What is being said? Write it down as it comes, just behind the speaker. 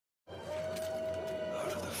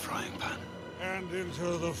And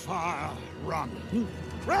into the fire. Run.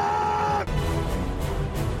 Run!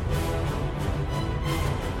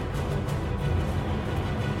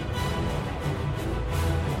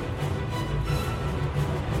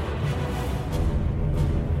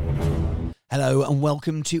 Hello and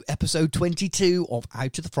welcome to episode 22 of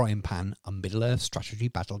Out of the Frying Pan, a Middle-earth strategy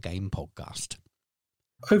battle game podcast.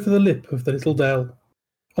 Over the lip of the little dell,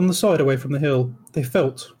 on the side away from the hill, they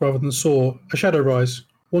felt, rather than saw, a shadow rise,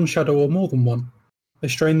 one shadow or more than one. They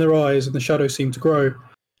strained their eyes and the shadow seemed to grow.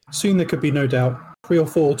 Soon there could be no doubt. 3 or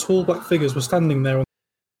 4 tall black figures were standing there,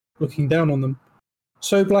 looking down on them.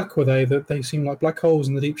 So black were they that they seemed like black holes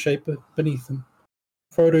in the deep shape beneath them.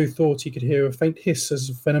 Frodo thought he could hear a faint hiss as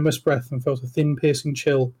of venomous breath and felt a thin piercing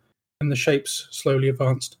chill, and the shapes slowly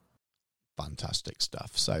advanced. Fantastic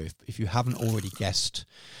stuff. So if you haven't already guessed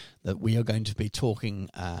that we are going to be talking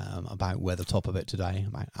about Weathertop a bit today,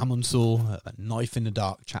 about Amon-Sur, a Knife in the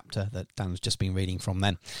Dark chapter that Dan's just been reading from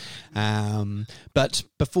then. But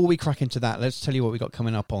before we crack into that, let's tell you what we got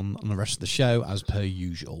coming up on the rest of the show as per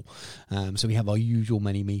usual. So we have our usual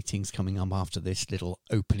many meetings coming up after this little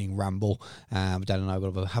opening ramble. Dan and I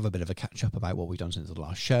will have a bit of a catch up about what we've done since the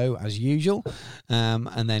last show as usual.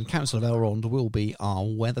 And then Council of Elrond will be our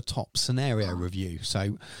Weathertop scenario review.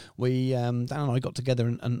 So we, Dan and I got together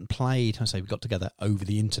and played, I say we got together over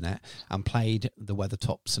the internet and played the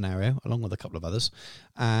Weathertop scenario along with a couple of others,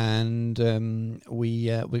 and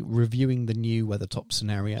we're reviewing the new Weathertop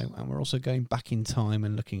scenario, and we're also going back in time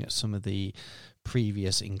and looking at some of the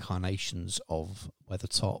previous incarnations of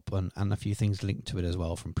Weathertop and a few things linked to it as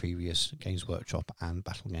well from previous Games Workshop and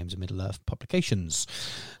Battle Games of Middle-earth publications.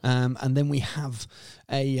 And then we have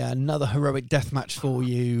another heroic deathmatch for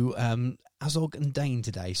you, Azog and Dane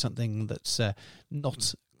today, something that's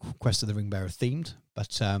not Quest of the Ringbearer themed,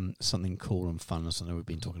 but something cool and fun and something we've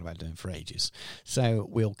been talking about doing for ages. So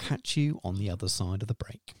we'll catch you on the other side of the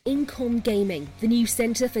break. Incom Gaming, the new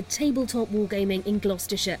centre for tabletop wargaming in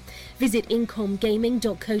Gloucestershire. Visit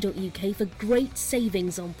incomgaming.co.uk for great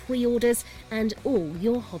savings on pre-orders and all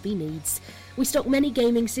your hobby needs. We stock many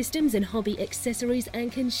gaming systems and hobby accessories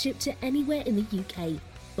and can ship to anywhere in the UK.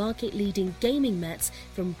 Market-leading gaming mats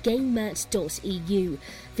from gamemat.eu.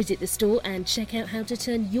 Visit the store and check out how to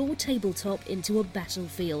turn your tabletop into a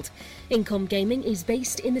battlefield. Incom Gaming is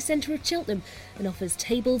based in the centre of Cheltenham and offers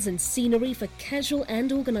tables and scenery for casual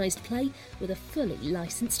and organised play with a fully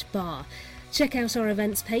licensed bar. Check out our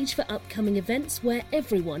events page for upcoming events where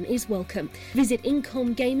everyone is welcome. Visit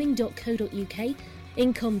incomgaming.co.uk.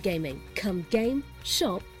 Incom Gaming. Come game,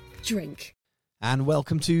 shop, drink. And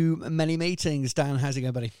welcome to Many Meetings. Dan, how's it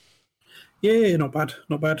going, buddy? Yeah, not bad,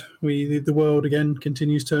 not bad. The world again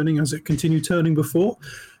continues turning as it continued turning before,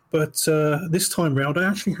 but this time round I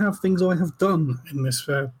actually have things I have done in this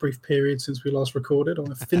brief period since we last recorded.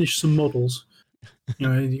 I've finished some models. You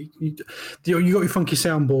know, you got your funky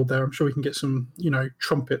soundboard there. I'm sure we can get some,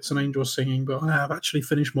 trumpets and angels singing, but I have actually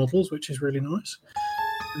finished models, which is really nice.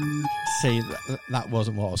 See, that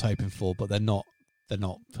wasn't what I was hoping for, but they're not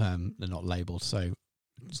labelled, so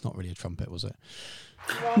it's not really a trumpet, was it?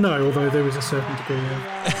 No, although there is a certain degree of...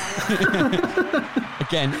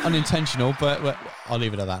 Again, unintentional, but I'll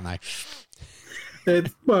leave it at that now.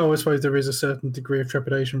 Well, I suppose there is a certain degree of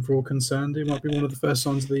trepidation for all concerned. It might be one of the first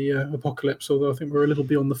signs of the apocalypse, although I think we're a little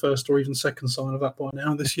beyond the first or even second sign of that by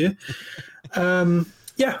now this year.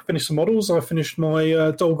 Finished some models. I finished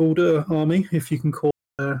my Dol Guldur army, if you can call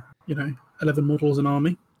 11 models an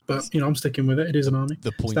army. But, I'm sticking with it. It is an army.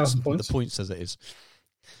 The point says it is.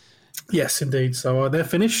 Yes, indeed. So they're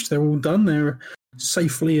finished. They're all done. They're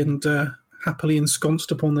safely and happily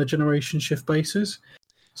ensconced upon their generation shift bases.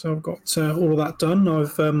 So I've got all of that done.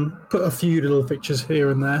 I've put a few little pictures here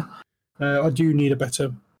and there. I do need a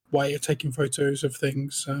better way of taking photos of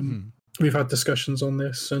things. We've had discussions on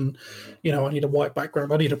this, and, I need a white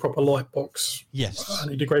background. I need a proper light box. Yes. I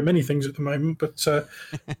need a great many things at the moment, but...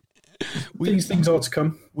 these things are to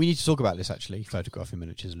come. We need to talk about this, actually, photographing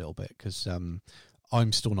miniatures a little bit, because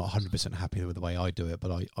I'm still not 100% happy with the way I do it,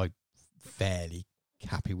 but I'm fairly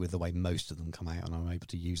happy with the way most of them come out, and I'm able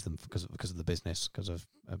to use them because of the business, because of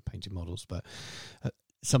painting models. But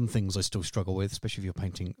some things I still struggle with, especially if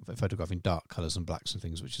you're photographing dark colours and blacks and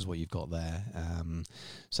things, which is what you've got there.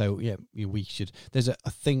 We should. There's I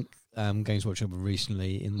think Games Workshop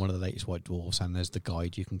recently in one of the latest White Dwarfs, and there's the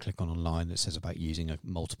guide you can click on online that says about using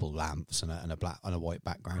multiple lamps and a black and a white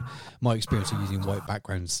background. My experience of using white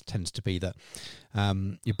backgrounds tends to be that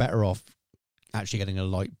you're better off actually getting a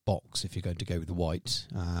light box if you're going to go with the white,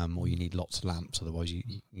 or you need lots of lamps. Otherwise, you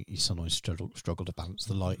sometimes struggle to balance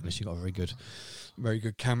the light unless you've got a very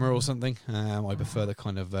good camera or something. I prefer the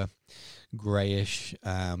kind of greyish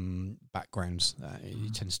backgrounds.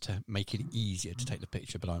 It tends to make it easier to take the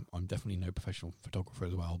picture. But I'm definitely no professional photographer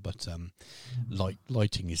as well. But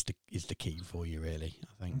lighting is the key for you, really.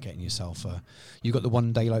 I think getting yourself you got the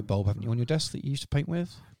one daylight bulb, haven't you, on your desk that you used to paint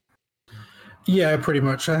with? Yeah, pretty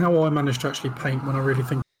much. How I managed to actually paint when I really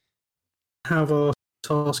think have a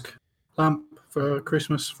task lamp for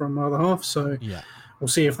Christmas from my other half. So Yeah. we'll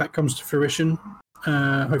see if that comes to fruition.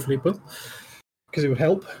 Hopefully it will, because it would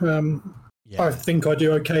help. Yeah. I think I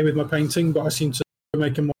do okay with my painting, but I seem to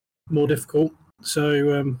make it more difficult.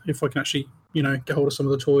 So if I can actually, get hold of some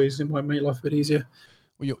of the toys, it might make life a bit easier.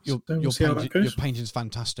 Well, We'll see how that goes. your painting's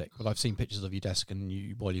fantastic, but I've seen pictures of your desk,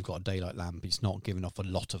 and while you've got a daylight lamp, it's not giving off a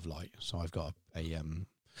lot of light. So I've got I've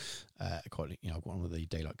got one of the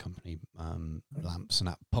daylight company lamps, and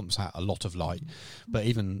that pumps out a lot of light. But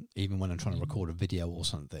even when I'm trying to record a video or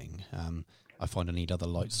something, I find I need other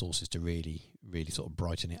light sources to really sort of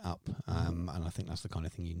brighten it up. And I think that's the kind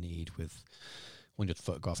of thing you need when you're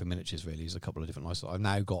photographing miniatures. Really, is a couple of different lights.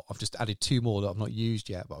 I've just added 2 more that I've not used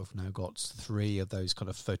yet, but I've now got 3 of those kind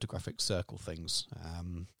of photographic circle things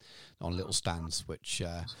on little stands which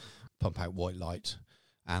pump out white light,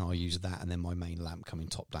 and I use that, and then my main lamp coming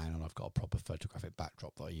top down, and I've got a proper photographic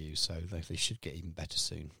backdrop that I use. So they should get even better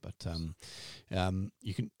soon. But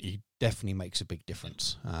it definitely makes a big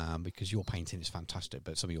difference, because your painting is fantastic,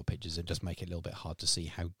 but some of your pictures, it does make it a little bit hard to see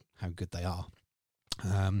how good they are.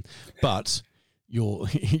 But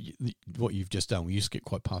what you've just done, you skip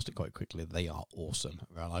quite past it quite quickly. They are awesome.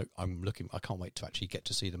 I can't wait to actually get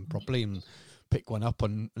to see them properly and pick one up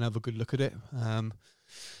and have a good look at it.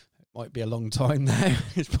 It might be a long time now.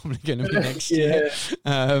 It's probably going to be next year.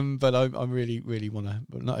 But I really want to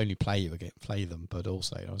not only play them, but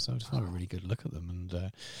also I just want a really good look at them,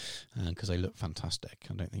 and because they look fantastic.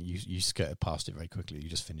 I don't think you skirted past it very quickly. You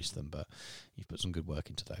just finished them, but you've put some good work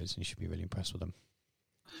into those, and you should be really impressed with them.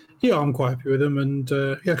 Yeah, I'm quite happy with them, and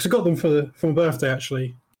because I got them for my birthday,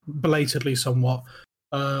 actually, belatedly somewhat,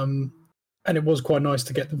 and it was quite nice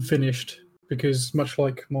to get them finished, because much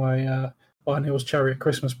like my Iron Hills Chariot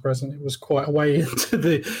Christmas present, it was quite a way into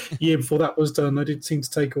the year before that was done. I did seem to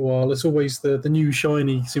take a while. It's always the new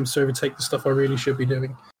shiny seems to overtake the stuff I really should be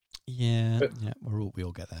doing. Yeah, we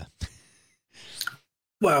all get there.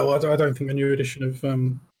 Well, I don't think a new edition of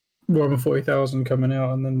Warhammer 40,000 coming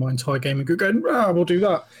out, and then my entire gaming group going, we'll do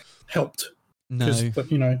that, helped. No.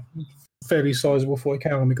 Because, fairly sizable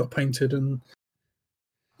 40k when we got painted, and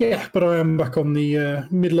but I am back on the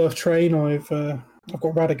Middle-earth train. I've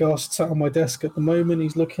got Radagast sat on my desk at the moment.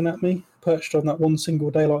 He's looking at me, perched on that one single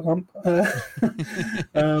daylight lamp.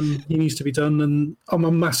 He needs to be done, and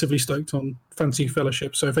I'm massively stoked on Fantasy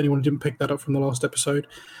Fellowship. So if anyone didn't pick that up from the last episode,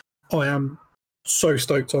 I am so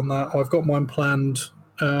stoked on that. I've got mine planned.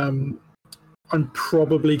 I'm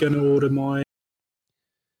probably going to order my...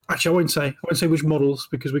 Actually, I won't say which models,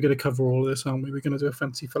 because we're going to cover all of this, aren't we? We're going to do a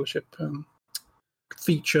Fantasy Fellowship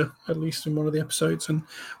feature, at least in one of the episodes, and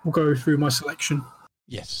we'll go through my selection.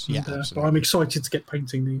 Yes, But I'm excited to get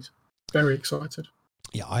painting these. Very excited.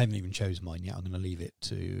 Yeah, I haven't even chosen mine yet. I'm going to leave it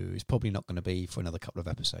to... It's probably not going to be for another couple of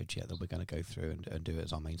episodes yet that we're going to go through and do it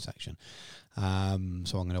as our main section. So I'm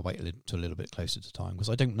going to wait a little bit closer to time, because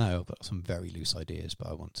I don't know. I've got some very loose ideas, but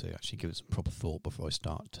I want to actually give it some proper thought before I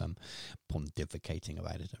start pontificating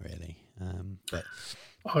about it, really. But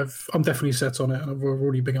I'm definitely set on it, and I've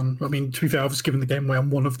already begun. I mean, to be fair, I've just given the game away on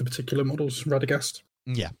one of the particular models, Radagast.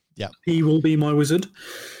 Yeah. He will be my wizard.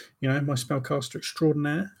 My spellcaster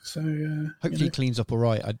extraordinaire. So hopefully it cleans up all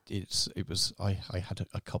right. I had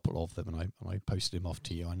a couple of them, and I posted him off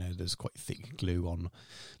to you. I know there's quite thick glue on,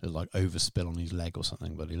 like overspill on his leg or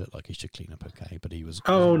something, but he looked like he should clean up okay. But he was.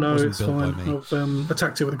 Oh no, it's fine. I've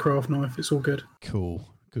attacked it with a craft knife. It's all good. Cool.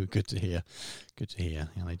 Good to hear. Yeah,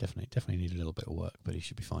 they definitely need a little bit of work, but he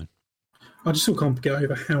should be fine. I just still can't get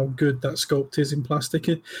over how good that sculpt is in plastic.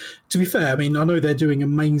 To be fair, I mean, I know they're doing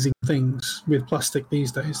amazing things with plastic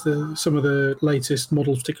these days. Some of the latest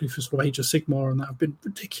models, particularly for sort of Age of Sigmar and that, have been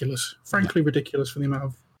ridiculous. Frankly, ridiculous for the amount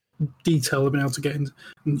of detail they've been able to get in,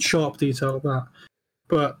 and sharp detail of that.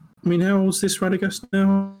 But, I mean, how old's this Radagast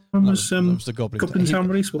now? That was the Goblin Town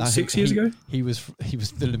release, 6 years ago? He was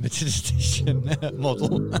the limited edition model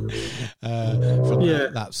from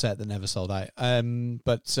that set that never sold out.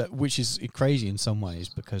 But which is crazy in some ways,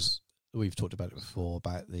 because we've talked about it before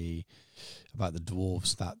about the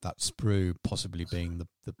dwarves, that sprue possibly being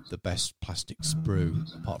the best plastic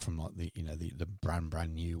sprue, apart from like the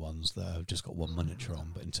brand new ones that have just got one miniature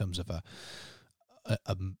on. But in terms of a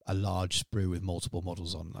a large sprue with multiple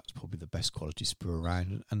models on. That's probably the best quality sprue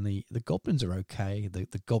around. And the goblins are okay.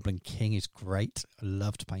 The Goblin King is great. I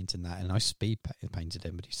loved painting that, and I speed painted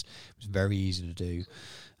him, but it was very easy to do.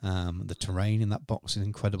 The terrain in that box is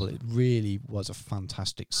incredible. It really was a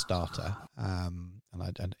fantastic starter,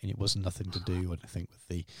 and it was nothing to do, I think,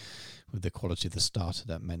 with the quality of the starter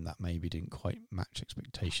that meant that maybe didn't quite match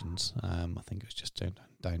expectations. I think it was just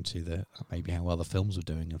down to maybe how well the films were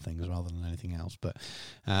doing and things rather than anything else. But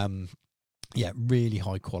really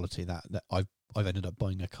high quality. That I've ended up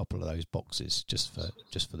buying a couple of those boxes just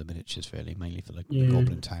for the miniatures, really, mainly for the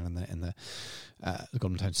Goblin Town and the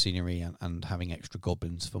Goblin Town scenery, and having extra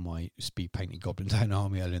goblins for my speed painted Goblin Town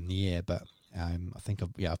army earlier in the year. But I think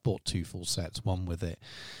I've bought 2 full sets. One with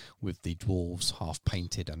the dwarves half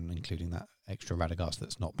painted and including that extra Radagast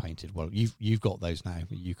that's not painted. Well, you've got those now.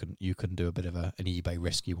 You can do a bit of an eBay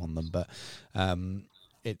rescue on them, but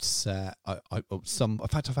it's in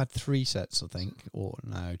fact I've had 3 sets, I think, or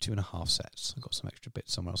no, 2.5 sets. I've got some extra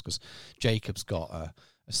bits somewhere else because Jacob's got a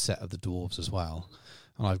set of the dwarves as well,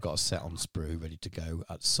 and I've got a set on sprue ready to go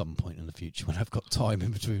at some point in the future when I've got time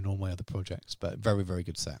in between all my other projects. But very, very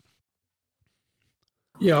good set.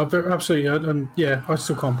 Yeah, absolutely, and I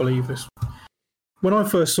still can't believe this. When I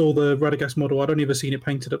first saw the Radagast model, I'd only ever seen it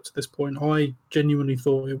painted up to this point. I genuinely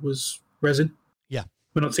thought it was resin. Yeah.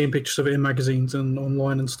 We're not seeing pictures of it in magazines and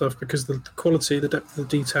online and stuff because the quality, the depth of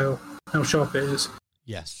the detail, how sharp it is.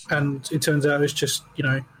 Yes. And it turns out it's just,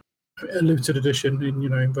 a limited edition in,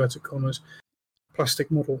 inverted commas,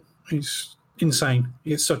 plastic model. It's insane.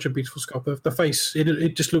 It's such a beautiful sculpture. The face,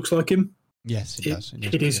 it just looks like him. Yes, it does.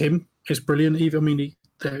 It is him. It's brilliant.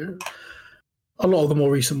 A lot of the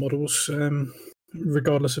more recent models,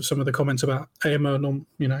 regardless of some of the comments about AMO,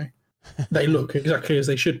 they look exactly as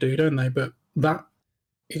they should do, don't they? But that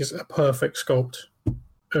is a perfect sculpt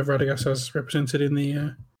of Radagast as represented in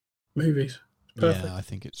the movies. Perfect. Yeah, I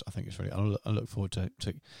think it's really. I look forward to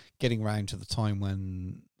getting around to the time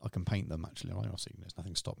when I can paint them. Actually, obviously, there's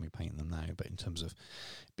nothing stopping me painting them now. But in terms of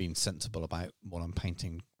being sensible about what I'm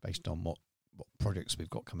painting based on what projects we've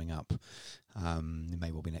got coming up, it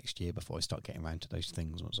may well be next year before I start getting around to those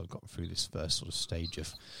things. Once I've got through this first sort of stage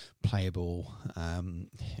of playable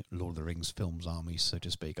Lord of the Rings films armies, so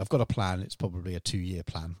to speak. I've got a plan. It's probably a 2-year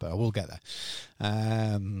plan, but I will get there.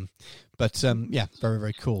 Very,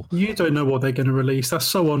 very cool. You don't know what they're going to release. That's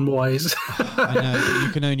so unwise. I know.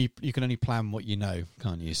 You can only plan what you know,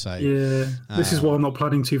 can't you? So yeah, this is why I'm not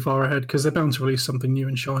planning too far ahead, because they're bound to release something new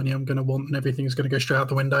and shiny I'm going to want, and everything's going to go straight out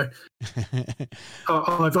the window.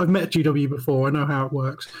 I've met GW before. I know how it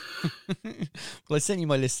works. Well, I sent you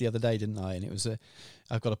my list the other day, didn't I? And it was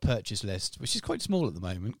I've got a purchase list, which is quite small at the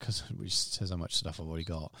moment, which says how much stuff I've already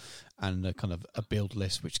got, and a kind of a build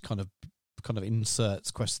list, which kind of inserts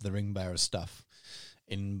Quest of the Ringbearer stuff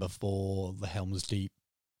in before the Helm's Deep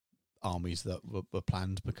armies that were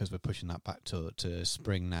planned, because we're pushing that back to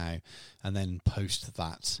spring now, and then post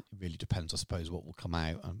that, it really depends, I suppose, what will come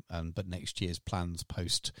out, but next year's plans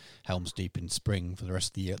post Helm's Deep in spring for the rest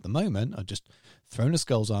of the year at the moment are just Throne of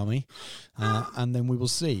Skulls army, and then we will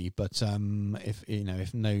see. But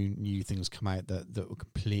if no new things come out that will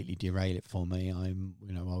completely derail it for me, I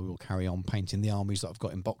will carry on painting the armies that I've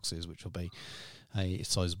got in boxes, which will be a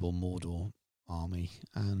sizable Mordor army,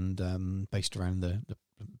 and based around the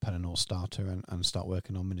Pelennor starter, and start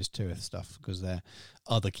working on Minas Tirith stuff, because they're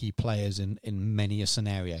other key players in many a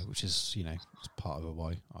scenario, which is, it's part of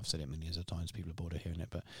why I've said it many other times. People are bored of hearing it,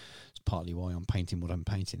 but it's partly why I'm painting what I'm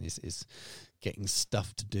painting, is getting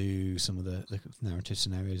stuff to do some of the narrative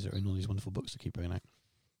scenarios that are in all these wonderful books that keep bringing out.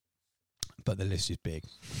 But the list is big.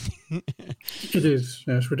 It is.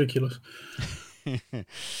 Yeah, it's ridiculous.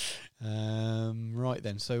 Right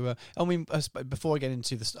then. So, before I get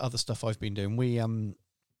into the other stuff I've been doing, we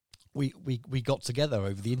got together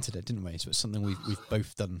over the internet, didn't we? So it's something we've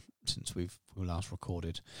both done since we last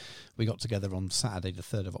recorded. We got together on Saturday, the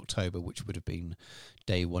 3rd of October, which would have been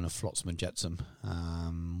day 1 of Flotsam and Jetsam,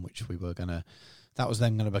 which we were gonna. That was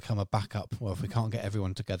then going to become a backup. Well, if we can't get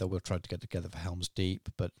everyone together, we'll try to get together for Helm's Deep.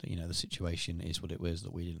 But, the situation is what it was,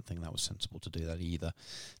 that we didn't think that was sensible to do that either.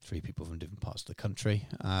 3 people from different parts of the country.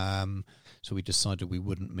 So we decided we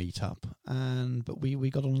wouldn't meet up. But we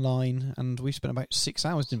got online, and we spent about 6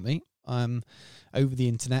 hours, didn't we, over the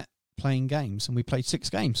internet playing games. And we played 6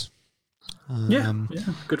 games. Yeah,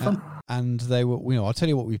 good fun. And they were, I'll tell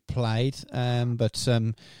you what we played, but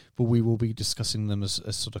we will be discussing them as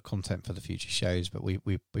sort of content for the future shows. But we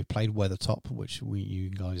played Weathertop, which you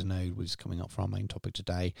guys know was coming up for our main topic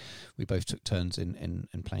today. We both took turns in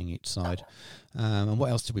playing each side. And what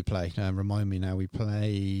else did we play? Remind me now. We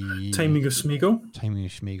played Taming of Smeagol,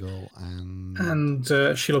 and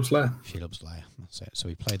Shelob's Lair. Shelob's Lair. That's it. So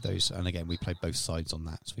we played those, and again we played both sides on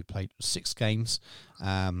that. So we played 6 games.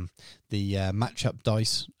 The matchup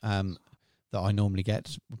dice that I normally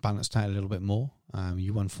get balanced out a little bit more.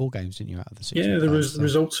 You won 4 games, didn't you, out of the 6? Yeah, the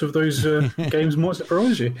results of those games might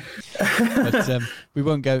surprise you. But we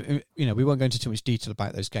won't go. We won't go into too much detail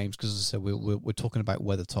about those games because, as I said, we're talking about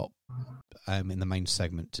Weathertop in the main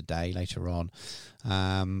segment today later on,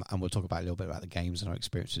 and we'll talk about a little bit about the games and our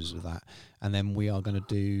experiences with that. And then we are going to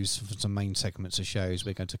do some main segments of shows.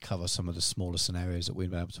 We're going to cover some of the smaller scenarios that we've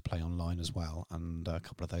been able to play online as well, and a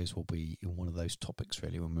couple of those will be one of those topics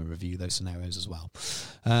really when we review those scenarios as well.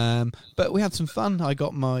 But we had some fun. I've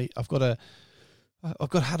got had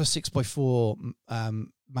a 6x4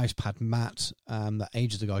 mouse pad mat that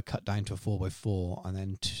ages ago I cut down to a 4x4 and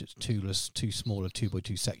then two smaller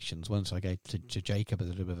 2x2 sections. One I gave to Jacob as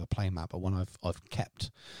a little bit of a play mat, but one I've kept.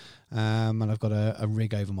 And I've got a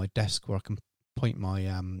rig over my desk where I can point my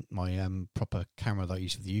proper camera that I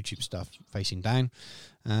use for the YouTube stuff facing down,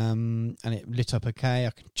 and it lit up okay.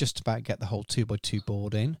 I could just about get the whole 2x2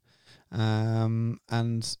 board in. And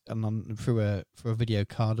through a video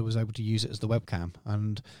card I was able to use it as the webcam,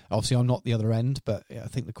 and obviously I'm not the other end, but I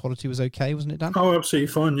think the quality was okay, wasn't it, Dan? Oh, absolutely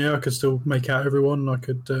fine. Yeah, I could still make out everyone. I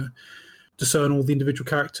could discern all the individual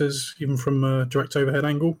characters even from a direct overhead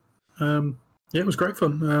angle. Yeah, it was great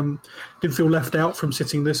fun. Didn't feel left out from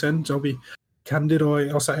sitting this end. I'll be candid.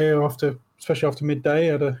 I sat here especially after midday,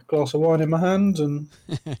 had a glass of wine in my hand and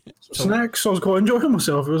some snacks. I was quite enjoying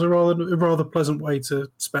myself. It was a rather pleasant way to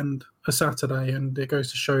spend a Saturday, and it goes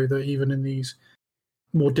to show that even in these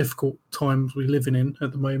more difficult times we're living in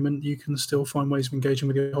at the moment, you can still find ways of engaging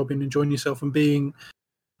with your hobby and enjoying yourself and being,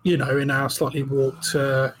 in our slightly warped,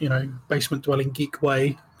 basement dwelling geek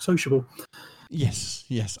way, sociable. Yes.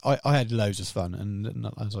 I had loads of fun, and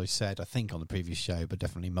as I said, I think on the previous show, but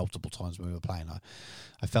definitely multiple times when we were playing,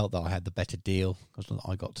 I felt that I had the better deal because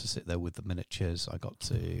I got to sit there with the miniatures. I got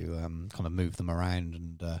to kind of move them around,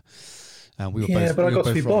 and we were both. Yeah, but I got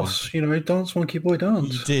to be boss. Dance monkey boy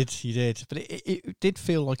dance. You did, but it did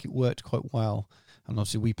feel like it worked quite well. And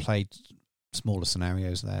obviously, we played smaller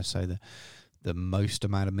scenarios there, so the most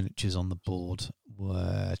amount of miniatures on the board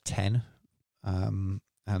were 10.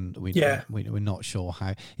 And we're not sure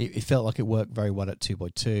how it felt like it worked very well at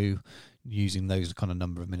 2x2 using those kind of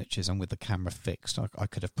number of miniatures, and with the camera fixed I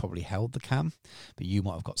could have probably held the cam, but you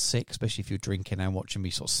might have got sick, especially if you're drinking and watching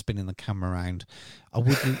me sort of spinning the camera around. I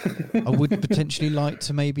would potentially like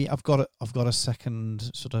to maybe I've got a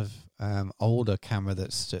second sort of older camera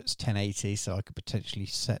that's 1080, so I could potentially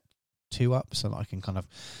set 2 up so that I can kind of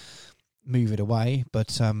move it away,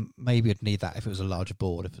 but maybe I'd need that if it was a larger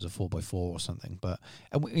board, if it was a 4x4 or something. But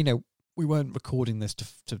we weren't recording this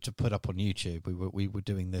to put up on YouTube. We were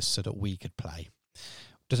doing this so that we could play.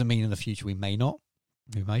 Doesn't mean in the future we may not.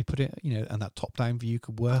 We may put it, and that top-down view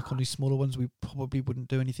could work on these smaller ones. We probably wouldn't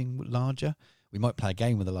do anything larger. We might play a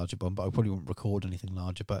game with a larger one, but I probably wouldn't record anything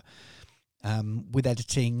larger. But with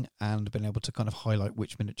editing and being able to kind of highlight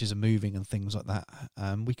which miniatures are moving and things like that,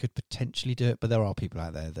 we could potentially do it. But there are people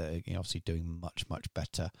out there that are obviously doing much, much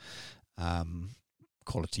better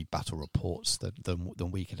quality battle reports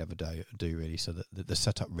than we could ever do really. So that the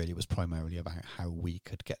setup really was primarily about how we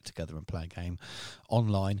could get together and play a game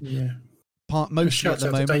online. Yeah. Mostly at the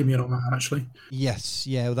moment. To Damien on that, actually. Yes,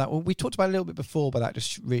 yeah. That we talked about a little bit before, but that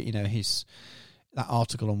just really, that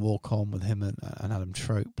article on Warcom with him and Adam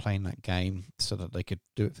Trope playing that game so that they could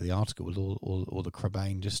do it for the article with all the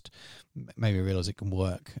Crabane, just made me realise it can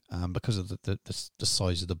work because of the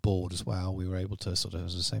size of the board as well. We were able to sort of,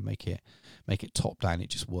 as I say, make it top down. It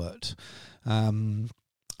just worked. And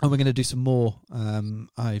we're going to do some more. The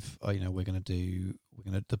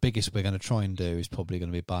biggest we're going to try and do is probably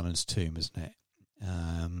going to be Balin's Tomb, isn't it?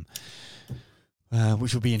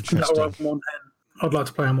 Which will be interesting. I'd like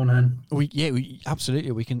to play on one hand. We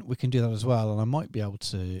absolutely we can do that as well, and I might be able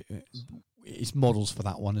to. It's models for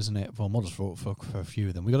that one, isn't it? Well, models for a few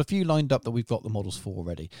of them. We've got a few lined up that we've got the models for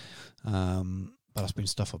already, but that's been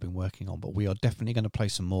stuff I've been working on. But we are definitely going to play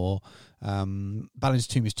some more. Balin's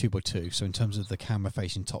Tomb is 2x2, so in terms of the camera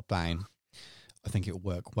facing top down, I think it will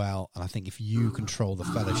work well. And I think if you control the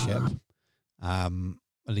Fellowship, at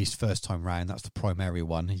least first time round, that's the primary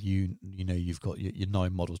one. You've got your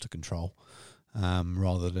 9 models to control.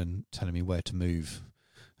 Rather than telling me where to move.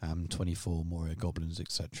 24 Moria Goblins,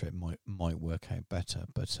 etc., it might work out better.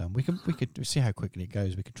 But we could see how quickly it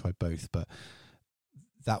goes. We could try both, but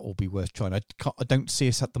that will be worth trying. I don't see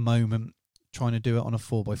us at the moment trying to do it on a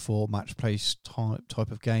 4x4 match play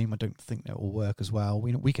type of game. I don't think that will work as well.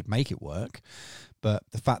 We could make it work, but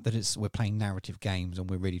the fact that we're playing narrative games and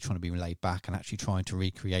we're really trying to be laid back and actually trying to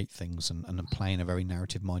recreate things and play in a very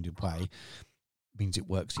narrative minded way means it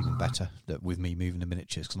works even better, that with me moving the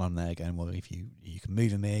miniatures, because I'm there going, well, if you can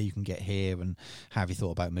move them here, you can get here, and how have you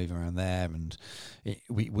thought about moving around there? And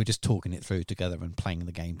we're just talking it through together and playing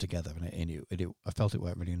the game together, and I felt it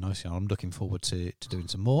worked really nicely. I'm looking forward to doing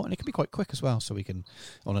some more, and it can be quite quick as well, so we can,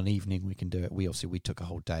 on an evening, we can do it. We took a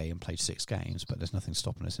whole day and played 6 games, but there's nothing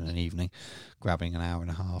stopping us in an evening grabbing an hour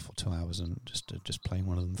and a half or 2 hours and just playing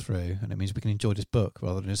one of them through, and it means we can enjoy this book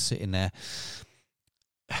rather than just sitting there.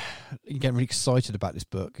 You get really excited about this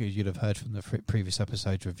book, as you'd have heard from the previous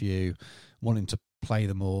episode's review, wanting to play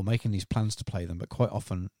them all, making these plans to play them, but quite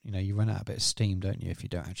often, you run out a bit of steam, don't you, if you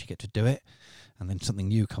don't actually get to do it, and then something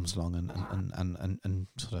new comes along and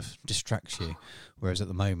sort of distracts you. Whereas at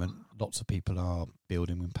the moment, lots of people are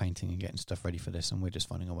building and painting and getting stuff ready for this, and we're just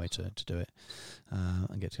finding a way to do it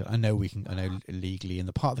and get together. I know legally in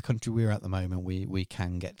the part of the country we're at the moment, we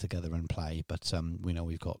can get together and play, but we know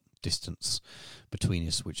we've got distance between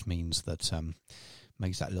us, which means that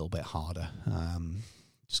makes that a little bit harder,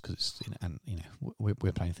 just because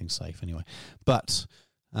we're playing things safe anyway. But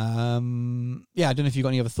I don't know if you've got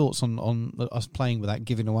any other thoughts on us playing without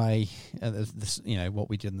giving away this, what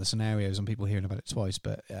we did in the scenarios and people hearing about it twice,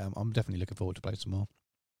 but I'm definitely looking forward to playing some more.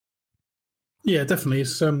 Yeah, definitely.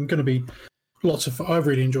 It's going to be lots of fun. I've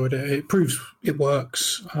really enjoyed it. It proves it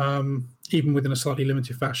works, even within a slightly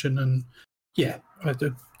limited fashion, and yeah,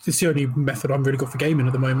 it's the only method I'm really got for gaming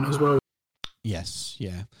at the moment as well. Yes,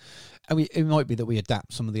 yeah. And it might be that we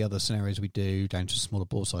adapt some of the other scenarios we do down to a smaller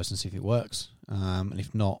board size and see if it works. And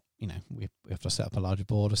if not, we have to set up a larger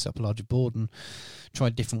board and try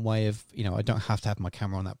a different way of, I don't have to have my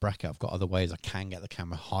camera on that bracket. I've got other ways I can get the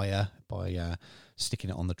camera higher by sticking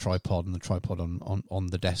it on the tripod and the tripod on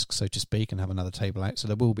the desk, so to speak, and have another table out. So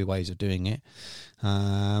there will be ways of doing it.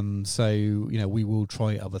 We will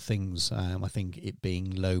try other things. I think it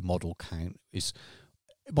being low model count is...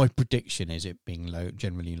 My prediction is it being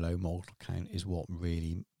generally low model count is what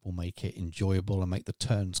really will make it enjoyable and make the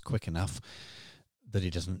turns quick enough that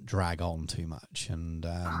it doesn't drag on too much. And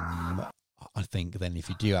I think then if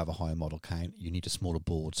you do have a higher model count, you need a smaller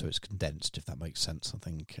board so it's condensed, if that makes sense, I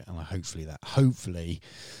think. And hopefully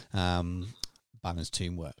Balanced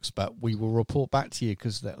Tomb works. But we will report back to you,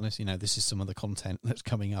 because this is some of the content that's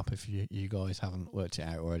coming up if you guys haven't worked it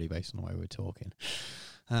out already based on the way we're talking.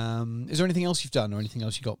 Is there anything else you've done or anything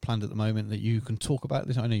else you got planned at the moment that you can talk about?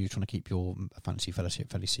 I know you're trying to keep your Fantasy Fellowship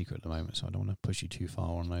fairly secret at the moment, so I don't want to push you too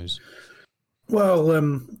far on those.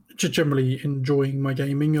 Well, just generally enjoying my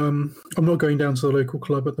gaming. I'm not going down to the local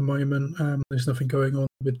club at the moment. There's nothing going on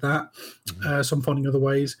with that. Mm-hmm. So I'm finding other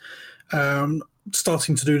ways.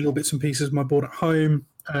 Starting to do little bits and pieces of my board at home.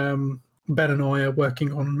 Ben and I are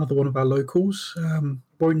working on another one of our locals.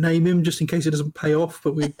 Won't name him just in case it doesn't pay off,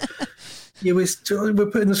 but we... Yeah, we're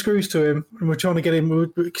putting the screws to him, and we're trying to get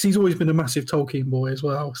him, because he's always been a massive Tolkien boy as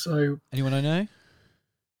well. So, anyone I know?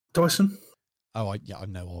 Dyson. Oh, I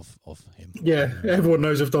know of him. Yeah, everyone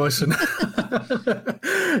knows of Dyson.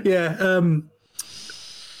 Yeah,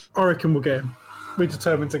 I reckon we'll get him. We're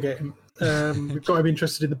determined to get him. We've got him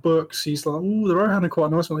interested in the books. He's like, oh, the Rohan are quite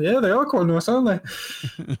nice. Like, yeah, they are quite nice, aren't they?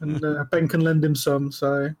 And Ben can lend him some,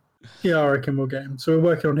 so... Yeah, I reckon we'll get him. So we're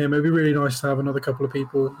working on him. It'd be really nice to have another couple of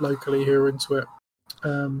people locally who are into it.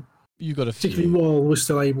 You got a few. Particularly while we're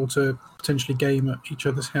still able to potentially game at each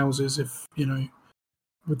other's houses, if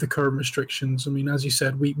with the current restrictions. I mean, as you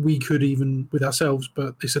said, we could even with ourselves,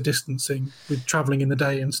 but it's a distancing with travelling in the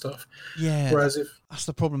day and stuff. Yeah, whereas that's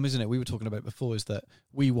the problem, isn't it? We were talking about before, is that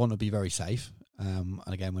we want to be very safe. And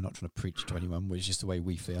again, we're not trying to preach to anyone, which is just the way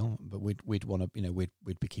we feel. But we'd want to,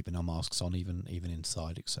 we'd be keeping our masks on even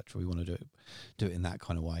inside, etc. We want to do it in that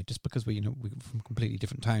kind of way, just because we're from completely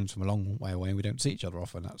different towns, from a long way away, and we don't see each other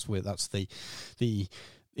often. That's the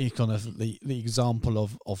kind of the example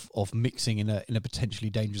of mixing in a potentially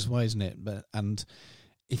dangerous way, isn't it? And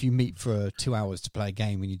if you meet for 2 hours to play a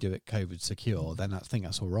game and you do it COVID secure, then I think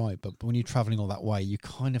that's all right. But when you're travelling all that way, you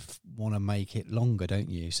kind of want to make it longer, don't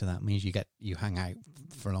you? So that means you hang out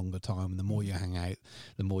for a longer time, and the more you hang out,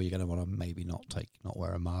 the more you're going to want to maybe not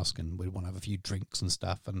wear a mask, and we want to have a few drinks and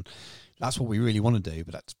stuff. And that's what we really want to do,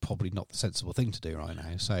 but that's probably not the sensible thing to do right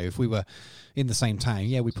now. So if we were in the same town,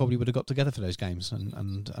 yeah, we probably would have got together for those games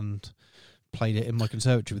and played it in my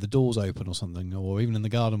conservatory with the doors open or something, or even in the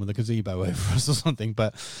garden with a gazebo over us or something.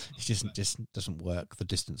 But it just doesn't work. The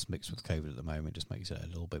distance mixed with COVID at the moment just makes it a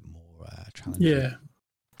little bit more challenging. Yeah.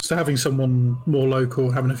 So having someone more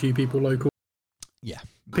local, having a few people local,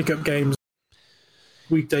 pick up games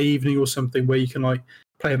weekday evening or something where you can like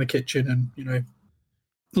play in the kitchen and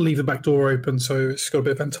leave the back door open so it's got a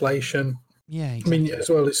bit of ventilation. Yeah, exactly. I mean, as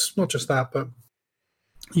well, it's not just that, but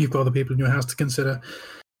you've got other people in your house to consider.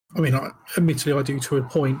 I mean, admittedly, I do to a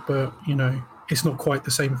point, but it's not quite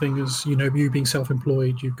the same thing as you being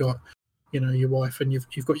self-employed. You've got your wife, and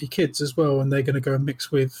you've got your kids as well, and they're going to go and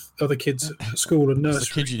mix with other kids at school and nursery.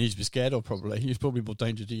 The kids you need to be scared of, probably. It's probably more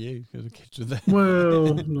danger to you because the kids are there.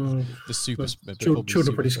 Well, no, children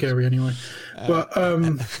are pretty scary anyway. But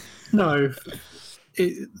no.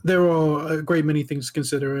 There are a great many things to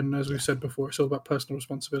consider, and as we've said before, it's all about personal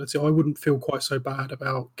responsibility. I wouldn't feel quite so bad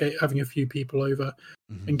about having a few people over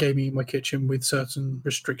and gaming in my kitchen with certain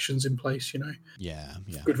restrictions in place,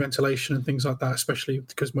 good ventilation and things like that, especially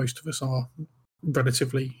because most of us are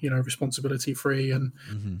relatively, responsibility free and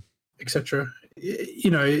etc.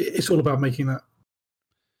 It's all about making that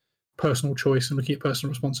personal choice and looking at personal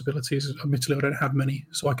responsibilities. Admittedly, I don't have many,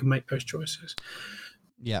 so I can make those choices.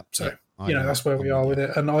 Yeah. So, that's where we are with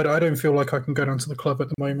it. And I don't feel like I can go down to the club at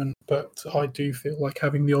the moment, but I do feel like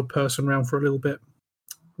having the odd person around for a little bit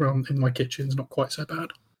around in my kitchen is not quite so bad.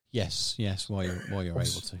 Yes, while you're able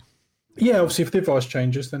to. Yeah, obviously, if the advice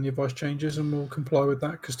changes, then the advice changes, and we'll comply with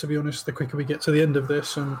that. Because to be honest, the quicker we get to the end of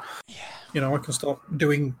this, and I can start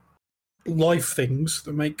doing life things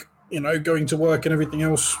that make going to work and everything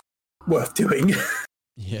else worth doing.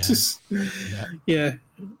 Yeah.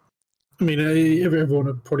 I mean, everyone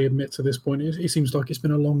would probably admit to this point, it seems like it's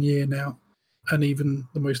been a long year now. And even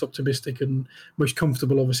the most optimistic and most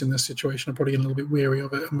comfortable of us in this situation are probably getting a little bit weary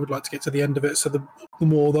of it and would like to get to the end of it. So the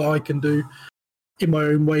more that I can do in my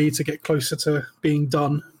own way to get closer to being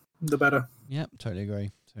done, the better. Yeah, totally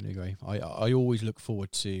agree. I always look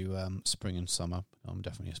forward to spring and summer. I'm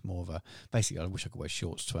definitely more of a... Basically, I wish I could wear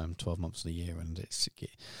shorts 12 months of the year, and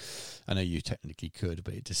I know you technically could,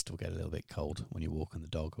 but it just still get a little bit cold when you're walking the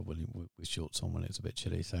dog or with shorts on when it's a bit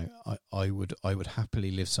chilly. So I would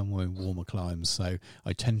happily live somewhere in warmer climes. So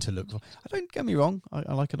I tend to look... Don't get me wrong,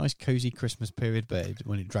 I like a nice cosy Christmas period, but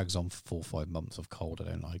when it drags on for 4 or 5 months of cold,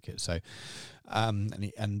 I don't like it. So and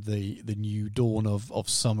the new dawn of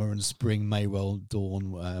summer and spring may well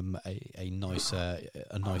dawn a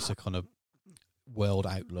nicer kind of world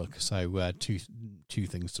outlook. So two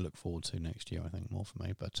things to look forward to next year, I think, more for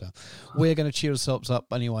me. But we're going to cheer ourselves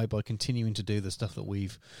up anyway by continuing to do the stuff that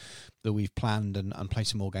we've planned and play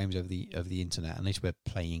some more games over the internet. At least we're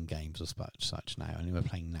playing games as such now, and we're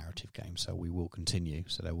playing narrative games. So we will continue.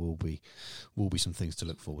 So there will be some things to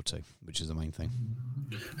look forward to, which is the main thing.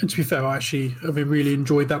 And to be fair, I've really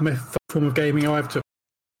enjoyed that form of gaming. I have to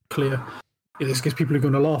clear. It's because people are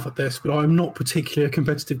going to laugh at this, but I'm not particularly a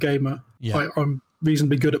competitive gamer. Yeah. I'm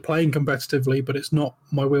reasonably good at playing competitively, but it's not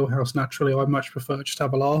my wheelhouse naturally. I much prefer just to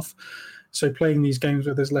have a laugh. So playing these games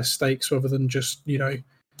where there's less stakes rather than just, the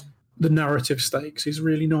narrative stakes is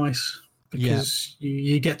really nice because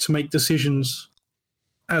you get to make decisions,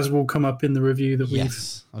 as will come up in the review that we've done.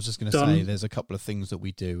 I was just going to say there's a couple of things that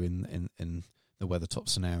we do in the Weathertop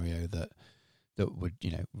scenario that would,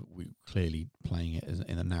 we're clearly playing it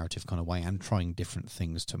in a narrative kind of way and trying different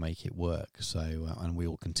things to make it work. So, and we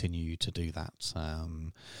will continue to do that.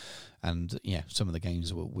 And some of the games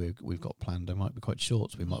that we've got planned, they might be quite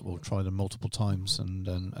short. So we'll try them multiple times and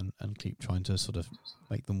keep trying to sort of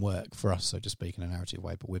make them work for us, so to speak, in a narrative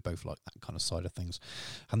way. But we're both like that kind of side of things.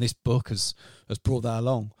 And this book has brought that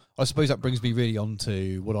along. I suppose that brings me really on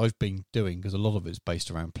to what I've been doing, because a lot of it's based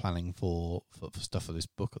around planning for stuff for this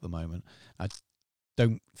book at the moment. I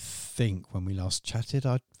don't think when we last chatted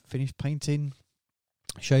I'd finished painting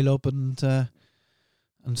Shelob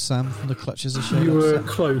and Sam from the Clutches of Shelob. You were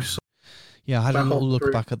close. Yeah, I had a little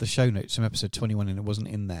look back at the show notes from episode 21 and it wasn't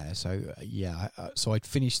in there. So, so I'd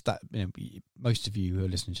finished that. Most of you who are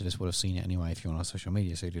listening to this would have seen it anyway if you're on our social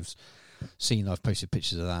media. So you'd have seen I've posted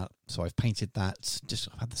pictures of that. So I've painted that.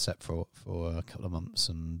 I've had the set for a couple of months,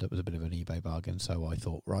 and it was a bit of an eBay bargain. So I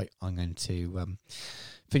thought, right, I'm going to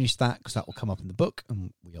finish that because that will come up in the book,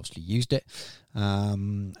 and we obviously used it.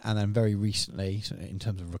 And then very recently, in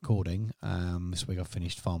terms of recording, this week I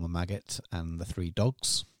finished Farmer Maggot and the 3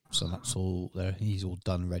 Dogs. So that's all there. He's all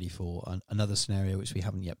done, ready for another scenario which we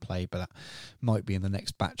haven't yet played, but that might be in the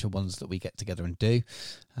next batch of ones that we get together and do.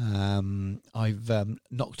 I've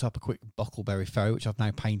knocked up a quick Buckleberry Ferry, which I've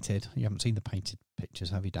now painted. You haven't seen the painted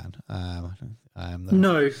pictures, have you, Dan?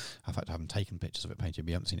 No. In fact, I haven't taken pictures of it painted, but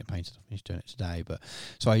you haven't seen it painted. I finished doing it today. But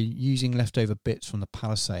so using leftover bits from the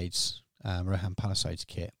Palisades, Rohan Palisades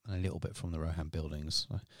kit, and a little bit from the Rohan buildings.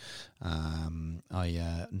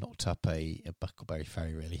 I knocked up a Buckleberry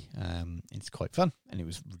Ferry, really. It's quite fun, and it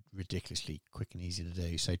was ridiculously quick and easy to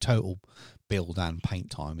do. So total build and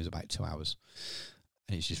paint time is about 2 hours.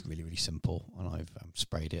 And it's just really, really simple. And I've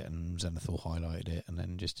sprayed it and Zenithal highlighted it, and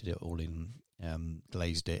then just did it all in,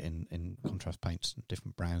 glazed it in contrast paints and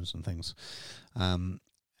different browns and things. A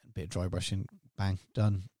bit of dry brushing, bang,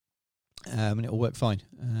 done. And it all worked fine.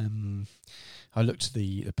 I looked at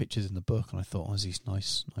the pictures in the book and I thought, oh, these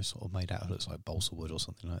nice sort of made out. It looks like balsa wood or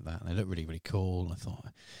something like that. And they look really, really cool. And I thought,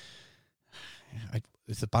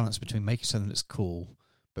 it's the balance between making something that's cool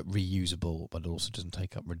but reusable, but also doesn't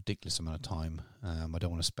take up a ridiculous amount of time. I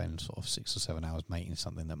don't want to spend sort of 6 or 7 hours making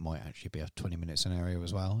something that might actually be a 20-minute scenario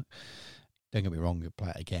as well. Don't get me wrong, you'll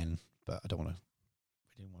play it again, but I didn't want to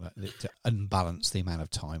unbalance the amount of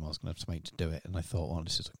time I was going to have to make to do it. And I thought, well,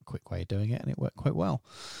 this is a quick way of doing it, and it worked quite well.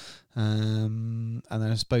 And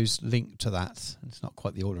then I suppose linked to that, it's not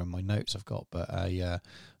quite the order in my notes I've got, but I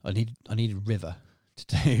needed river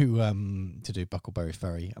to do Buckleberry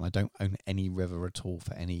Ferry, and I don't own any river at all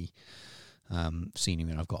for any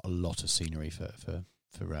scenery, and I've got a lot of scenery for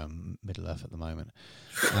Middle Earth at the moment.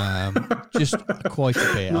 Just quite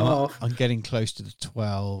a bit. I'm getting close to the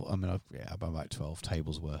 12. I mean, I'm about 12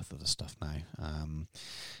 tables worth of the stuff now. And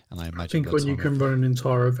I imagine, I think when you can run an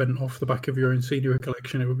entire event off the back of your own scenery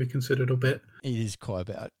collection, it would be considered a bit. It is quite a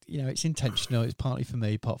bit. It's intentional. It's partly for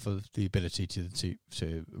me, part for the ability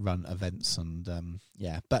to run events, and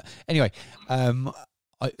But anyway, so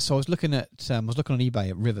I was looking on eBay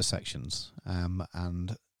at river sections,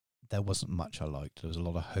 and there wasn't much I liked. There was a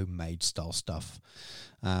lot of homemade style stuff.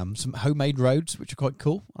 Some homemade roads, which are quite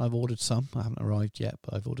cool. I've ordered some. I haven't arrived yet,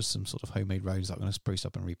 but I've ordered some sort of homemade roads that I'm going to spruce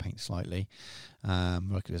up and repaint slightly.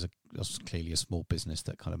 There's clearly a small business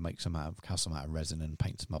that kind of makes them casts them out of resin and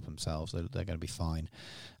paints them up themselves. They're going to be fine.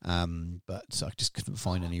 But I just couldn't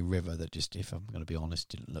find any river that just, if I'm going to be honest,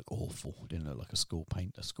 didn't look awful. Didn't look like a school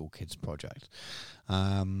kids project. So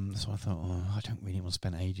I thought, I don't really want to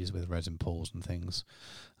spend ages with resin pours and things.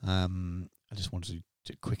 I just wanted to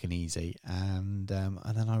do it quick and easy, and then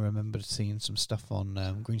I remembered seeing some stuff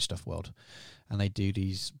on Green Stuff World, and they do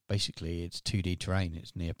these. Basically, it's 2D terrain.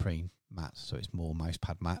 It's neoprene mat, so it's more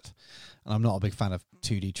mousepad mat. And I'm not a big fan of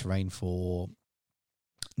 2D terrain for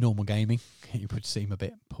normal gaming. It would seem a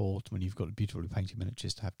bit poor when you've got beautifully painted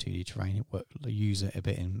miniatures to have 2D terrain. I use it a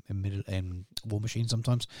bit in War Machine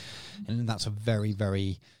sometimes, and that's a very,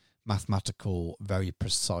 very mathematical, very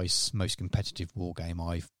precise, most competitive war game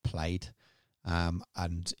I've played.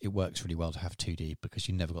 And it works really well to have 2D because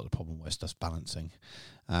you never got the problem where stuff's balancing.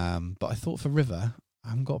 But I thought for River, I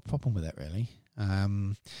haven't got a problem with it really.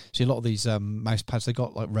 See, a lot of these mouse pads, they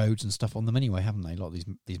got like roads and stuff on them anyway, haven't they? A lot of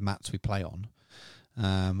these mats we play on.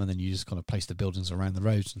 And then you just kind of place the buildings around the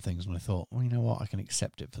roads and things. And I thought, well, you know what? I can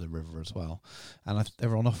accept it for the River as well. And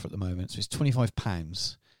they're on offer at the moment. So it's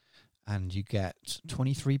 £25 and you get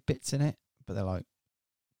 23 bits in it, but they're like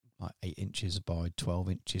 8 inches by 12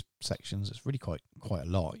 inches sections. It's really quite a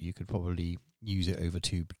lot. You could probably use it over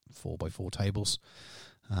 2 4x4 tables.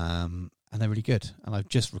 And they're really good. And I've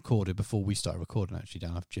just recorded, before we started recording actually,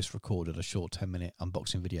 Dan, I've just recorded a short 10-minute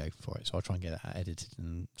unboxing video for it. So I'll try and get that edited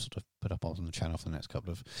and sort of put up on the channel for the next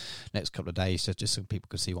couple of days, so just so people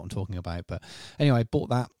can see what I'm talking about. But anyway, I bought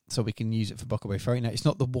that so we can use it for Buckleberry Ferry. Now, it's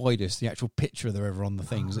not the widest. The actual picture of the river on the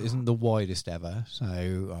things isn't the widest ever. So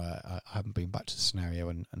I haven't been back to the scenario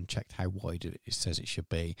and checked how wide it says it should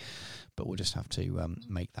be. But we'll just have to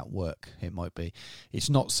make that work. It might be. It's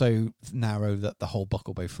not so narrow that the whole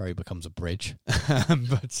Buckleberry Ferry becomes a bridge,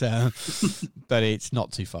 but it's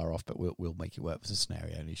not too far off. But we'll make it work for the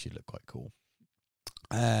scenario, and it should look quite cool.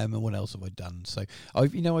 And what else have I done? So I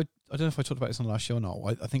don't know if I talked about this on the last show or not.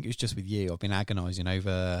 I think it was just with you. I've been agonising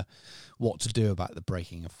over what to do about the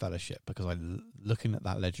breaking of Fellowship, because looking at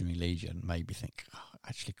that Legendary Legion made me think, I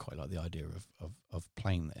actually quite like the idea of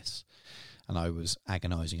playing this. And I was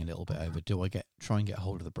agonising a little bit over, do I try and get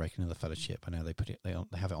hold of the breaking of the Fellowship? I know they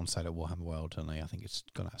have it on sale at Warhammer World, and I think it's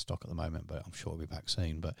gone out of stock at the moment, but I'm sure it'll be back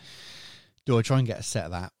soon. But do I try and get a set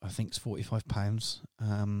of that? I think it's £45,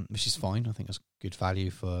 which is fine. I think that's good value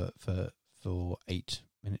for 8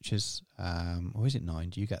 miniatures. Or is it 9?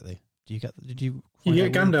 Do you get the Do you get? Did you? You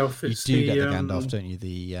get find out Gandalf. you It's do get the Gandalf, don't you?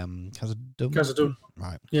 The Khazad-dûm. Khazad-dûm.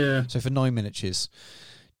 Right. Yeah. So for 9 miniatures,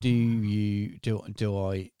 do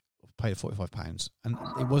I pay the £45? And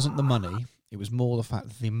it wasn't the money; it was more the fact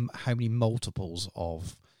that how many multiples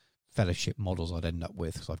of Fellowship models I'd end up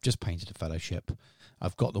with. So I've just painted a Fellowship.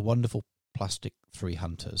 I've got the wonderful plastic 3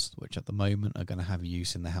 Hunters, which at the moment are going to have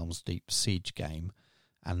use in the Helm's Deep Siege game,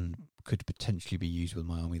 and could potentially be used with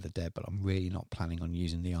my Army of the Dead. But I'm really not planning on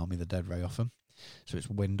using the Army of the Dead very often. So it's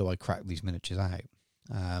when do I crack these miniatures out?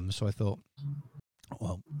 So I thought,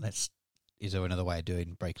 well, is there another way of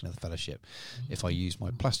doing Breaking of the Fellowship? If I use my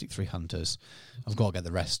plastic 3 Hunters, I've got to get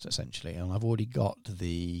the rest, essentially. And I've already got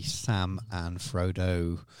the Sam and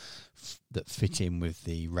Frodo that fit in with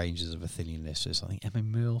the Rangers of Athenian listers. I think Emma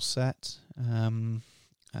Mill set.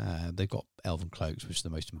 They've got Elven Cloaks, which is the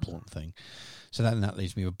most important thing. So that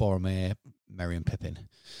leaves me with Boromir, Merry and Pippin.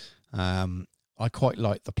 I quite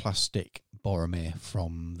like the plastic Boromir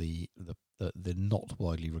from the not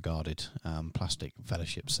widely regarded plastic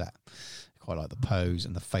Fellowship set. I quite like the pose,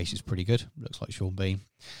 and the face is pretty good. Looks like Sean Bean.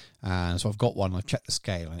 So I've got one. I've checked the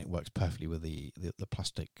scale, and it works perfectly with the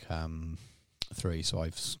plastic 3. So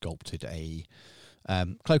I've sculpted a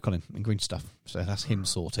cloak on him in green stuff. So that's him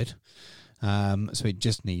sorted. So it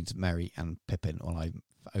just needs Merry and Pippin. Well,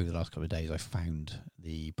 over the last couple of days, I found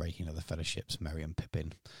the Breaking of the Fellowships, Merry and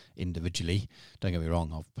Pippin, individually. Don't get me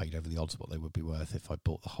wrong, I've paid over the odds what they would be worth if I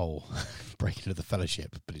bought the whole Breaking of the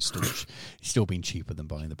Fellowship, but it's still been cheaper than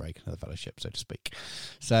buying the Breaking of the Fellowship, so to speak.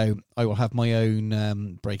 So I will have my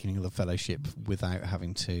own Breaking of the Fellowship without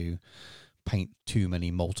having to paint too many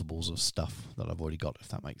multiples of stuff that I've already got, if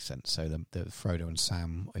that makes sense. So the Frodo and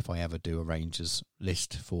Sam, if I ever do a Rangers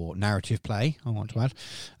list for narrative play, I want to add,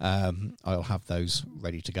 I'll have those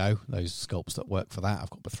ready to go, those sculpts that work for that. I've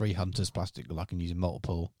got the 3 Hunters plastic that I can use in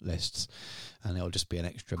multiple lists, and it'll just be an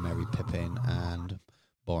extra Merry, Pippin and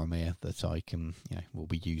Boromir that I can, will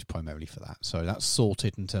be used primarily for that. So that's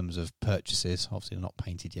sorted in terms of purchases. Obviously they're not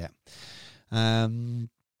painted yet.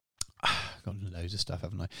 Got loads of stuff,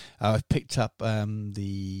 haven't I? I've picked up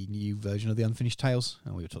the new version of the Unfinished Tales,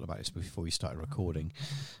 and we were talking about this before we started recording.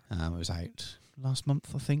 It was out last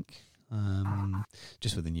month, I think,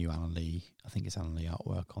 just with the new Alan Lee. I think it's Alan Lee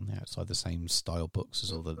artwork on the outside, the same style books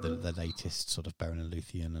as all the latest sort of Beren and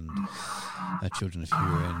Luthien and Children of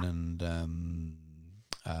Hurin and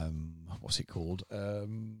what's it called?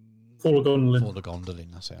 Fall of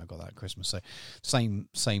Gondolin. That's it. I got that at Christmas. So same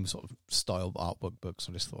sort of style artwork books.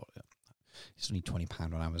 I just thought it's only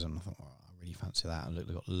 £20 on Amazon. I thought, I really fancy that. And look,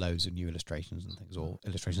 they've got loads of new illustrations and things, or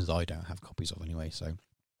illustrations I don't have copies of anyway. So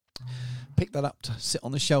pick that up to sit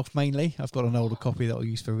on the shelf mainly. I've got an older copy that I'll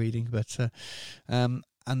use for reading, but and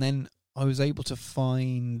then I was able to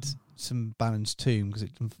find some Balin's Tomb because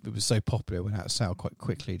it was so popular. It went out of sale quite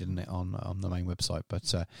quickly, didn't it, on the main website?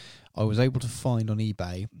 But I was able to find on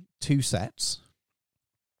eBay 2 sets.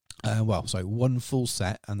 One full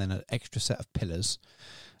set and then an extra set of pillars,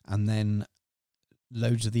 and then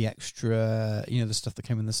loads of the extra, the stuff that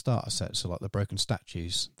came in the starter set. So like the broken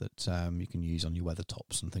statues that you can use on your weather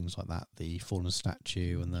tops and things like that. The fallen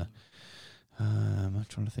statue and the I'm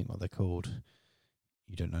trying to think what they're called.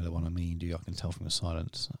 You don't know the one I mean, do you? I can tell from the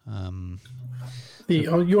silence.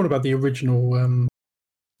 You're on about the original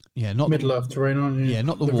not Middle-earth terrain, aren't you? Yeah,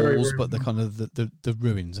 not the walls, but the kind of the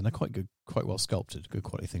ruins, and they're quite good, quite well sculpted, good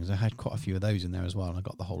quality things. I had quite a few of those in there as well, and I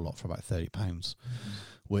got the whole lot for about £30,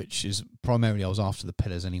 which is primarily I was after the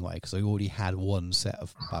pillars anyway, because I already had one set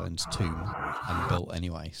of Balin's Tomb and built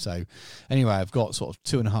anyway. So anyway, I've got sort of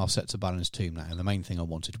 2.5 sets of Balin's Tomb now, and the main thing I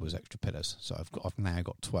wanted was extra pillars. So I've now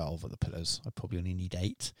got 12 of the pillars. I probably only need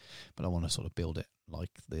 8, but I want to sort of build it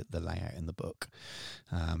like the layout in the book,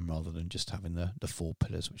 rather than just having the 4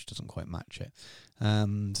 pillars, which doesn't quite match it.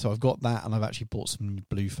 So I've got that, and I've actually bought some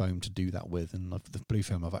blue foam to do that with, and the blue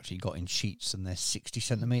foam I've actually got in sheets, and they're 60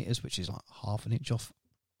 centimetres, which is like half an inch off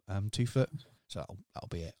 2 foot. So that'll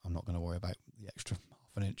be it. I'm not going to worry about the extra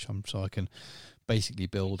half an inch. So I can basically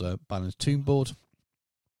build a Balin's Tomb board,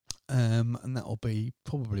 and that'll be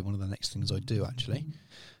probably one of the next things I do, actually.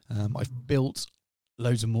 I've built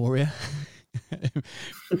loads of Moria.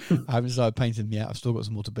 I haven't started painting them yet. I've still got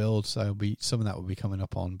some more to build, so some of that will be coming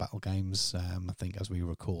up on Battle Games. I think as we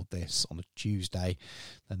record this on a Tuesday,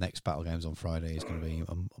 the next Battle Games on Friday is going to be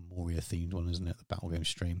a Moria themed one, isn't it? The Battle Games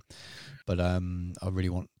stream. But I really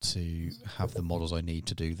want to have the models I need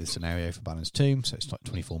to do the scenario for Balin's Tomb. So it's like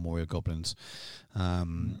 24 Moria goblins,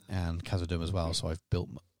 and Khazad-dûm as well. So I've built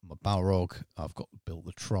my Balrog, I've got built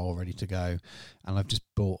the troll ready to go, and I've just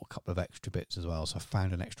bought a couple of extra bits as well. So I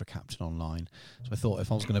found an extra captain online. So I thought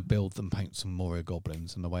if I was going to build them, paint some Moria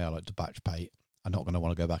goblins, and the way I like to batch paint I'm not going to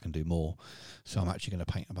want to go back and do more. So I'm actually going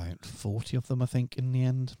to paint about 40 of them, I think, in the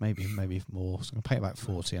end. Maybe more. So I'm going to paint about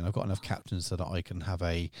 40, and I've got enough captains so that I can have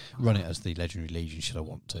run it as the Legendary Legion should I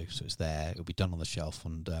want to. So it's there. It'll be done on the shelf.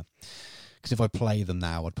 And because if I play them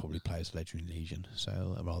now, I'd probably play as Legendary Legion.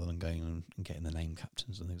 So rather than going and getting the name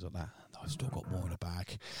captains and things like that, I've still got more in the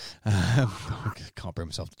bag. I can't bring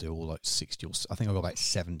myself to do all like 60 or I think I've got about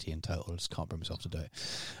 70 in total. I just can't bring myself to do it.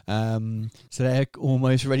 So they're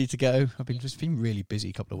almost ready to go. I've been really busy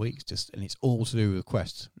a couple of weeks, and it's all to do with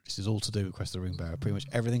Quest. This is all to do with Quest of the Ringbearer. Pretty much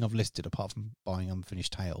everything I've listed, apart from buying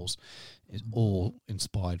Unfinished Tales, is all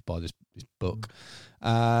inspired by this book.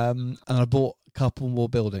 And I bought a couple more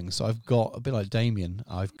buildings. So I've got, a bit like Damien,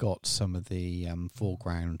 I've got some of the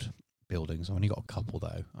foreground buildings. I've only got a couple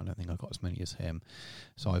though. I don't think I've got as many as him.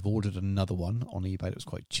 So I've ordered another one on eBay that was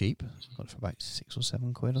quite cheap. I got it for about £6 or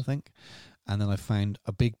 £7, I think. And then I found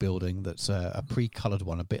a big building that's a pre-coloured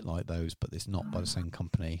one, a bit like those, but it's not by the same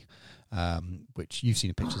company, which you've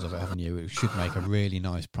seen pictures of it, haven't you? It should make a really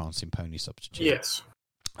nice Prancing Pony substitute. Yes.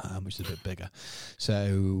 Which is a bit bigger.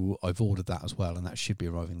 So I've ordered that as well, and that should be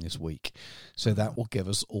arriving this week. So that will give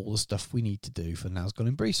us all the stuff we need to do for Nazgul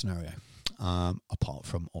and Bree scenario. Apart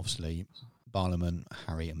from, obviously, Barlaman,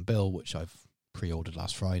 Harry and Bill, which I've pre-ordered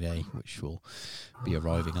last Friday, which will be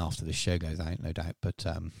arriving after this show goes out, no doubt. But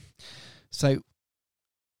so,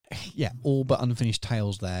 yeah, all but Unfinished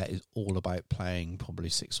Tales there is all about playing probably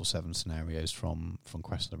 6 or 7 scenarios from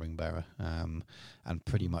Quest of the Ringbearer. And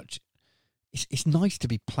pretty much it's nice to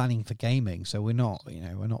be planning for gaming. So we're not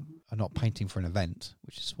painting for an event,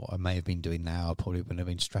 which is what I may have been doing now. I probably would have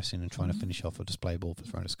been stressing and trying to finish off a display ball for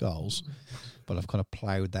Throne of Skulls. But I've kind of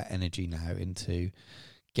ploughed that energy now into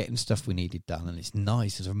getting stuff we needed done, and it's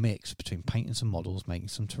nice as a mix between painting some models, making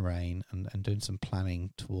some terrain, and doing some planning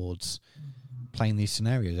towards playing these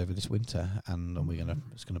scenarios over this winter. And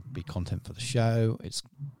it's gonna be content for the show. It's,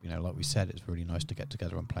 like we said, it's really nice to get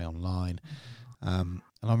together and play online. And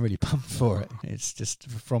I'm really pumped for it. It's just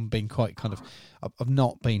from being quite kind of, I've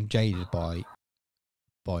not been jaded by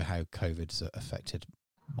how COVID's affected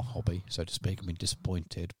my hobby, so to speak. I've been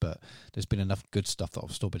disappointed, but there's been enough good stuff that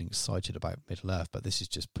I've still been excited about Middle Earth. But this has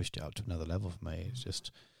just pushed it up to another level for me. It's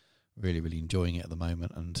just really, really enjoying it at the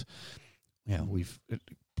moment. And yeah, we've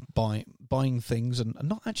buying things and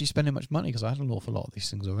not actually spending much money, because I had an awful lot of these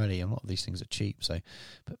things already, and a lot of these things are cheap. So,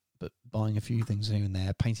 but buying a few things here and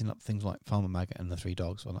there, painting up things like Farmer Maggot and the 3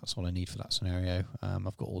 dogs. Well, that's all I need for that scenario.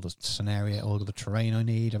 I've got all the terrain I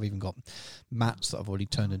need. I've even got mats that I've already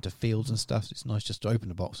turned into fields and stuff. It's nice just to open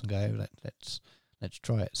the box and go, let's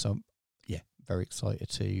try it. So yeah, very excited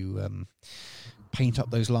to paint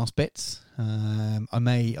up those last bits. I've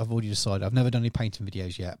already decided, I've never done any painting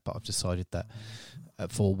videos yet, but I've decided that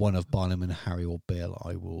for one of Barlaman, Harry or Bill,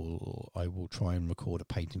 I will try and record a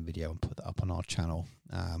painting video and put that up on our channel,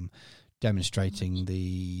 demonstrating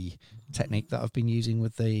the technique that I've been using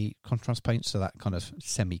with the contrast paint. So that kind of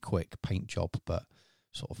semi-quick paint job, but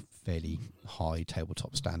sort of fairly high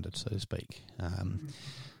tabletop standard, so to speak.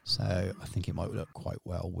 So I think it might look quite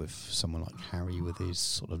well with someone like Harry with his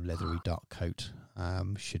sort of leathery dark coat.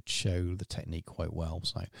 Should show the technique quite well.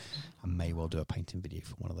 So I may well do a painting video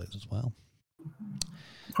for one of those as well.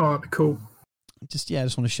 Oh, that'd be cool. I just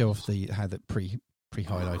want to show off how the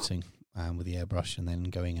pre-highlighting with the airbrush, and then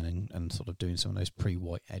going in and sort of doing some of those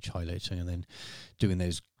pre-white edge highlighting, and then doing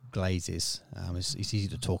those glazes. It's easy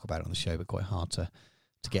to talk about on the show, but quite hard to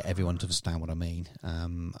get everyone to understand what I mean. I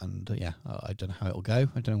don't know how it'll go.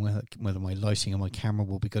 I don't know whether my lighting on my camera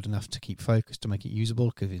will be good enough to keep focus to make it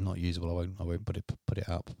usable. Because if it's not usable, I won't put it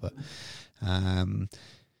up. But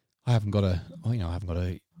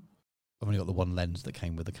I've only got the one lens that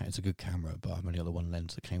came with the camera. It's a good camera, but I've only got the one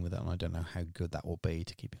lens that came with it, and I don't know how good that will be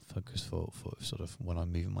to keep it focused for sort of when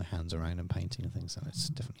I'm moving my hands around and painting and things. And it's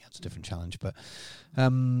definitely a different challenge. But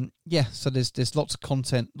so there's lots of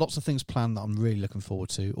content, lots of things planned that I'm really looking forward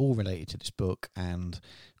to, all related to this book, and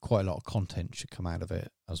quite a lot of content should come out of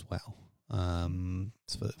it as well,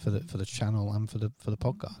 for the channel and for the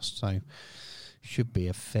podcast. So should be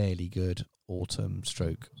a fairly good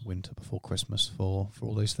autumn/winter before Christmas for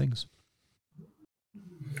all those things.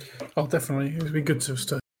 Oh, definitely. It would be good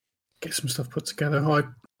to get some stuff put together. I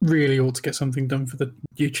really ought to get something done for the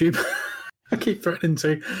YouTube. I keep threatening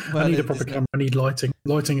to. I need a proper camera. I need lighting.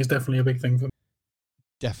 Lighting is definitely a big thing for me.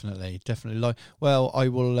 Definitely. Well, I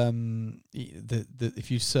will.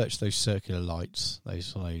 If you search those circular lights, those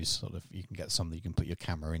sort of, you can get some that you can put your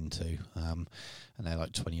camera into, and they're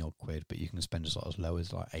like 20 odd quid, but you can spend as low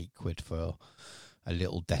as like £8 for a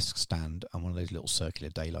little desk stand and one of those little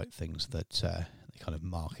circular daylight things that they kind of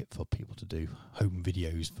market for people to do home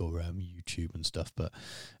videos for YouTube and stuff, but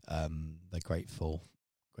they're great for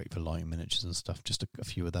lighting miniatures and stuff. Just a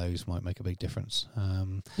few of those might make a big difference. I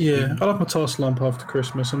love my task lamp after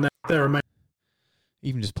Christmas, and they're amazing.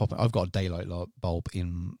 Even just popping, I've got a daylight bulb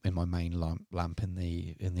in my main lamp in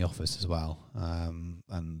the office as well,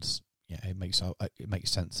 and yeah, it makes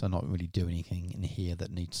sense. I not really do anything in here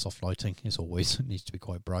that needs soft lighting. It needs to be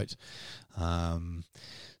quite bright,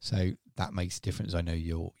 so that makes a difference. I know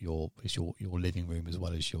it's your living room as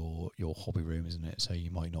well as your hobby room, isn't it? So you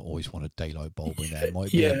might not always want a daylight bulb in there. It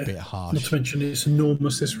might be a bit harsh. Not to mention it's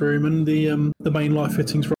enormous, this room, and the main light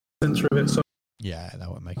fittings right in the centre of it. So yeah,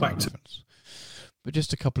 that would make a difference. But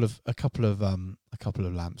just a couple of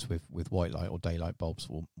lamps with white light or daylight bulbs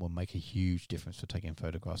will make a huge difference for taking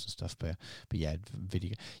photographs and stuff. But yeah,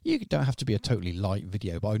 video. You don't have to be a totally light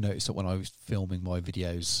video. But I noticed that when I was filming my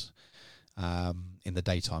videos in the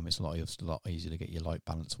daytime, it's a lot easier to get your light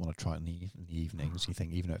balance. I want to try it in the evenings. You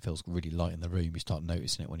think even though it feels really light in the room, you start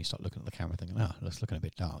noticing it when you start looking at the camera, thinking, it's looking a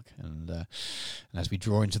bit dark. And as we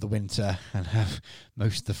draw into the winter and have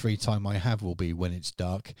most of the free time I have will be when it's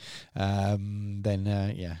dark, then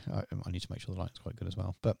I need to make sure the light's quite good as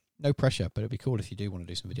well. But no pressure. But it'd be cool if you do want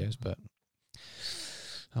to do some videos. But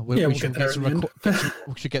we should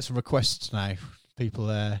get some requests now.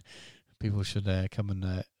 People should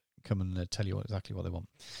come and tell you exactly what they want.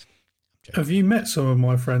 Have you met some of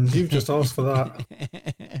my friends? You've just asked for that.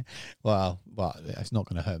 well, it's not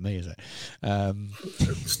going to hurt me, is it?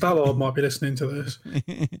 Stallard might be listening to this.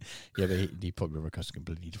 Yeah, but he'd probably request a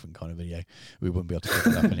completely different kind of video. We wouldn't be able to pick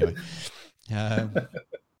it up anyway.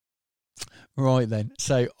 Right then,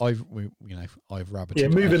 so I've rabbited. Yeah,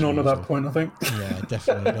 moving on at that point, I think. Yeah,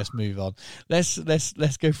 definitely. Let's move on. Let's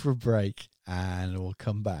go for a break, and we'll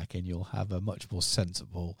come back, and you'll have a much more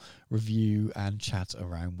sensible review and chat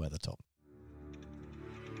around Weathertop.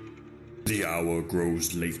 The hour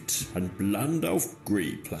grows late, and Blandalf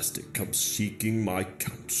Grey Plastic comes seeking my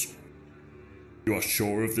counsel. You are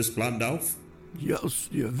sure of this, Blandalf? Yes,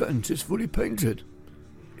 the event is fully painted.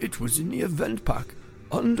 It was in the event pack,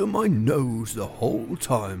 under my nose the whole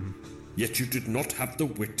time. Yet you did not have the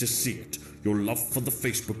wit to see it. Your love for the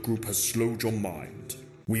Facebook group has slowed your mind.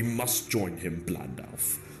 We must join him,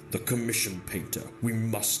 Blandalf. The commission painter. We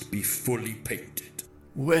must be fully painted.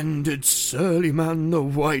 When did Surly Man the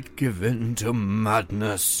White give in to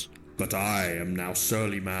madness? But I am now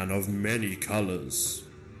Surly Man of many colours.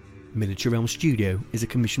 Miniature Realm Studio is a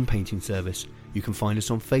commission painting service. You can find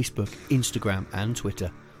us on Facebook, Instagram and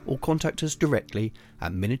Twitter, or contact us directly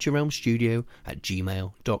at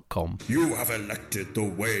miniaturerealmstudio@gmail.com. You have elected the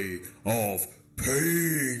way of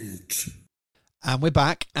paint. And we're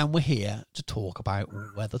back, and we're here to talk about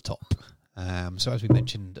Weathertop. So as we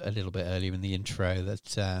mentioned a little bit earlier in the intro,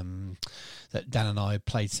 that Dan and I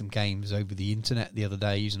played some games over the internet the other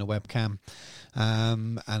day using a webcam,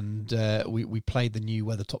 and we played the new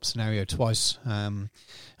Weathertop scenario twice, and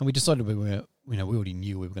we decided we already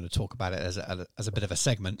knew we were going to talk about it as a bit of a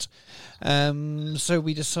segment. So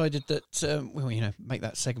we decided that make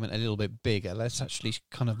that segment a little bit bigger. Let's actually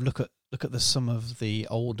kind of look at some of the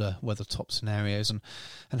older Weathertop scenarios and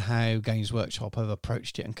how Games Workshop have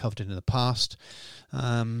approached it and covered it in the past,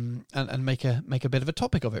 and make a bit of a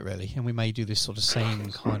topic of it, really. And we may do this sort of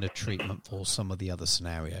same kind of treatment for some of the other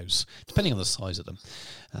scenarios, depending on the size of them.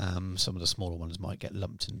 Some of the smaller ones might get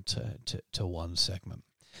lumped into one segment.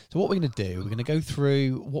 So what we're going to do, we're going to go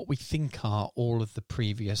through what we think are all of the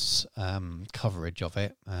previous coverage of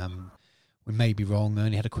it. We may be wrong. I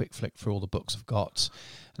only had a quick flick through all the books I've got,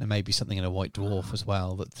 and there may be something in a White Dwarf as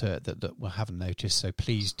well that we haven't noticed. So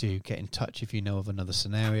please do get in touch if you know of another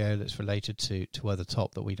scenario that's related to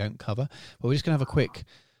Weathertop that we don't cover. But we're just going to have a quick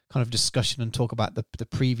kind of discussion and talk about the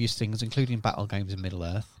previous things, including battle games in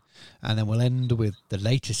Middle-earth. And then we'll end with the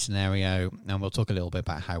latest scenario, and we'll talk a little bit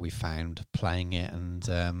about how we found playing it, and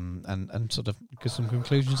sort of give some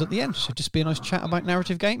conclusions at the end. Should just be a nice chat about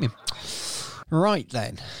narrative gaming. Right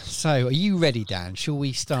then. So, are you ready, Dan? Shall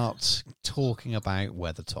we start talking about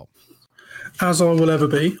Weathertop? As I will ever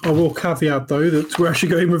be. I will caveat, though, that we're actually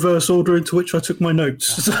going reverse order into which I took my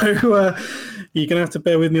notes. So you're going to have to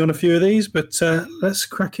bear with me on a few of these, but let's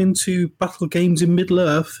crack into Battle Games in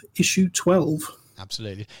Middle-earth, issue 12.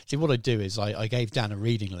 Absolutely. See, what I do is I gave Dan a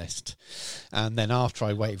reading list, and then after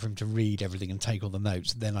I waited for him to read everything and take all the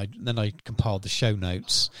notes, then I compiled the show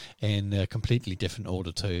notes in a completely different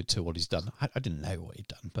order to what he's done. I didn't know what he'd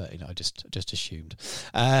done, but I just assumed.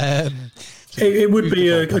 It would be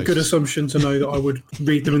a good assumption to know that I would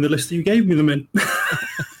read them in the list that you gave me them in.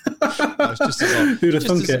 That's just as I, Who'd have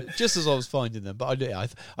thunk it? just as I was finding them. But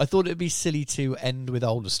I thought it'd be silly to end with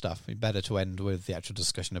older stuff. It'd be better to end with the actual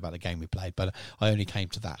discussion about the game we played. But I only came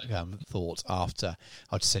to that thought after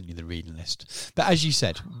I'd sent you the reading list. But as you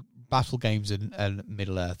said, Battle Games and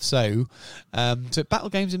Middle-earth. So Battle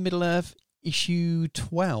Games in Middle-earth, issue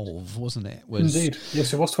 12, wasn't it? Indeed.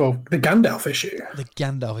 Yes, it was 12. The Gandalf issue. The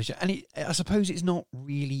Gandalf issue. And I suppose it's not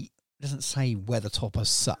really... doesn't say Weathertop as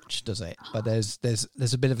such, does it? But there's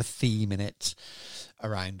a bit of a theme in it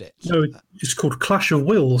around it. No, it's called Clash of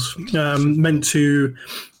Wills, meant to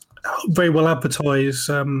very well advertise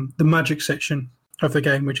the magic section of the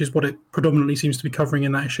game, which is what it predominantly seems to be covering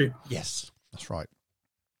in that issue. Yes, that's right.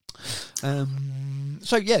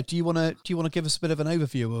 So yeah, do you want to give us a bit of an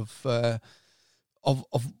overview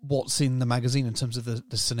of what's in the magazine in terms of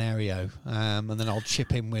the scenario, and then I'll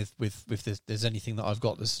chip in with if there's anything that I've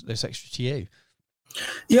got that's extra to you.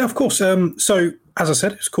 Yeah, of course. So, as I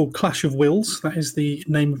said, it's called Clash of Wills. That is the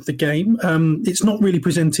name of the game. It's not really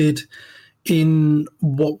presented in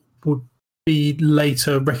what would be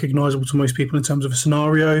later recognisable to most people in terms of a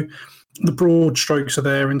scenario. The broad strokes are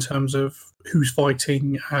there in terms of who's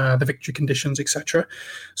fighting, the victory conditions, etc.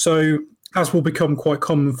 So, as will become quite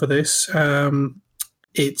common for this,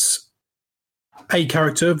 it's a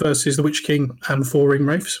character versus the Witch King and 4 ring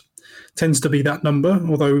wraiths. Tends to be that number,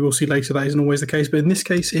 although we will see later that isn't always the case. But in this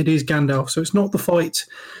case, it is Gandalf. So it's not the fight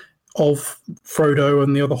of Frodo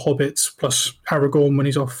and the other hobbits plus Aragorn when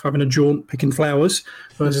he's off having a jaunt picking flowers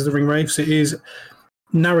versus the ring wraiths. It is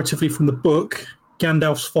narratively from the book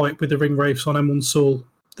Gandalf's fight with the ring wraiths on Amon Sul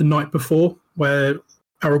the night before, where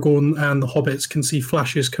Aragorn and the hobbits can see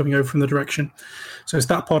flashes coming over from the direction. So it's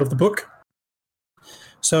that part of the book.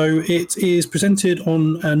 So it is presented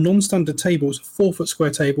on a non-standard table. It's a 4-foot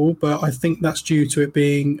square table, but I think that's due to it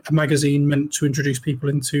being a magazine meant to introduce people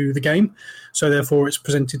into the game. So therefore it's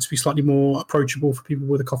presented to be slightly more approachable for people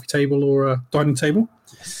with a coffee table or a dining table.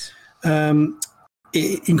 Yes.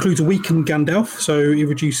 It includes a weakened Gandalf, so it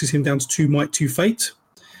reduces him down to 2 might, 2 fate.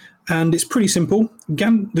 And it's pretty simple.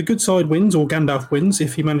 The good side wins, or Gandalf wins,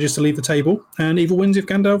 if he manages to leave the table, and evil wins if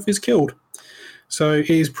Gandalf is killed. So it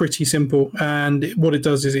is pretty simple, and what it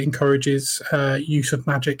does is it encourages use of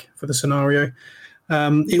magic for the scenario.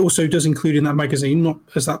 It also does include in that magazine, not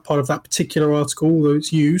as that part of that particular article, although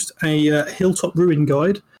it's used, a Hilltop Ruin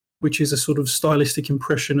Guide, which is a sort of stylistic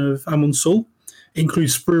impression of Amon Sul. It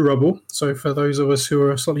includes sprue rubble, so for those of us who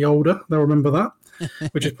are slightly older, they'll remember that,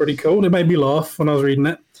 which is pretty cool. It made me laugh when I was reading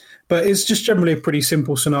it. But it's just generally a pretty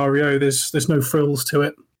simple scenario. There's no frills to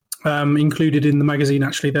it. Included in the magazine,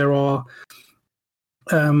 actually, there are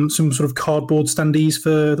some sort of cardboard standees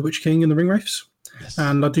for the Witch King and the ring wraiths. Yes.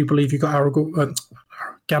 And I do believe you got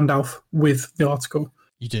Gandalf with the article.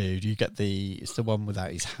 You do. You get it's the one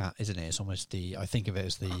without his hat, isn't it? It's almost I think of it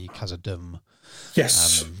as the Khazad-dûm.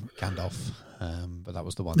 Yes. Gandalf. But that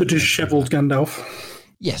was the one. The dishevelled Gandalf.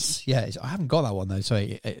 Yes, yeah. I haven't got that one though. So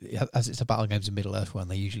as it's a Battle Games in Middle-earth one,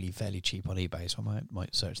 they're usually fairly cheap on eBay. So I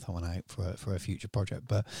might search that one out for a future project.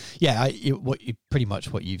 But yeah, pretty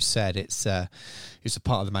much what you've said. It's a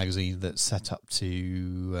part of the magazine that's set up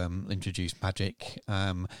to introduce magic.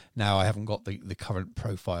 Now I haven't got the current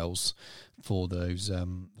profiles for those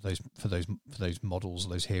models,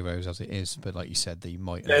 those heroes as it is, but like you said,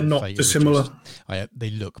 they're not dissimilar.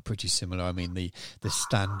 They look pretty similar. I mean, the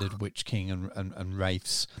standard Witch King and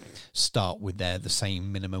wraiths start with the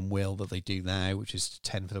same minimum will that they do now, which is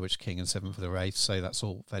 10 for the Witch King and 7 for the wraiths. So that's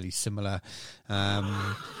all fairly similar.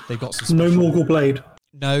 They've got some no Morgul blade.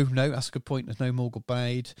 No, that's a good point. There's no Morgul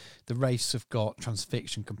blade. The wraiths have got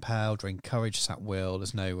transfixion, compel, drain courage, sat will.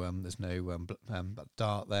 There's no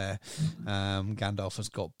dart there. Gandalf has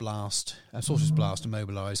got blast, sorcerer's blast,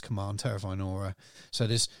 immobilize, command, terrifying aura. So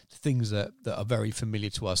there's things that are very familiar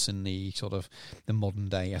to us in the sort of the modern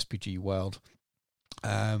day SPG world.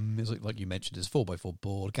 It's like you mentioned, it's 4x4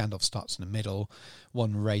 board. Gandalf starts in the middle.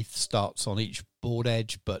 One wraith starts on each board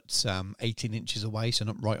edge, but 18 inches away, so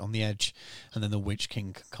not right on the edge. And then the Witch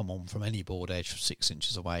King can come on from any board edge 6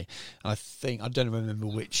 inches away. And I don't remember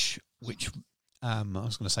which I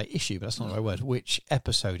was going to say issue, but that's not the right word. Which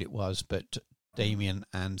episode it was, but Damien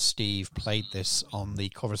and Steve played this on the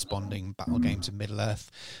corresponding Battle Games in Middle-earth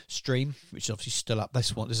stream, which is obviously still up. This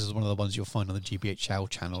is one of the ones you'll find on the GBHL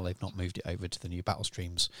channel. They've not moved it over to the new Battle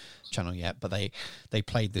Streams channel yet, but they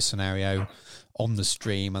played this scenario on the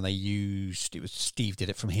stream, and Steve did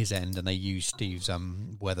it from his end, and they used Steve's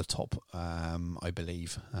Weathertop, I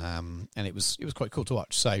believe, and it was quite cool to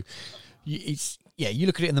watch. So you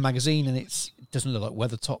look at it in the magazine, and it doesn't look like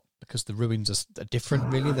Weathertop because the ruins are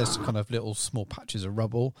different, really. There's kind of little small patches of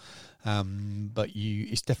rubble, but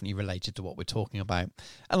it's definitely related to what we're talking about.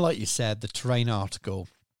 And like you said, the terrain article,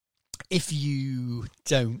 if you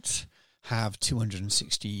don't have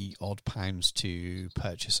 260 odd pounds to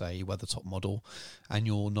purchase a Weathertop model, and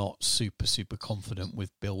you're not super confident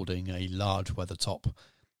with building a large Weathertop,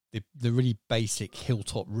 the really basic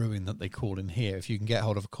hilltop ruin that they call in here, if you can get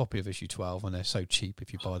hold of a copy of issue 12, and they're so cheap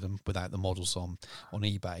if you buy them without the models on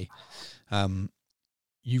eBay,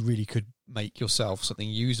 you really could make yourself something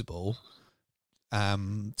usable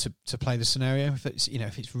to play the scenario. If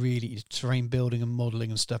it's really terrain building and modelling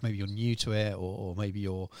and stuff, maybe you're new to it, or maybe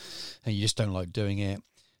you just don't like doing it.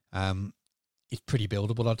 It's pretty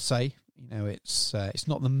buildable, I'd say. It's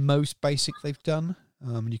not the most basic they've done.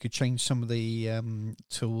 You could change some of the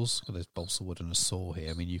tools. Well, there's balsa wood and a saw here.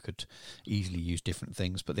 I mean, you could easily use different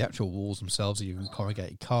things, but the actual walls themselves are using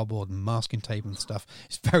corrugated cardboard and masking tape and stuff.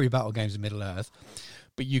 It's very Battle Games of Middle-earth,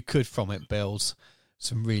 but you could from it build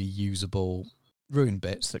some really usable ruin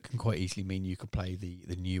bits that can quite easily mean you could play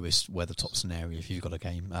the newest Weathertop scenario if you've got a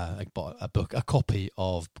game, a copy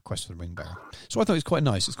of Quest for the Ringbearer. So I thought it's quite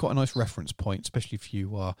nice. It's quite a nice reference point, especially if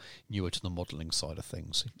you are newer to the modelling side of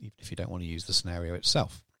things, even if you don't want to use the scenario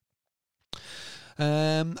itself.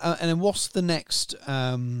 And then what's the next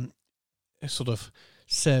sort of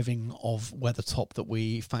serving of Weathertop that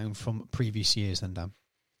we found from previous years then, Dan?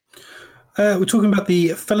 We're talking about the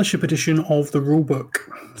Fellowship edition of the rulebook.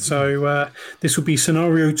 So this would be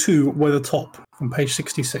Scenario 2, Weathertop, from page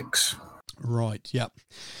 66. Right, yeah.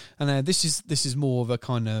 And this is more of a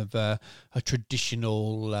kind of a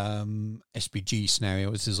traditional SBG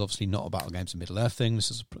scenario. This is obviously not a Battle Games of Middle-earth thing. This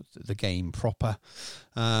is the game proper.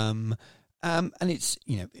 And it's,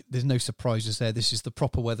 there's no surprises there. This is the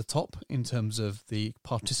proper Weathertop in terms of the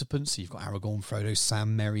participants. You've got Aragorn, Frodo,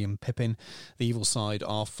 Sam, Merry and Pippin. The evil side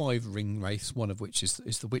are 5 ring wraiths, one of which is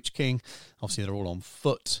the Witch King. Obviously, they're all on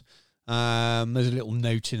foot. There's a little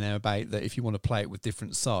note in there about that if you want to play it with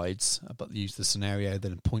different sides, but use the scenario,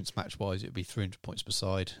 then points match-wise, it would be 300 points per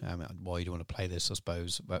side. Why do you want to play this, I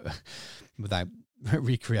suppose, but without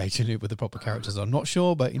recreating it with the proper characters, I'm not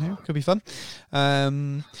sure, but it could be fun.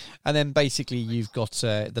 And then basically you've got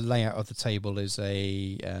the layout of the table is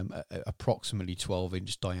a approximately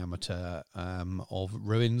 12-inch diameter of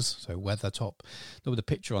ruins, so Weathertop. The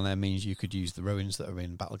picture on there means you could use the ruins that are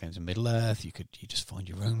in Battle Games of Middle-earth. You just find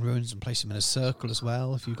your own ruins and place them in a circle as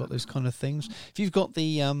well, if you've got those kind of things. If you've got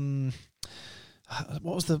the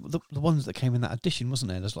what was the ones that came in that edition,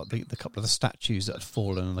 wasn't there? There's like the couple of the statues that had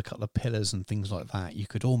fallen and a couple of pillars and things like that. You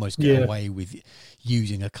could almost get away with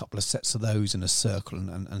using a couple of sets of those in a circle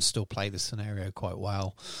and still play the scenario quite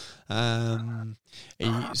well.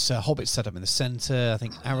 So Hobbit's set up in the centre. I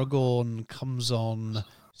think Aragorn comes on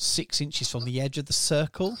 6 inches from the edge of the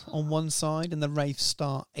circle on one side, and the Wraiths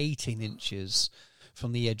start 18 inches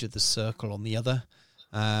from the edge of the circle on the other.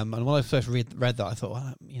 And when I first read that, I thought,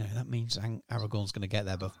 well, that means Aragorn's going to get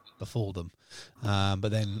there before them. But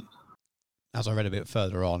then, as I read a bit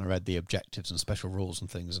further on, I read the objectives and special rules and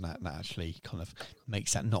things, and that actually kind of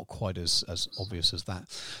makes that not quite as obvious as that.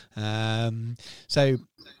 So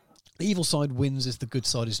the evil side wins if the good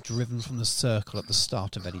side is driven from the circle at the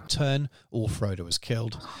start of any turn, or Frodo is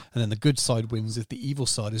killed. And then the good side wins if the evil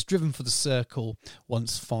side is driven for the circle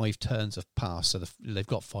once 5 turns have passed. So they've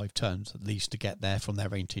got 5 turns at least to get there from their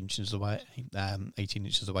 18 inches away,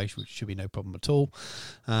 which should be no problem at all.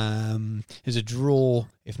 There's a draw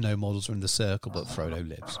if no models are in the circle, but Frodo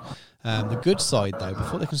lives. The good side, though,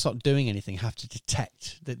 before they can start doing anything, have to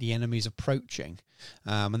detect that the enemy is approaching,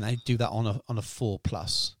 and they do that on a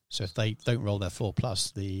 4+. So if they don't roll their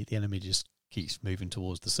 4+, the enemy just keeps moving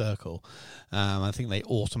towards the circle. I think they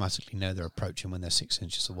automatically know they're approaching when they're 6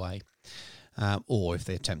 inches away, or if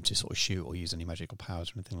they attempt to sort of shoot or use any magical powers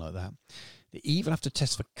or anything like that. They even have to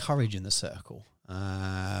test for courage in the circle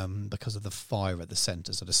because of the fire at the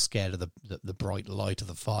centre, so they're scared of the bright light of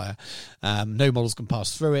the fire. No models can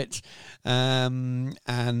pass through it,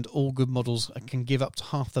 and all good models can give up to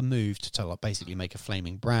half the move to basically make a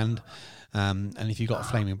flaming brand. And if you've got a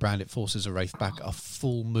flaming brand, it forces a Wraith back a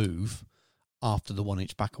full move after the 1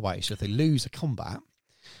 inch back away. So if they lose a combat,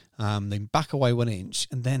 they back away 1 inch,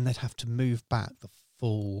 and then they'd have to move back the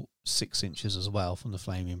full 6 inches as well from the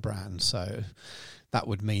flaming brand. So that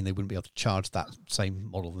would mean they wouldn't be able to charge that same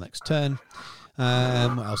model the next turn.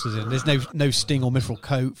 What else is in? There's no sting or mithril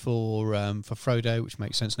coat for Frodo, which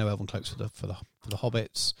makes sense. No elven cloaks for the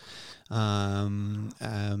hobbits. And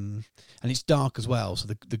it's dark as well, so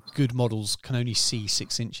the good models can only see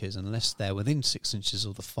 6 inches unless they're within 6 inches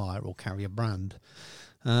of the fire or carry a brand.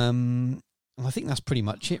 I think that's pretty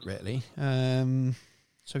much it, really.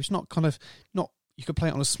 So it's not you could play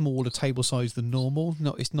it on a smaller table size than normal.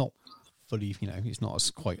 No, it's not fully, it's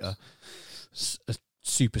not quite a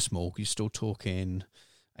super small. You're still talking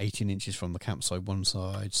 18 inches from the campsite one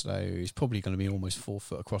side, so it's probably going to be almost 4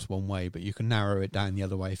 foot across one way, but you can narrow it down the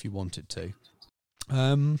other way if you wanted to.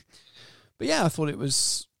 But yeah, I thought it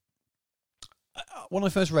was... When I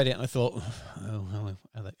first read it, and I thought,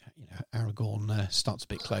 Aragorn starts a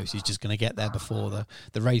bit close. He's just going to get there before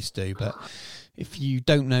the raids do. But if you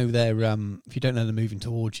don't know they're moving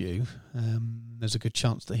towards you, there's a good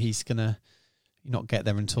chance that he's going to not get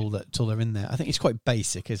there until they're in there. I think it's quite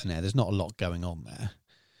basic, isn't it? There's not a lot going on there.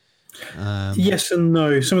 Yes and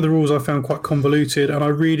no. Some of the rules I found quite convoluted, and I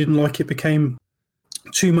really didn't like it became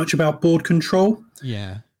too much about board control.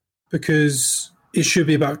 Yeah, because it should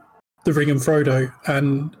be about the ring and Frodo,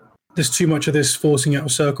 and there's too much of this forcing out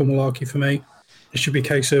of circle malarkey for me. It should be a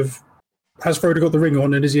case of, has Frodo got the ring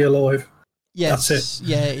on and is he alive? Yes, that's it.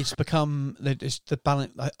 Yeah, it's become the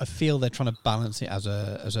balance. I feel they're trying to balance it as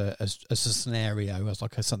a scenario, as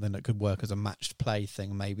like something that could work as a matched play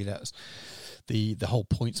thing. Maybe that's the whole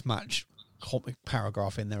points match comic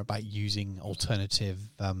paragraph in there about using alternative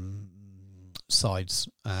sides.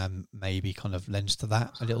 Maybe kind of lends to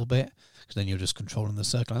that a little bit, because then you're just controlling the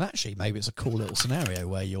circle. And actually, maybe it's a cool little scenario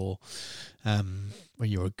where you're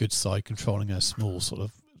a good side controlling a small sort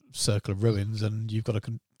of circle of ruins, and you've got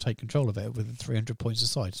to take control of it with 300 points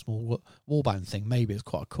aside. Small warband thing. Maybe it's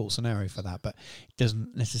quite a cool scenario for that, but it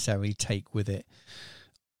doesn't necessarily take with it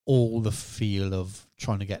all the feel of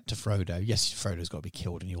trying to get to Frodo. Yes, Frodo's got to be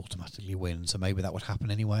killed and you automatically win, so maybe that would happen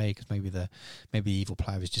anyway, because maybe the evil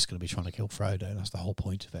player is just going to be trying to kill Frodo. That's the whole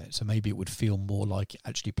point of it. So maybe it would feel more like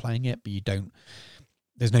actually playing it, but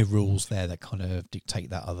there's no rules there that kind of dictate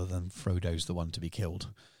that, other than Frodo's the one to be killed.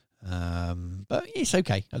 But it's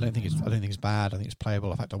okay. I don't think it's bad. I think it's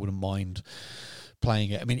playable. In fact, I wouldn't mind playing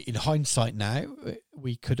it. I mean, in hindsight now,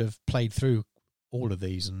 we could have played through all of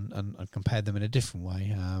these and compared them in a different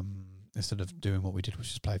way, instead of doing what we did,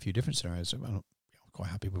 which is play a few different scenarios. I'm quite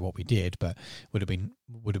happy with what we did, but would have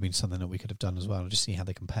been something that we could have done as well, just see how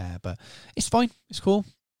they compare. But it's fine. It's cool.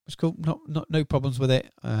 It's cool. No problems with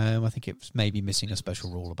it. I think it's maybe missing a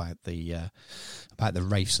special rule about the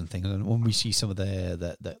wraiths and things. And when we see some of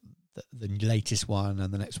the latest one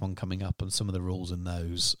and the next one coming up, and some of the rules in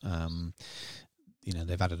those,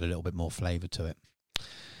 they've added a little bit more flavour to it.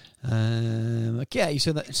 Okay,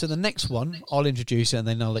 so the next one I'll introduce it, and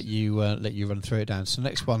then I'll let you run through it down. So the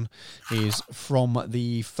next one is from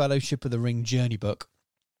the Fellowship of the Ring Journey Book,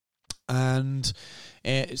 and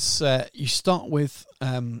it's you start with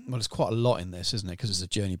there's quite a lot in this, isn't it? Because it's a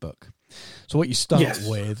journey book. So what you start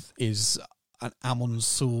with is an Amon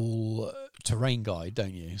Sul terrain guide,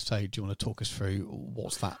 don't you? So do you want to talk us through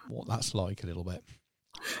what that's like a little bit?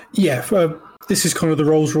 Yeah, this is kind of the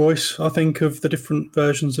Rolls Royce, I think, of the different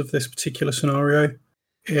versions of this particular scenario.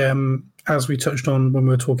 As we touched on when we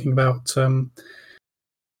were talking about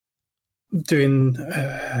doing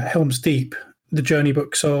Helm's Deep, the journey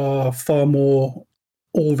books are far more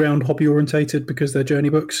all-round hobby-orientated because they're journey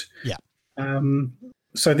books. Yeah.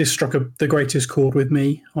 So this struck the greatest chord with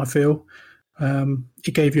me, I feel.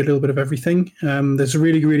 It gave you a little bit of everything. There's a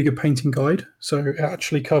really, really good painting guide. So it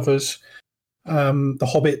actually covers the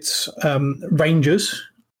Hobbits Rangers.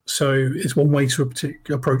 So it's one way to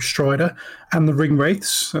approach Strider, and the Ring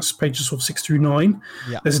Wraiths. That's pages 6 through 9.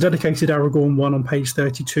 Yeah. There's a dedicated Aragorn one on page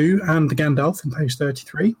 32, and the Gandalf on page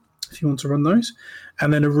 33, if you want to run those.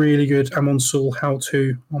 And then a really good Amon Sul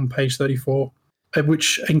how-to on page 34,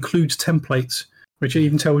 which includes templates, which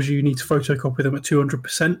even tells you need to photocopy them at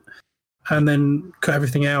 200%, and then cut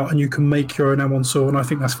everything out, and you can make your own Amon Sul. And I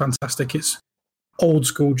think that's fantastic. It's old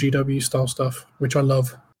school GW style stuff, which I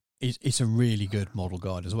love. It's a really good model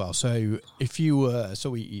guide as well. So if you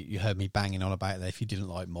you heard me banging on about that. If you didn't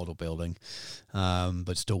like model building,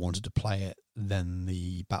 but still wanted to play it, then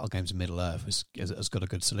the Battle Games of Middle Earth has got a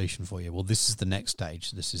good solution for you. Well, this is the next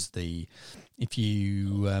stage. This is if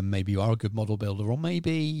you maybe you are a good model builder, or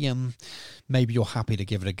maybe you're happy to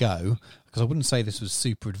give it a go. Because I wouldn't say this was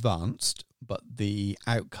super advanced, but the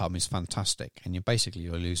outcome is fantastic. And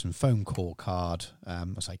you're using foam core card. I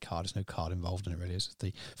say card, there's no card involved in it really. It's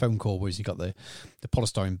the foam core, where you've got the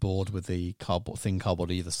polystyrene board with the thin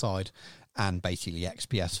cardboard either side, and basically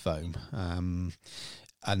XPS foam.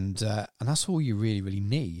 And that's all you really, really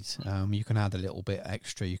need. You can add a little bit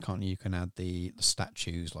extra. You can add the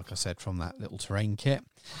statues, like I said, from that little terrain kit.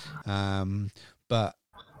 But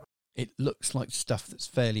it looks like stuff that's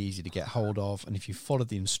fairly easy to get hold of, and if you follow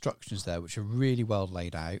the instructions there, which are really well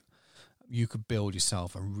laid out, you could build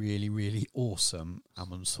yourself a really, really awesome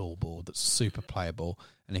Amon Sul board that's super playable.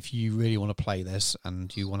 And if you really want to play this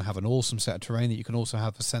and you want to have an awesome set of terrain that you can also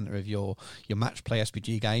have the centre of your match play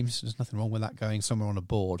SPG games, there's nothing wrong with that going somewhere on a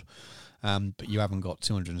board. But you haven't got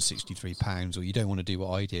 £263, or you don't want to do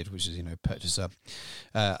what I did, which is, purchase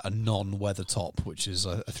a non-Weathertop, which is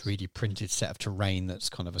a 3D printed set of terrain that's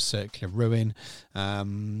kind of a circular ruin,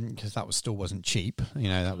 because that still wasn't cheap.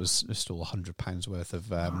 That was still £100 worth of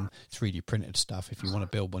 3D printed stuff. If you want to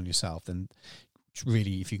build one yourself, then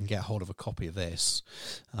really, if you can get hold of a copy of this,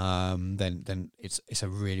 then it's a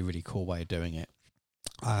really, really cool way of doing it.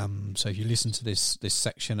 So if you listen to this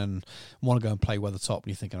section and want to go and play Weathertop, and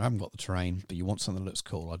you're thinking, I haven't got the terrain, but you want something that looks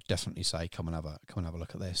cool, I'd definitely say come and have a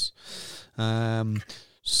look at this.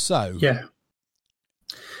 Yeah,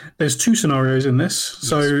 there's 2 scenarios in this, yes.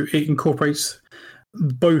 So it incorporates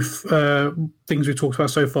both things we've talked about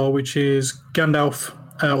so far, which is Gandalf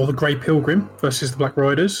or the Grey Pilgrim versus the Black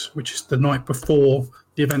Riders, which is the night before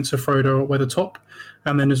the events of Frodo at Weathertop,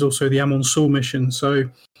 and then there's also the Amon Sul mission. So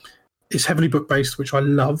it's heavily book-based, which I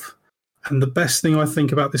love. And the best thing I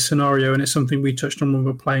think about this scenario, and it's something we touched on when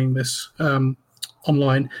we were playing this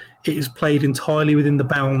online, it is played entirely within the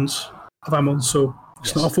bounds of Amon Sul.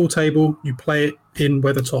 It's not a full table. You play it in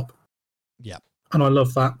Weathertop. Yeah. And I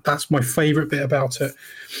love that. That's my favourite bit about it.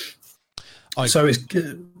 I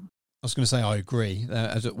was going to say I agree.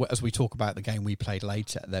 As we talk about the game we played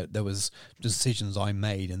later, there was decisions I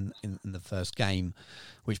made in the first game,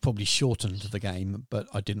 which probably shortened the game. But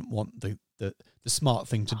I didn't want the smart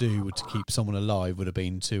thing to do to keep someone alive would have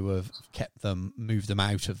been to have moved them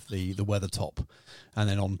out of the Weathertop, and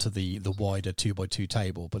then onto the wider 2x2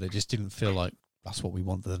 table. But it just didn't feel like that's what we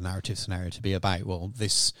want the narrative scenario to be about. Well,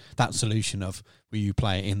 that solution of where you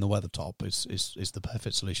play it in the Weathertop is the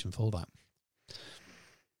perfect solution for that.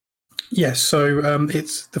 Yes, so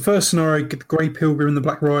it's the first scenario, the Grey Pilgrim and the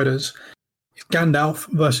Black Riders. It's Gandalf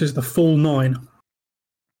versus the full 9.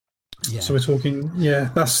 Yeah. So we're talking,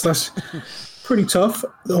 that's pretty tough.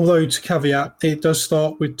 Although, to caveat, it does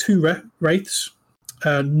start with 2 wraiths,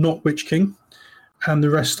 not Witch King, and the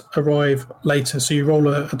rest arrive later. So you roll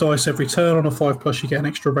a dice every turn. On a 5+, you get an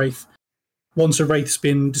extra wraith. Once a wraith's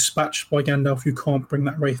been dispatched by Gandalf, you can't bring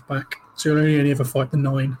that wraith back. So you'll only ever fight the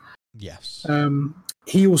 9. Yes.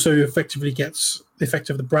 He also effectively gets the effect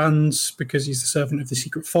of the brands because he's the servant of the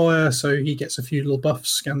secret fire, so he gets a few little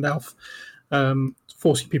buffs, Gandalf,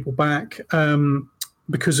 forcing people back.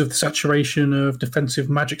 Because of the saturation of defensive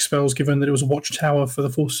magic spells, given that it was a watchtower for the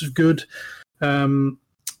forces of good,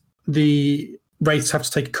 the wraiths have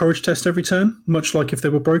to take a courage test every turn, much like if they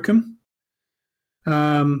were broken.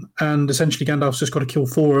 And essentially Gandalf's just got to kill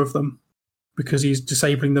 4 of them because he's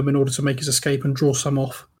disabling them in order to make his escape and draw some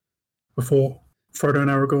off before Frodo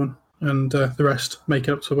and Aragorn and the rest make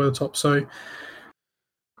it up to the top. So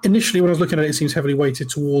initially when I was looking at it, it seems heavily weighted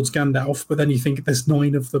towards Gandalf, but then you think there's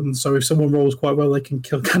 9 of them, so if someone rolls quite well, they can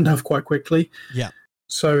kill Gandalf quite quickly. Yeah.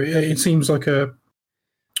 So it seems like a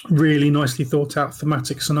really nicely thought out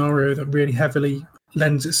thematic scenario that really heavily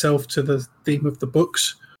lends itself to the theme of the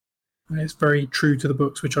books. And it's very true to the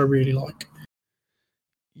books, which I really like.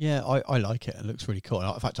 Yeah, I like it. It looks really cool.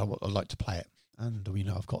 In fact, I'd like to play it. And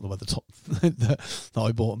I've got the Weathertop that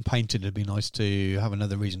I bought and painted. It'd be nice to have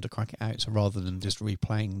another reason to crack it out. So rather than just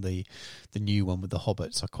replaying the new one with the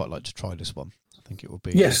Hobbits, I'd quite like to try this one. I think it would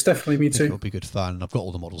be definitely me too. It would be good fun. I've got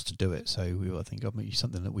all the models to do it, so I think it'll be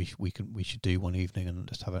something that we should do one evening and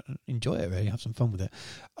just enjoy it. Really, have some fun with it.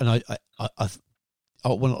 And I'm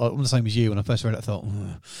the same as you. When I first read it, I thought,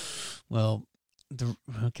 well,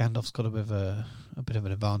 Gandalf's got a bit of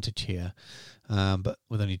an advantage here, but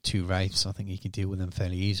with only 2 wraiths, I think he can deal with them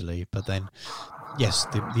fairly easily. But then, yes,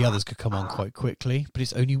 the others could come on quite quickly, but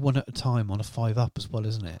it's only 1 at a time on a 5+ as well,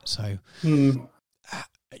 isn't it? So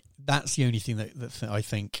that's the only thing that I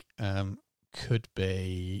think could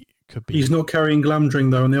be. He's not carrying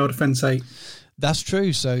Glamdring though on the Old Defense 8. That's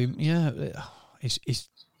true. So yeah,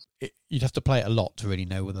 you'd have to play it a lot to really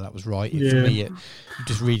know whether that was right. Yeah. For me,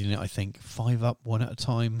 just reading it, I think 5 up, 1 at a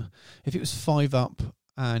time. If it was 5 up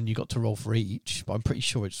and you got to roll for each, but I'm pretty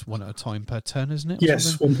sure it's 1 at a time per turn, isn't it?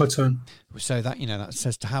 Yes, 1 per turn. So that that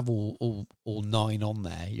says to have all 9 on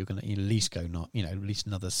there, you're going to at least go at least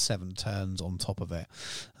another 7 turns on top of it.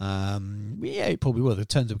 Yeah, it probably will. The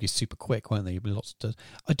turns will be super quick, won't they? There'll be lots of turns.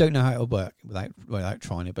 I don't know how it'll work without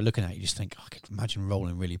trying it, but looking at it, you just think I could imagine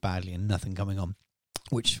rolling really badly and nothing coming on,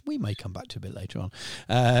 which we may come back to a bit later on.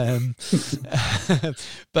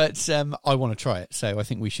 But I want to try it, so I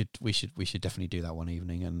think we should definitely do that one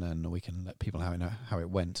evening, and then we can let people know how it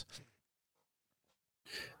went.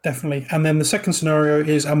 Definitely. And then the second scenario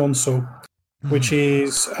is Amon Sul, which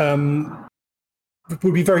is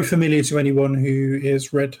would be very familiar to anyone who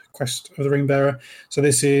is read Quest of the Ringbearer. So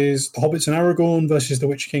this is the Hobbits and Aragorn versus the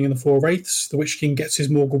Witch King and the Four Wraiths. The Witch King gets his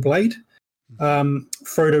Morgul blade.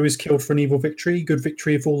 Frodo is killed for an evil victory. Good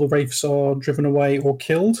victory if all the wraiths are driven away or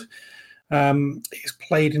killed. It's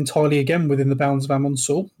played entirely again within the bounds of Amon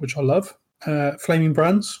Sul, which I love. Flaming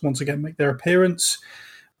Brands once again make their appearance.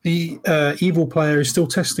 The evil player is still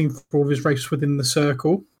testing for all of his wraiths within the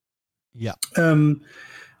circle. Yeah.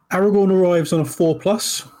 Aragorn arrives on a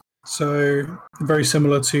 4+, so very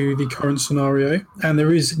similar to the current scenario. And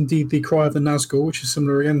there is indeed the Cry of the Nazgul, which is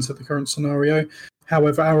similar again to the current scenario.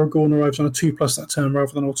 However, Aragorn arrives on a 2+ that turn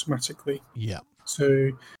rather than automatically. Yeah.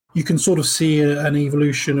 So you can sort of see an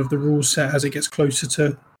evolution of the rule set as it gets closer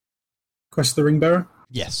to Quest of the Ringbearer.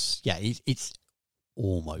 Yes. Yeah, it's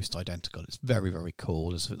almost identical. It's very, very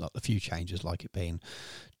cool. There's like a few changes, like it being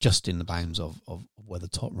just in the bounds of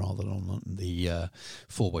Weathertop rather than on the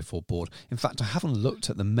 4x4 board. In fact, I haven't looked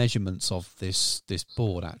at the measurements of this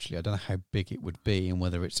board, actually. I don't know how big it would be and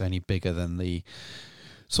whether it's any bigger than the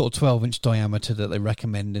sort of 12-inch diameter that they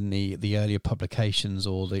recommend in the earlier publications,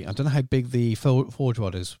 or I don't know how big the Forge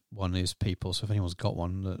Riders one is, people. So if anyone's got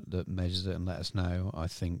one that measures it, and let us know. I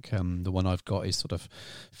think the one I've got is sort of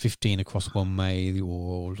 15 across one way,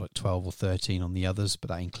 or like 12 or 13 on the others, but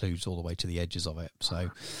that includes all the way to the edges of it. So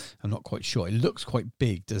I'm not quite sure. It looks quite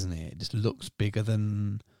big, doesn't it? It just looks bigger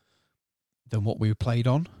than what we played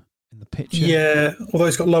on in the picture. Yeah, although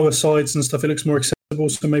it's got lower sides and stuff, it looks more accessible.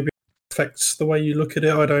 So maybe affects the way you look at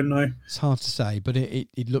it. I don't know. It's hard to say, but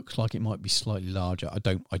it looks like it might be slightly larger. I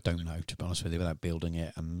don't know, to be honest with you, without building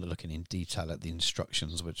it and looking in detail at the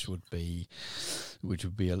instructions, which would be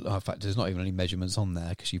in fact, there's not even any measurements on there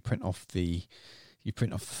because you print off the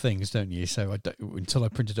things, don't you? So until I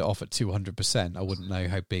printed it off at 200%, I wouldn't know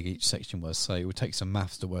how big each section was. So it would take some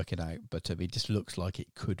maths to work it out, but it just looks like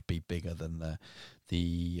it could be bigger than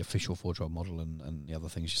the official Forge World model and the other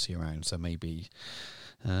things you see around. So maybe.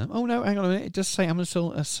 Oh no, hang on a minute. It does say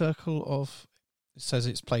Amundsen a circle of. It says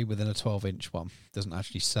it's played within a 12-inch one. It doesn't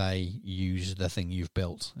actually say use the thing you've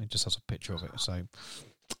built. It just has a picture of it. So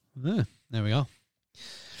there we are.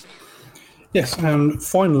 Yes, and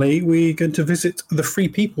finally, we're going to visit the Free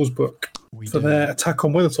People's book for their Attack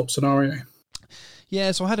on Weathertop scenario.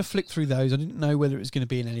 Yeah, so I had a flick through those. I didn't know whether it was going to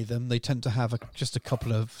be in any of them. They tend to have just a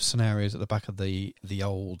couple of scenarios at the back of the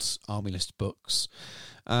old Army List books.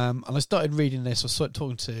 And I started reading this. I started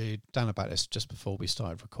talking to Dan about this just before we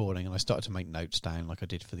started recording, and I started to make notes down like I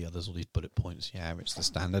did for the others, all these bullet points. Yeah, it's the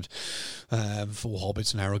standard 4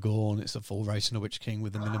 Hobbits and Aragorn. It's the full race and a Witch King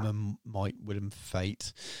with the minimum might, wisdom,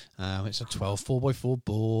 fate. It's a 12 4x4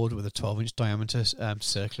 board with a 12-inch diameter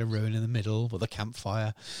circular ruin in the middle with a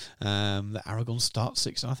campfire. The Aragorn starts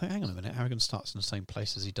 6. And I think, hang on a minute, Aragorn starts in the same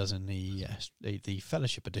place as he does in the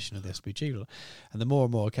Fellowship edition of the SBG. And the more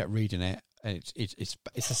and more I kept reading it, it's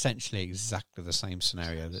essentially exactly the same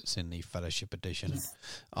scenario that's in the Fellowship edition.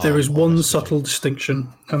 There is one subtle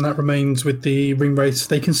distinction, and that remains with the ring race.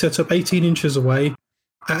 They can set up 18 inches away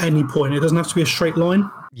at any point. It doesn't have to be a straight line.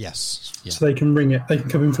 Yes. Yeah. So they can ring it. They can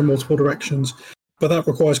come in from multiple directions. But that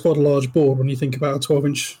requires quite a large board when you think about a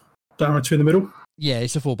 12-inch diameter in the middle. Yeah,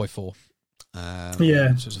 it's a 4x4.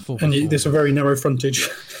 Yeah, so it's a 4x4. And there's a very narrow frontage.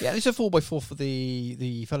 Yeah, it's a 4x4 for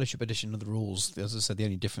the Fellowship edition of the rules. As I said, the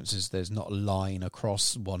only difference is there's not a line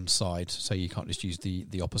across one side, so you can't just use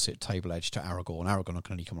the opposite table edge to Aragorn. Aragorn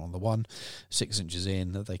can only come on the one, 6 inches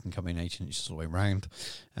in, that they can come in 18 inches all the way around.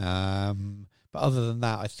 But other than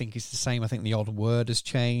that, I think it's the same. I think the odd word has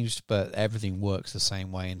changed, but everything works the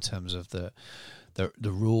same way in terms of the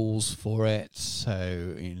rules for it.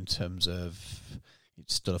 So in terms of,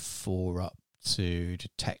 it's still a 4-up to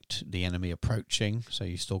detect the enemy approaching, so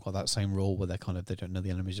you still got that same rule where they don't know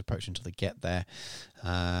the enemy's approaching until they get there.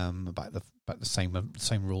 About the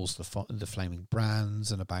same rules, the flaming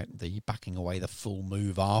brands, and about the backing away, the full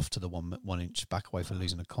move after the 1 inch back away for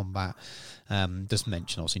losing a combat. Just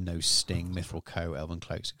mention obviously no sting, mithril coat, elven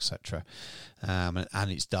cloaks, etc.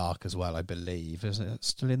 And it's dark as well, I believe. Is it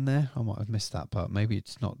still in there? I might have missed that part. Maybe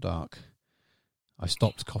it's not dark. I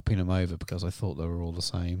stopped copying them over because I thought they were all the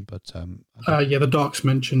same, but the dark's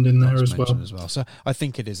mentioned in there as well. So I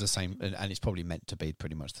think it is the same, and it's probably meant to be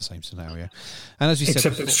pretty much the same scenario. And as you said,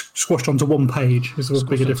 except it's squashed onto one page is a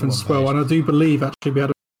bigger difference as well. And I do believe actually we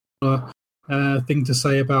had a thing to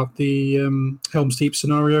say about the Helm's Deep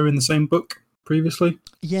scenario in the same book previously.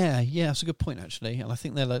 Yeah, that's a good point actually, and I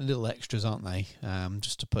think they're like little extras, aren't they?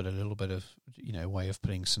 Just to put a little bit of way of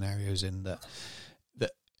putting scenarios in that.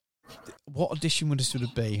 What edition would this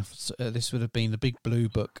be? This would have been the Big Blue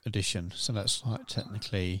Book edition, so that's like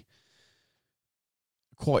technically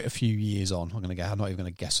quite a few years on. I'm not even going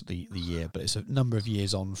to guess the year, but it's a number of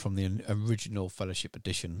years on from the original Fellowship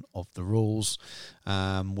edition of the rules,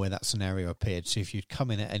 where that scenario appeared. So if you'd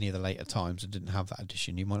come in at any of the later times and didn't have that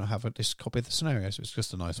edition, you might not have this copy of the scenario. So it's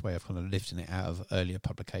just a nice way of kind of lifting it out of earlier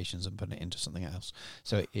publications and putting it into something else.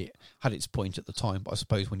 So it had its point at the time, but I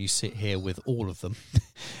suppose when you sit here with all of them,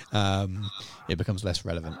 it becomes less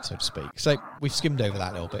relevant, so to speak. So we've skimmed over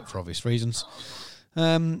that a little bit for obvious reasons.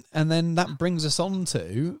 And then that brings us on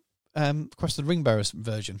to Quest of the Ringbearer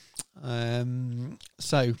version.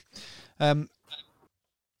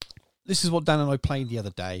 This is what Dan and I played the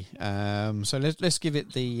other day. So let's give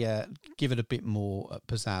it a bit more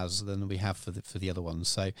pizzazz than we have for the other ones.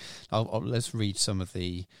 So let's read some of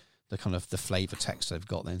the kind of the flavour text they've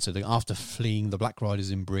got then. So after fleeing the Black Riders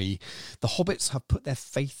in Bree, the hobbits have put their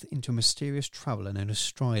faith into a mysterious traveller known as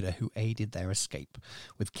Strider who aided their escape.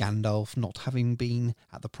 With Gandalf not having been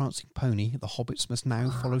at the Prancing Pony, the hobbits must now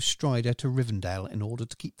follow Strider to Rivendell in order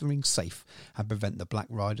to keep the ring safe and prevent the Black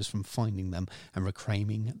Riders from finding them and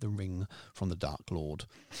reclaiming the ring from the Dark Lord.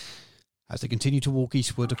 As they continue to walk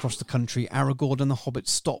eastward across the country, Aragorn and the hobbits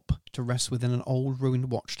stop to rest within an old ruined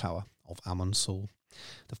watchtower of Amon Sol.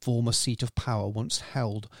 The former seat of power once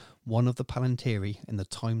held one of the Palantiri in the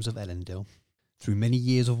times of Elendil. Through many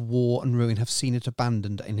years of war and ruin have seen it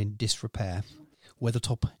abandoned and in disrepair.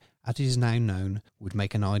 Weathertop, as it is now known, would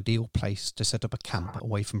make an ideal place to set up a camp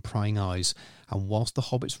away from prying eyes, and whilst the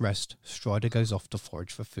hobbits rest, Strider goes off to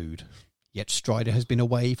forage for food. Yet Strider has been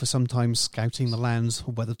away for some time scouting the lands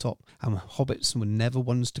of Weathertop, and hobbits were never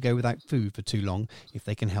ones to go without food for too long if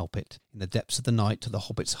they can help it. In the depths of the night, the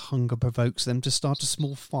hobbits' hunger provokes them to start a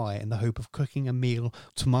small fire in the hope of cooking a meal,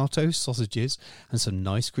 tomatoes, sausages, and some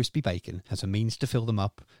nice crispy bacon as a means to fill them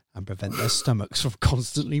up and prevent their stomachs from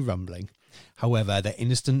constantly rumbling. However, their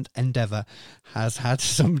innocent endeavour has had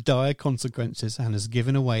some dire consequences and has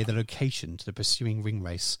given away the location to the pursuing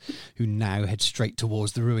ringwraiths, who now head straight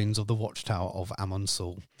towards the ruins of the watchtower of Amon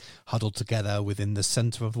Sol. Huddled together within the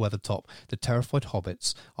centre of Weathertop, the terrified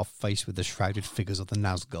hobbits are faced with the shrouded figures of the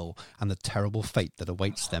Nazgul and the terrible fate that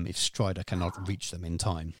awaits them if Strider cannot reach them in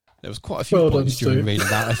time. There was quite a few points during reading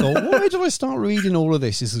that. I thought, why do I start reading all of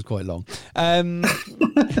this? This is quite long.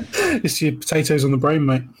 It's your potatoes on the brain,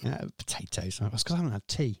 mate. Yeah, potatoes. That's because I haven't had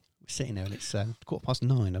tea. We're sitting there and it's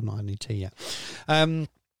 9:15. I've not had any tea yet.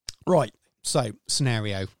 Right. So,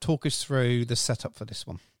 scenario. Talk us through the setup for this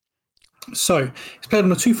one. So, it's played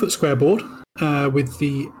on a 2-foot square board with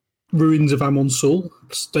the ruins of Amon Sol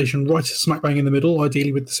stationed right smack bang in the middle,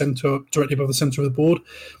 ideally with the centre directly above the centre of the board.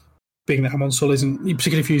 Being that Amon Sol isn't,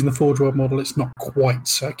 particularly if you're using the Forge World model, it's not quite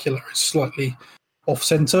circular, it's slightly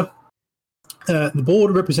off-centre. The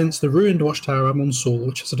board represents the ruined watchtower Amon Sol,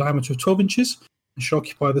 which has a diameter of 12 inches and should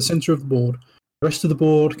occupy the centre of the board. The rest of the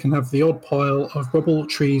board can have the odd pile of rubble,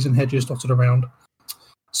 trees and hedges dotted around.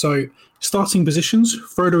 So, starting positions,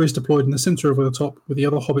 Frodo is deployed in the centre of Weathertop with the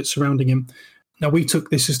other hobbits surrounding him. Now, we took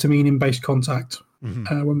this as to mean in base contact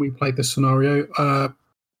when we played this scenario.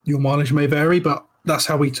 Your mileage may vary, but that's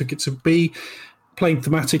how we took it to be. Playing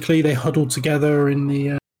thematically, they huddled together in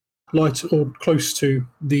the light or close to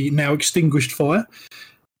the now extinguished fire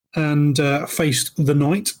and faced the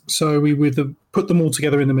night. So we would put them all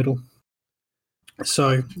together in the middle.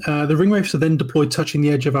 So the ringwraiths are then deployed touching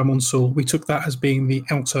the edge of Amon Sol. We took that as being the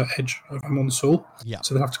outer edge of Amon Sol. Yeah.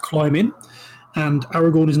 So they have to climb in. And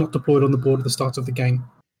Aragorn is not deployed on the board at the start of the game.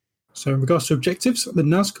 So in regards to objectives, the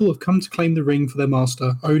Nazgul have come to claim the ring for their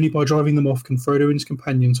master. Only by driving them off can Frodo and his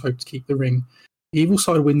companions hope to keep the ring. The evil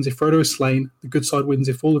side wins if Frodo is slain. The good side wins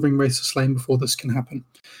if all the ringwraiths are slain before this can happen.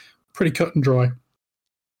 Pretty cut and dry.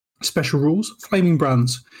 Special rules, flaming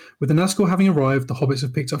brands. With the Nazgul having arrived, the hobbits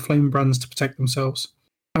have picked up flaming brands to protect themselves.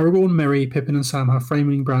 Aragorn, Merry, Pippin and Sam have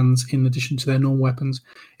flaming brands in addition to their normal weapons.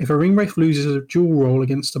 If a ringwraith loses a dual roll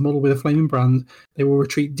against a model with a flaming brand, they will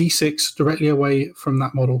retreat d6 directly away from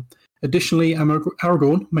that model. Additionally,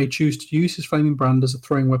 Aragorn may choose to use his flaming brand as a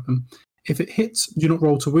throwing weapon. If it hits, do not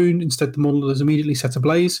roll to wound. Instead, the model is immediately set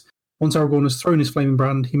ablaze. Once Aragorn has thrown his flaming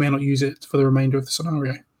brand, he may not use it for the remainder of the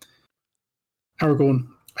scenario. Aragorn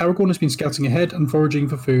has been scouting ahead and foraging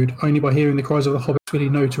for food. Only by hearing the cries of the hobbits will he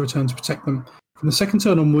know to return to protect them. From the second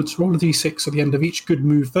turn onwards, roll a d6 at the end of each good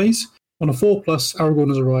move phase. On a 4+, Aragorn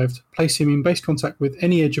has arrived. Place him in base contact with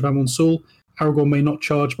any edge of Amon Sol. Aragorn may not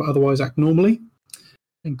charge but otherwise act normally.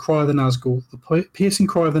 And Cry of the Nazgul. The piercing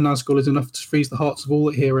cry of the Nazgul is enough to freeze the hearts of all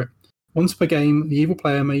that hear it. Once per game, the evil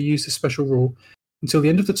player may use this special rule. Until the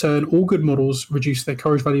end of the turn, all good models reduce their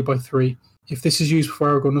courage value by 3. If this is used before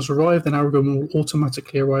Aragorn has arrived, then Aragorn will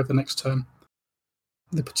automatically arrive the next turn.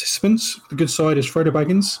 The participants, the good side is Frodo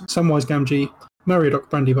Baggins, Samwise Gamgee, Meriadoc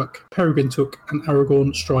Brandybuck, Peregrine Took, and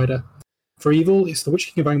Aragorn Strider. For evil, it's the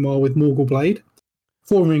Witch King of Angmar with Morgul Blade.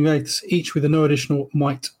 4 ring wraiths, each with no additional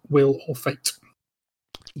might, will, or fate.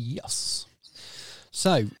 Yes.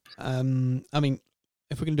 So, I mean,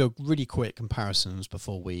 if we can do really quick comparisons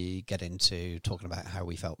before we get into talking about how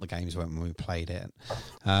we felt the games went when we played it,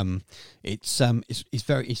 it's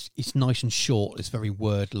nice and short. It's very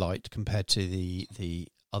word light compared to the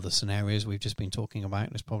other scenarios we've just been talking about.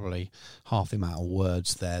 There's probably half the amount of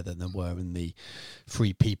words there than there were in the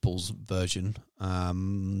Free People's version,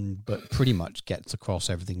 but pretty much gets across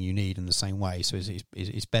everything you need in the same way. So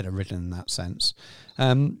it's better written in that sense.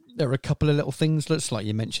 There are a couple of little things, looks like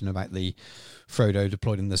you mentioned about the Frodo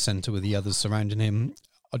deployed in the centre with the others surrounding him.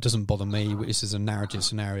 It doesn't bother me. This is a narrative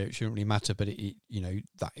scenario. It shouldn't really matter, but it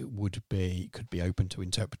could be open to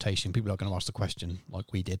interpretation. People are going to ask the question,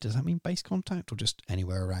 like we did, does that mean base contact or just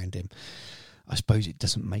anywhere around him? I suppose it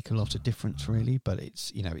doesn't make a lot of difference really, but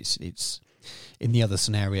it's in the other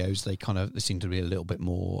scenarios they seem to be a little bit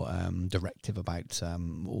more directive about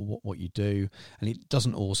what you do, and it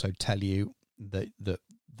doesn't also tell you that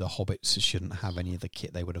the hobbits shouldn't have any of the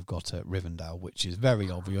kit they would have got at Rivendell, which is very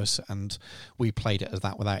obvious, and we played it as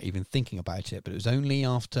that without even thinking about it. But it was only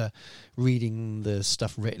after reading the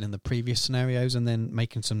stuff written in the previous scenarios and then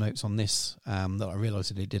making some notes on this that I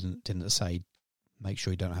realised that it didn't say make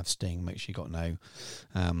sure you don't have Sting, make sure you got no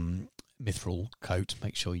mithril coat,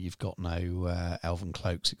 make sure you've got no elven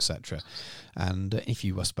cloaks, etc. And if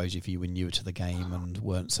you were newer to the game and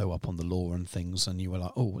weren't so up on the lore and things, and you were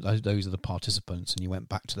like, oh, those are the participants, and you went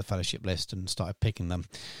back to the fellowship list and started picking them,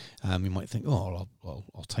 you might think, oh,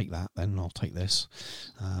 I'll take that then, I'll take this,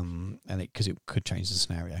 and because it could change the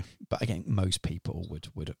scenario. But again, most people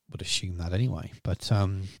would assume that anyway. But I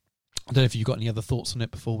don't know if you've got any other thoughts on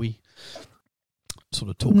it before we sort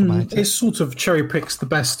of talk about it. It sort of cherry picks the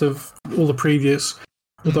best of all the previous,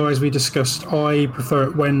 although as we discussed, I prefer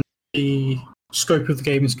it when the scope of the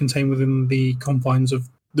game is contained within the confines of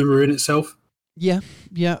the ruin itself. Yeah,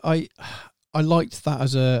 I liked that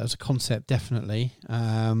as a concept, definitely.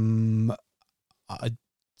 I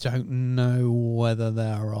don't know whether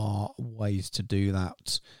there are ways to do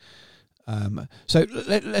that. So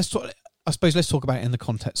let's talk. I suppose let's talk about it in the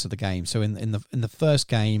context of the game. So in the first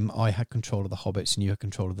game, I had control of the hobbits and you had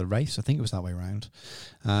control of the wraiths. I think it was that way around.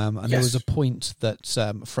 And yes. There was a point that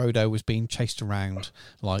Frodo was being chased around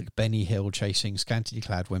like Benny Hill chasing scantily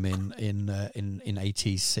clad women in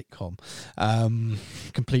 80s sitcom,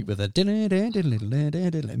 complete with a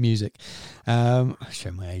music. I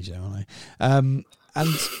show my age there, aren't I?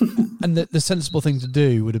 And the sensible thing to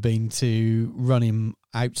do would have been to run him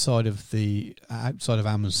outside of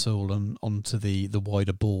Amansul and onto the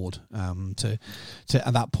wider board, to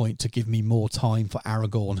at that point to give me more time for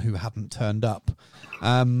Aragorn, who hadn't turned up.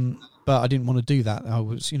 But I didn't want to do that. I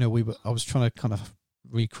was trying to kind of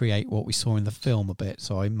recreate what we saw in the film a bit,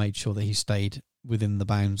 so I made sure that he stayed within the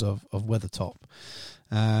bounds of Weathertop.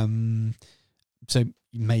 So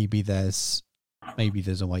maybe there's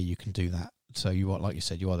a way you can do that. So like you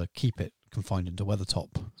said, you either keep it confined into Weathertop,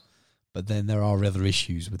 but then there are other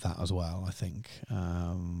issues with that as well. I think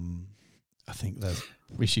there's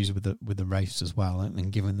issues with the race as well,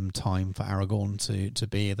 and giving them time for Aragorn to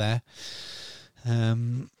be there.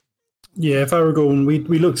 If Aragorn,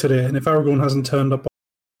 we looked at it, and if Aragorn hasn't turned up by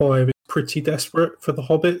 5, it's pretty desperate for the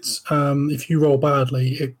hobbits. If you roll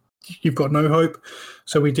badly, you've got no hope.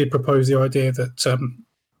 So we did propose the idea that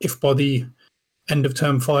if by the end of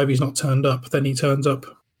turn 5 he's not turned up, then he turns up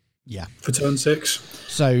for turn 6.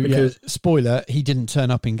 So spoiler, he didn't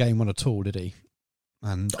turn up in game 1 at all, did he?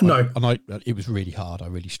 And no. It was really hard. I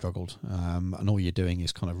really struggled. And all you're doing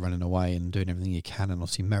is kind of running away and doing everything you can, and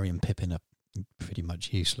obviously Merry and Pippin are pretty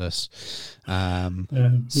much useless. Sam,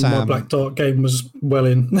 my Black Dart game was well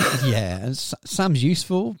in. Yeah, and Sam's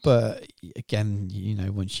useful, but again,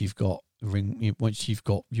 once you've got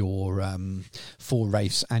your 4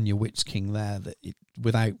 wraiths and your Witch King there,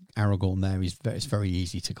 without Aragorn there, it's very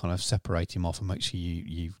easy to kind of separate him off and make sure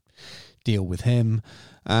you deal with him.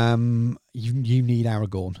 You need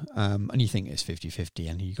Aragorn, and you think it's 50-50,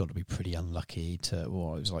 and you got to be pretty unlucky it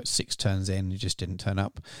was like 6 turns in, you just didn't turn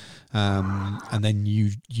up, and then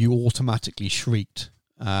you automatically shrieked,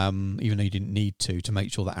 even though you didn't need to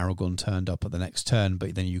make sure that Aragorn turned up at the next turn,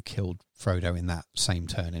 but then you killed Frodo in that same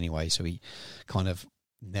turn anyway, so he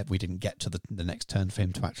we didn't get to the next turn for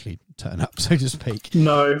him to actually turn up, so to speak.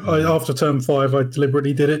 No, after turn 5 I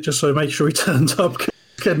deliberately did it just so make sure he turned up,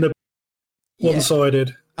 getting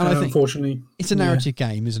one-sided. And I think unfortunately, it's a narrative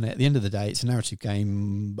game, isn't it? At the end of the day, it's a narrative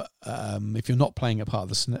game. If you're not playing a part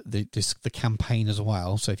of the campaign as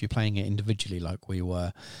well, so if you're playing it individually like we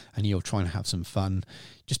were, and you're trying to have some fun,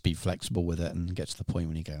 just be flexible with it and get to the point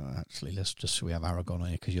when you go, oh, actually, we have Aragon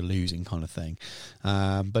here because you're losing, kind of thing.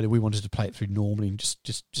 But we wanted to play it through normally and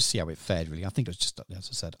just see how it fared. Really, I think it was just, as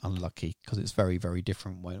I said, unlucky because it's very, very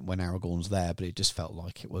different when Aragon's there. But it just felt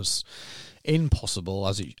like it was impossible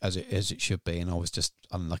as it should be, and I was just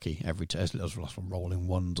unlucky every time. There's lots of rolling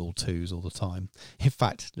ones or twos all the time. In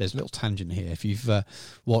fact, there's a little tangent here. If you've go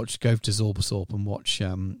to Zorbasorp and watch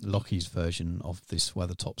Lockie's version of this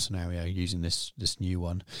Weathertop scenario using this new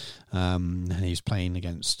one, and he's playing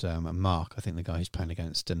against Mark, I think the guy he's playing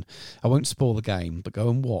against, and I won't spoil the game, but go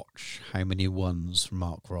and watch how many ones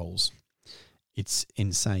Mark rolls. It's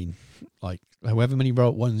insane. Like, however many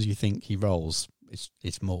ones you think he rolls,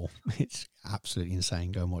 it's more. It's absolutely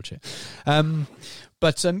insane. Go and watch it.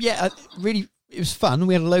 Really, it was fun.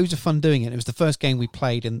 We had loads of fun doing it. It was the first game we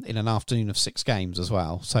played in an afternoon of 6 games as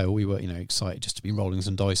well. So we were, excited just to be rolling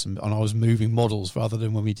some dice, and I was moving models rather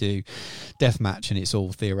than when we do deathmatch and it's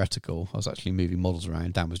all theoretical. I was actually moving models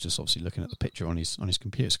around. Dan was just obviously looking at the picture on his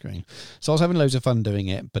computer screen. So I was having loads of fun doing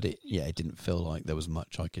it, but it didn't feel like there was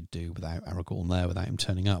much I could do without Aragorn there, without him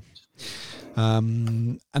turning up.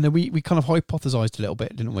 And then we kind of hypothesized a little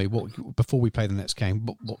bit, didn't we? Before we play the next game,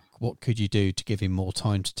 what could you do to give him more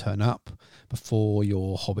time to turn up before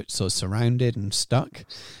your hobbits are surrounded and stuck?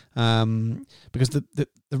 Because the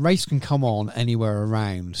race can come on anywhere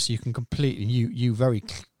around, so you can completely you very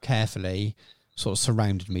carefully sort of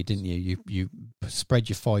surrounded me, didn't you? You spread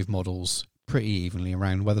your 5 models pretty evenly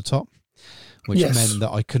around Weathertop, which meant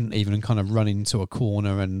that I couldn't even kind of run into a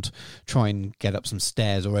corner and try and get up some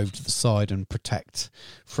stairs or over to the side and protect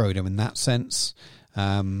Frodo in that sense.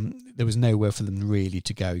 There was nowhere for them really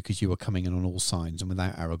to go because you were coming in on all sides, and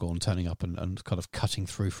without Aragorn turning up and kind of cutting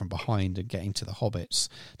through from behind and getting to the hobbits,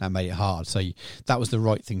 that made it hard. So that was the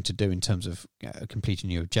right thing to do in terms of completing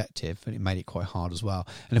your objective, and it made it quite hard as well.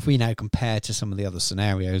 And if we now compare to some of the other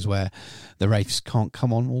scenarios where the wraiths can't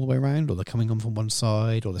come on all the way around, or they're coming on from one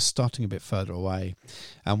side, or they're starting a bit further away,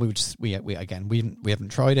 and we haven't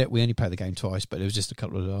tried it. We only played the game twice, but it was just a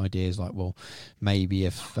couple of ideas like, well, maybe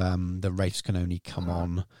if the wraiths can only come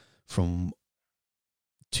on from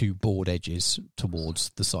 2 board edges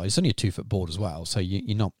towards the side. It's only a 2-foot board as well, so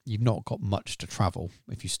you've not got much to travel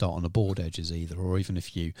if you start on the board edges either, or even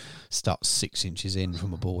if you start 6 inches in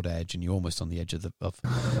from a board edge and you're almost on the edge of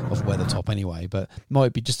Weathertop anyway. But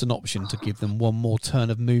might be just an option to give them one more turn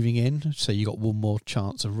of moving in, so you got one more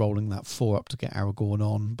chance of rolling that 4 up to get Aragorn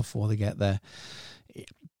on before they get there.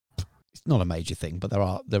 It's not a major thing, but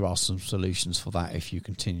there are some solutions for that if you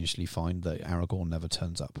continuously find that Aragorn never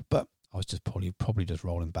turns up. But I was just probably just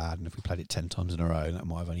rolling bad, and if we played it 10 times in a row, that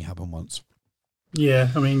might have only happened once. Yeah,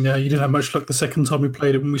 I mean, you didn't have much luck the second time we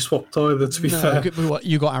played it when we swapped either, to be fair.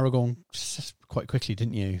 You got Aragorn quite quickly,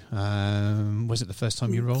 didn't you? Was it the first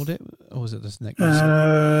time you rolled it, or was it the next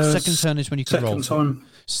second turn is when you could roll?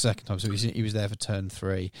 Second time, so he was there for turn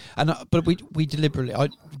 3. But we deliberately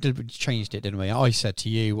changed it, didn't we? I said to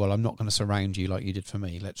you, well, I'm not going to surround you like you did for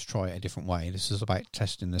me. Let's try it a different way. This is about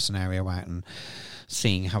testing the scenario out and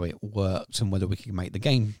seeing how it worked and whether we could make the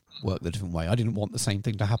game work the different way. I didn't want the same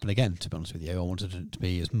thing to happen again, to be honest with you. I wanted it to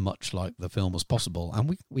be as much like the film as possible,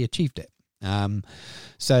 and we achieved it.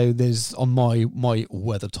 So there's, on my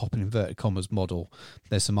Weathertop in inverted commas model,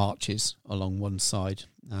 there's some arches along one side.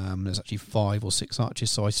 There's actually 5 or 6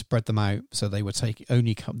 arches, so I spread them out so they were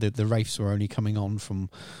the wraiths were only coming on from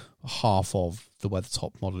half of the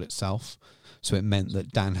Weathertop model itself. So it meant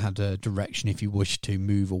that Dan had a direction if you wished to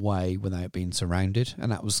move away without being surrounded.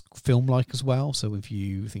 And that was film-like as well. So if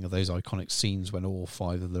you think of those iconic scenes when all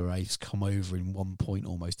 5 of the wraiths come over in one point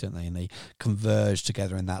almost, don't they? And they converge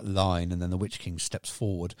together in that line, and then the Witch King steps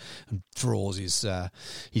forward and draws his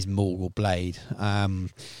Morgul blade.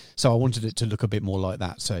 So I wanted it to look a bit more like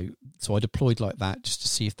that. So I deployed like that just to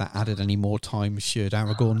see if that added any more time should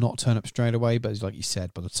Aragorn not turn up straight away. But like you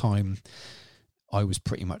said, by the time I was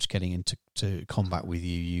pretty much getting into combat with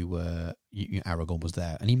you, Aragorn was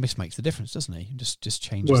there, and he makes the difference, doesn't he? Just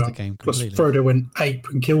changes the game completely. Plus Frodo went ape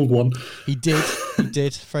and killed one. He did.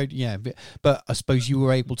 Frodo, yeah, but I suppose you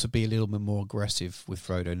were able to be a little bit more aggressive with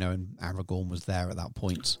Frodo, knowing Aragorn was there at that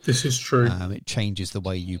point. This is true. It changes the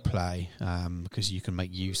way you play because you can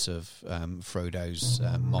make use of Frodo's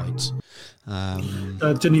might.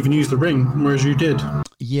 Didn't even use the ring, whereas you did.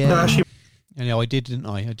 Yeah. No, actually, I did, didn't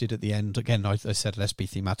I? I did at the end. Again, I said, let's be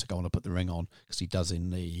thematic. I want to put the ring on because he does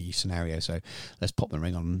in the scenario. So let's pop the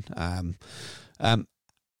ring on.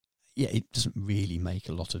 It doesn't really make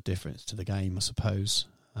a lot of difference to the game, I suppose.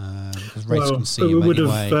 because Race Well, can see we him would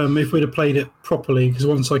anyway. have if we'd have played it properly. Because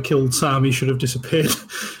once I killed Sam, he should have disappeared.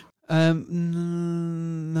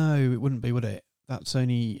 No, it wouldn't be, would it? That's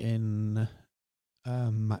only in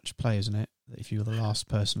match play, isn't it? If you were the last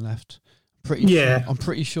person left. I'm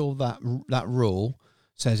pretty sure that rule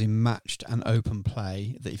says in matched and open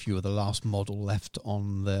play that if you were the last model left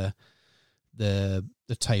on the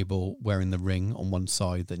table wearing the ring on one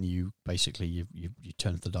side, then you basically you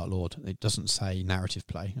turn to the Dark Lord. It doesn't say narrative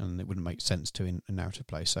play, and it wouldn't make sense to in narrative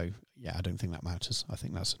play. So yeah, I don't think that matters. I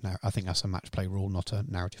think that's a match play rule, not a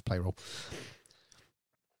narrative play rule.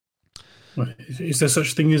 Is there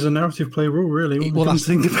such thing as a narrative play rule? Really? Well, that's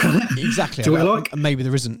think about it. Exactly. Do I like? Maybe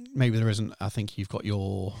there isn't. I think you've got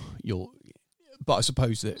your. But I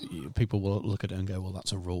suppose that people will look at it and go, well,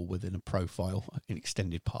 that's a rule within a profile, an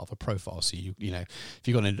extended part of a profile. So you know, if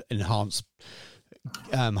you've got an enhanced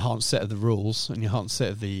set of the rules and your enhanced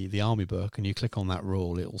set of the army book, and you click on that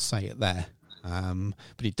rule, it will say it there.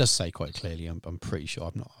 But it does say quite clearly. I'm pretty sure.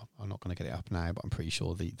 I'm not going to get it up now, but I'm pretty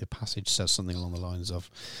sure the passage says something along the lines of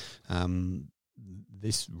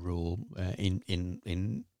this rule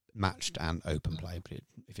in matched and open play. But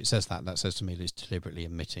if it says that says to me that it's deliberately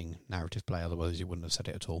omitting narrative play. Otherwise, you wouldn't have said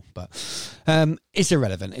it at all. But it's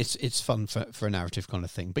irrelevant. It's fun for a narrative kind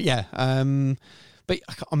of thing. But yeah, but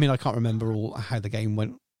I mean, I can't remember how the game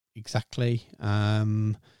went exactly.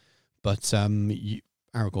 But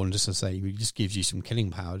Aragorn, just to say, it just gives you some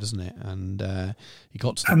killing power, doesn't it? And you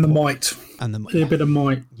got to the might, and a bit of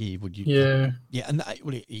might. Yeah, yeah, and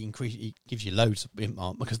it gives you loads of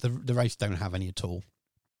imp because the race don't have any at all.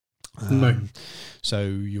 No. So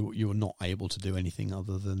you're not able to do anything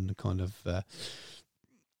other than kind of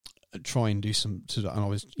try and do some. And I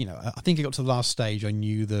was, I think I got to the last stage. I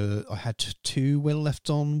knew I had 2 will left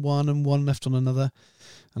on one and 1 left on another,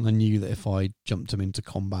 and I knew that if I jumped them into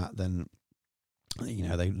combat, then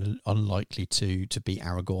they're unlikely to beat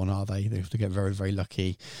Aragorn, are they? They have to get very, very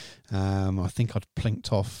lucky. I think I'd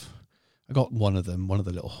plinked off. I got one of them, one of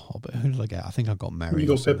the little hobbit. Who did I get? I think I got Merry. You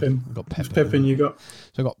got Pippin. I got Pippin. It's Pippin you got.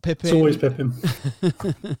 So I got Pippin. It's always Pippin.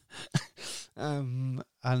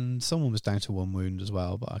 And someone was down to 1 wound as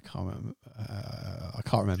well, but I can't remember.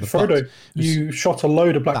 Frodo, you shot a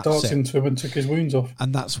load of black darts into him and took his wounds off.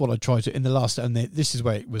 And that's what I tried to in the last. And this is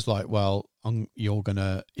where it was like, well,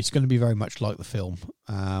 it's going to be very much like the film,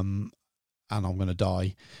 and I'm going to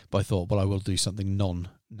die. But I thought, well, I will do something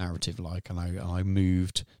non-narrative like, and I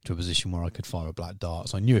moved to a position where I could fire a black dart.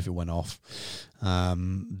 So I knew if it went off,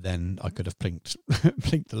 then I could have plinked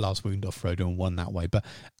the last wound off Frodo and won that way. But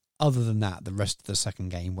other than that, the rest of the second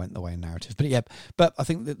game went the way of narrative. But yeah, but I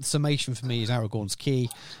think that the summation for me is Aragorn's key,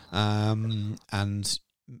 and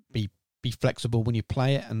be flexible when you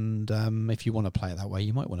play it. And if you want to play it that way,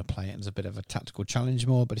 you might want to play it as a bit of a tactical challenge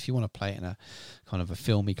more. But if you want to play it in a kind of a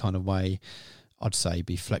filmy kind of way, I'd say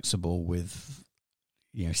be flexible with,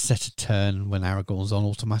 set a turn when Aragorn's on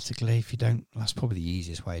automatically. If you don't, that's probably the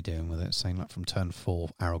easiest way of doing with it. Saying like from turn 4,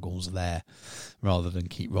 Aragorn's there, rather than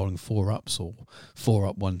keep rolling 4 ups or 4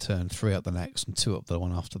 up one turn, 3 up the next, and 2 up the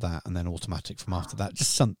one after that, and then automatic from after that.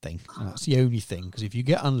 Just something. And that's the only thing. Because if you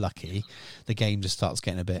get unlucky, the game just starts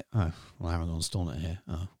getting a bit. Oh, well, Aragorn's still not here.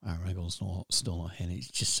 Oh, Aragorn's still not here. And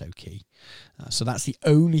it's just so key. So that's the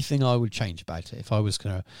only thing I would change about it. If I was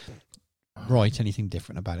going to write anything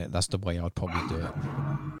different about it, that's the way I'd probably do it.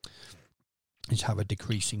 Just have a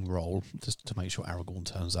decreasing roll just to make sure Aragorn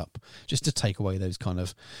turns up, just to take away those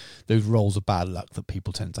rolls of bad luck that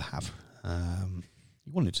people tend to have.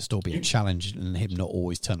 You want it to still be a challenge and him not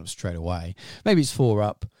always turn up straight away. Maybe it's 4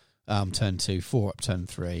 up turn 2, 4 up turn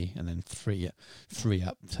 3, and then 3 up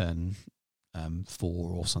turn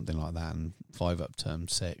 4 or something like that, and 5 up turn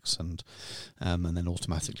 6, and then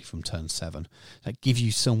automatically from turn 7. That gives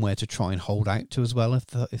you somewhere to try and hold out to as well. As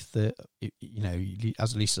at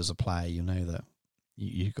least as a player, you know that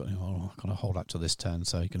you've got to hold out to this turn,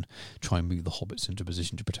 so you can try and move the hobbits into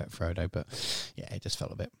position to protect Frodo. But yeah, it just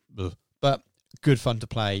felt a bit. Ugh. But good fun to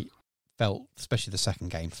play. Felt, especially the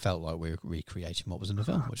second game, felt like we were recreating what was in the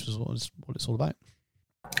film, which was what it's all about.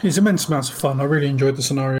 It's immense amounts of fun. I really enjoyed the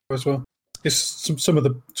scenario as well. It's some of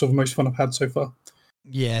the sort of most fun I've had so far.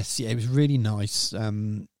 Yes, yeah, it was really nice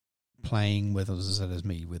playing with, as I said, as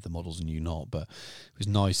me with the models and you not, but it was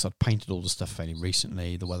nice. I'd painted all the stuff fairly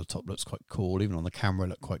recently. The Weathertop looks quite cool, even on the camera it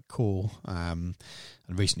looked quite cool. And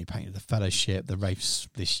recently painted the Fellowship, the Wraiths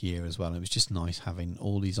this year as well. And it was just nice having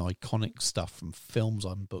all these iconic stuff from films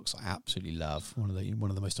and books I absolutely love. One of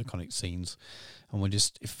the most iconic scenes, and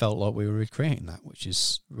it felt like we were recreating that, which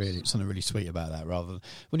is really something really sweet about that. Rather than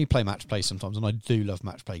when you play match play sometimes, and I do love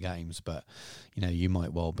match play games, but you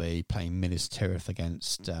might well be playing Minas Tirith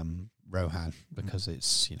against Rohan, because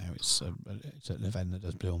it's it's an event that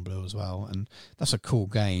does Blue on Blue as well, and that's a cool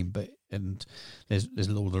game. But there's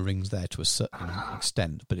Lord of the Rings there to a certain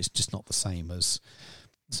extent, but it's just not the same as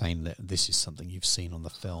saying that this is something you've seen on the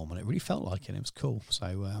film, and it really felt like it. It was cool.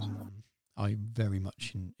 So I very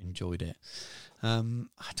much enjoyed it. I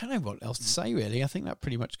don't know what else to say, really. I think that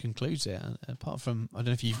pretty much concludes it. Apart from, I don't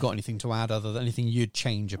know if you've got anything to add, other than anything you'd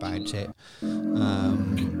change about it.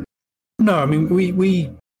 No, I mean, we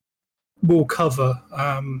will cover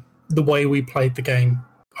the way we played the game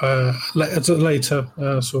at a later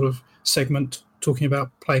sort of segment, talking about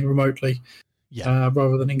playing remotely,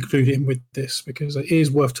 rather than including it with this, because it is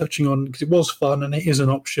worth touching on, because it was fun and it is an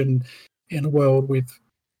option in a world with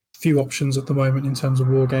few options at the moment in terms of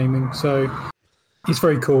wargaming. So it's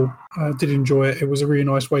very cool. I did enjoy it. It was a really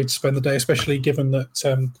nice way to spend the day, especially given that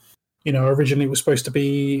originally it was supposed to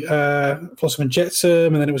be Philosopher and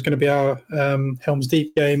Jetsam, and then it was going to be our Helm's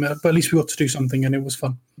Deep game. But at least we got to do something, and it was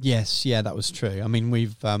fun. Yes, yeah, that was true. I mean, we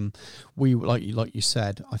like you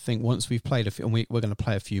said, I think once we've played a few, and we're going to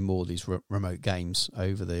play a few more of these remote games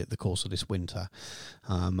over the course of this winter,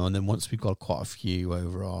 and then once we've got quite a few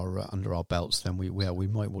over our under our belts, then we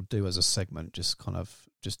might well do as a segment, just kind of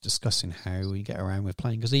just discussing how we get around with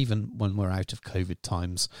playing, because even when we're out of COVID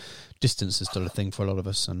times, distance is still a thing for a lot of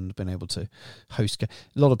us, and being able to host. A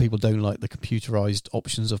lot of people don't like the computerized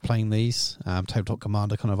options of playing these Tabletop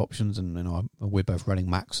Commander kind of options, and we're both running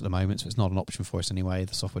Macs at the moment, so it's not an option for us anyway.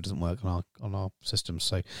 The software doesn't work on our system,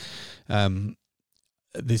 so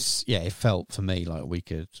it felt for me like we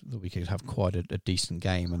could have quite a decent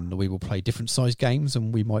game, and we will play different size games,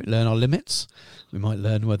 and we might learn our limits. We might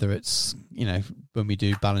learn whether it's when we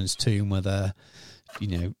do Balin's Tomb, whether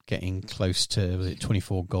getting close to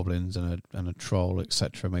 24 goblins and a troll,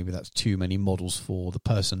 etc. Maybe that's too many models for the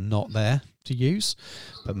person not there to use,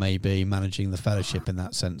 but maybe managing the fellowship in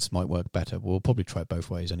that sense might work better. We'll probably try it both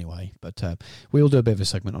ways anyway, but we'll do a bit of a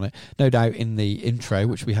segment on it, no doubt, in the intro,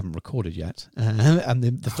 which we haven't recorded yet, and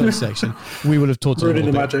the first section we will have talked a little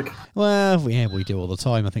bit. Magic. Well, yeah, we do all the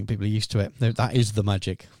time. I think people are used to it. That is the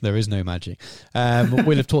magic. There is no magic.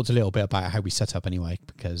 We'll have talked a little bit about how we set up anyway,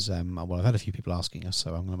 because I've had a few people asking us,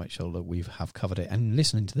 so I'm going to make sure that we have covered it. And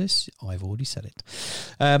listening to this, I've already said it.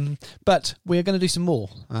 But we're going to do some more.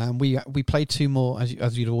 We played two more,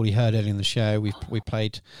 as you'd already heard earlier in the show. We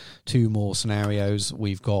played two more scenarios.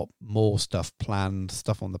 We've got more stuff planned,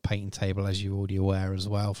 stuff on the painting table, as you're already aware as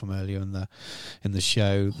well from earlier in the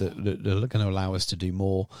show, that are going to allow us to do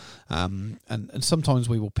more. And sometimes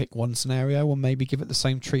we will pick one scenario and maybe give it the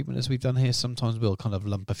same treatment as we've done here. Sometimes we'll kind of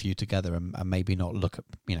lump a few together and maybe not look at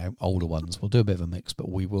older ones. We'll do a bit of a mix, but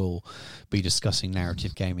we will be discussing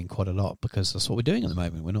narrative gaming quite a lot, because that's what we're doing at the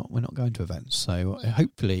moment. We're not going to events, so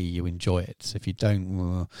hopefully you enjoy it. If you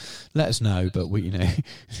don't, let us know. But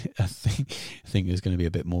I think there's going to be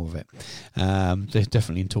a bit more of it.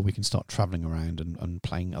 Definitely until we can start travelling around and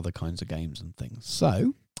playing other kinds of games and things.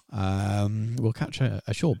 So we'll catch a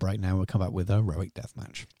short break now. We'll come back with a Heroic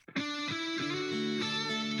Deathmatch.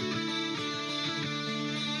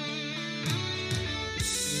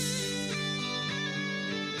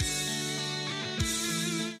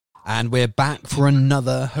 And we're back for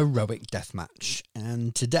another Heroic Deathmatch.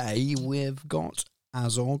 And today we've got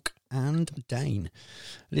Azog and Dane.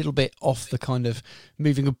 A little bit off the kind of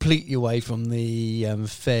moving completely away from the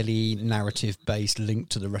fairly narrative-based link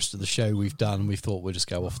to the rest of the show we've done. We thought we'd just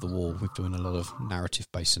go off the wall. We're doing a lot of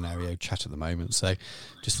narrative-based scenario chat at the moment, so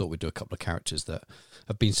just thought we'd do a couple of characters that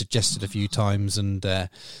have been suggested a few times and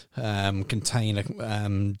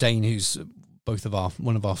contain Dane, who's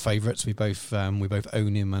one of our favourites. We both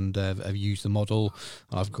own him and have used the model.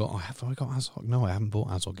 Have I got Azog? No, I haven't bought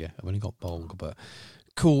Azog yet. I've only got Bolg, but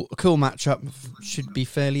cool matchup. Should be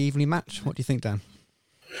fairly evenly matched. What do you think, Dan?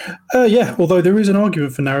 Yeah, although there is an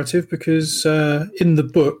argument for narrative, because in the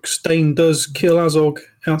books, Dane does kill Azog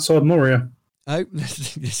outside Moria. Oh,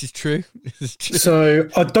 this is true. So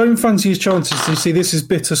I don't fancy his chances. You see, this is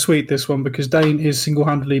bittersweet, this one, because Dane is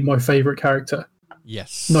single-handedly my favourite character.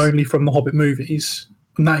 Yes. Not only from the Hobbit movies,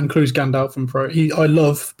 and that includes Gandalf and Frodo. I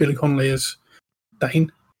love Billy Connolly as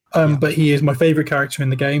Dane, but he is my favourite character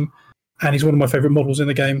in the game, and he's one of my favourite models in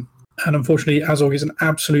the game. And unfortunately, Azog is an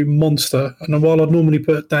absolute monster. And while I'd normally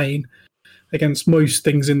put Dane against most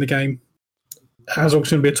things in the game,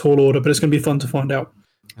 Azog's going to be a tall order, but it's going to be fun to find out.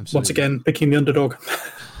 Absolutely. Once again, picking the underdog.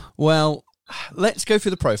 Well, let's go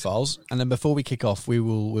through the profiles, and then before we kick off,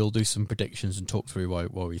 we'll do some predictions and talk through why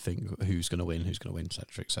we think who's going to win,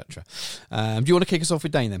 etc., etc. Do you want to kick us off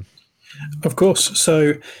with Dane then? Of course.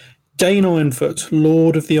 So, Dane Ironfoot,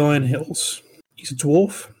 Lord of the Iron Hills. He's a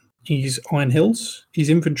dwarf. He's Iron Hills. He's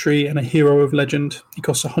infantry and a hero of legend. He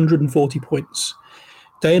costs 140 points.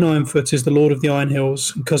 Dane Ironfoot is the Lord of the Iron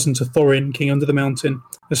Hills and cousin to Thorin, King Under the Mountain.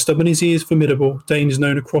 As stubborn as he is formidable, Dane is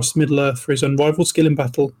known across Middle-earth for his unrivaled skill in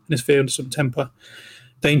battle and his fearsome temper.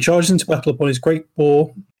 Dane charges into battle upon his great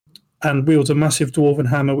boar and wields a massive dwarven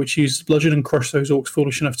hammer which uses to bludgeon and crush those orcs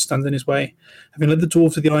foolish enough to stand in his way. Having led the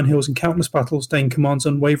dwarves of the Iron Hills in countless battles, Dane commands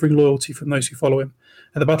unwavering loyalty from those who follow him.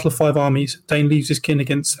 At the Battle of Five Armies, Dane leaves his kin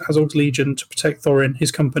against Azog's legion to protect Thorin,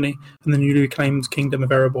 his company, and the newly reclaimed kingdom of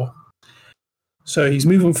Erebor. So he's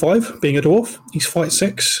movement 5, being a dwarf. He's fight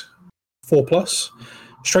 6, 4+,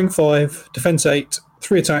 strength 5, defense 8,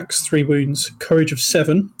 3 attacks, 3 wounds, courage of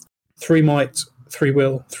 7, 3 might, 3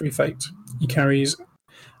 will, 3 fate. He carries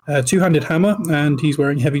a 2-handed hammer and he's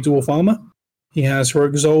wearing heavy dwarf armor. He has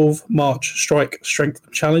heroic resolve, march, strike, strength,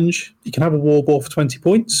 and challenge. He can have a war ball for 20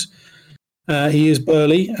 points. He is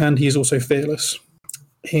burly and he is also fearless.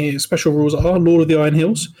 His special rules are Lord of the Iron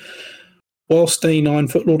Hills. Whilst Dane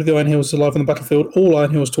Ironfoot, Lord of the Iron Hills, is alive on the battlefield, all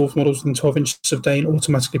Iron Hills dwarf models within 12 inches of Dane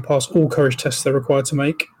automatically pass all courage tests they're required to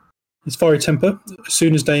make. His fiery temper. As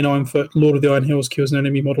soon as Dane Ironfoot, Lord of the Iron Hills, kills an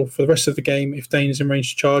enemy model for the rest of the game, if Dane is in range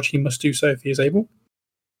to charge, he must do so if he is able.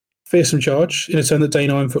 Fearsome charge. In a turn that Dane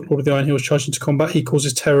Ironfoot, Lord of the Iron Hills, charges into combat, he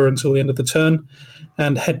causes terror until the end of the turn.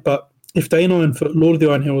 And headbutt. If Dane Ironfoot, Lord of the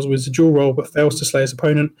Iron Hills, wins a dual roll but fails to slay his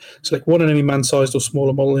opponent, select one enemy man-sized or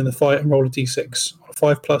smaller model in the fight and roll a d6. On a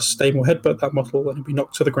 5+, Dane will headbutt that model and he'll be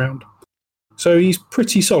knocked to the ground. So he's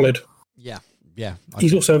pretty solid. Yeah.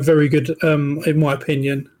 He's also a very good, in my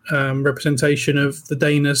opinion, representation of the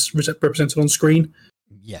Dane as represented on screen.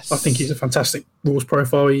 Yes. I think he's a fantastic rules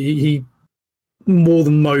profile. He more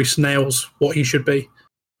than most nails what he should be.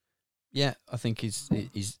 Yeah, I think he's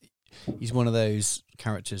one of those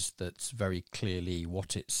characters that's very clearly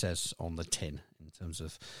what it says on the tin, in terms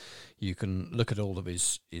of you can look at all of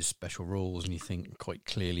his special rules and you think quite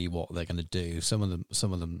clearly what they're going to do.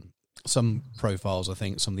 Some profiles, I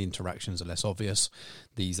think some of the interactions are less obvious.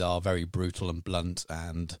 These are very brutal and blunt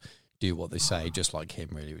and do what they say, just like him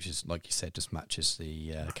really, which is, like you said, just matches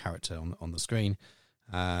the character on the screen.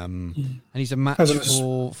 And he's a match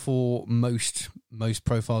for most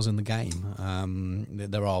profiles in the game.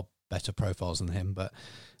 There are better profiles than him, but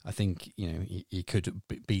I think he could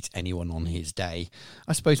beat anyone on his day.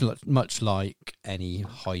 I suppose much like any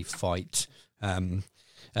high fight,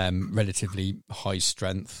 relatively high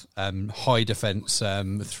strength, high defense,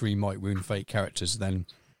 3 might wound fate characters, then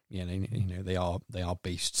they are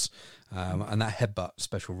beasts. And that headbutt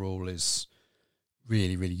special rule is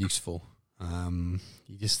really, really useful.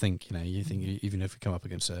 You just think, even if you come up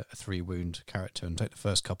against a 3 wound character and take the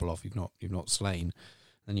first couple off, you've not slain,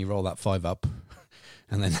 then you roll that 5 up,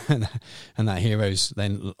 and then and that hero's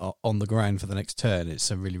then on the ground for the next turn.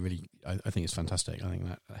 It's a really, really, I think it's fantastic. I think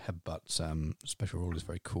that headbutt special rule is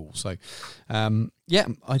very cool. So, I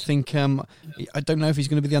think I don't know if he's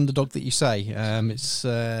going to be the underdog that you say. It's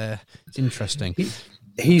interesting.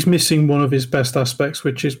 He's missing one of his best aspects,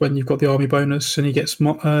 which is when you've got the army bonus and he gets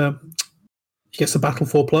the battle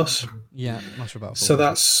 4+. Yeah, much about. So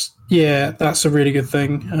that's a really good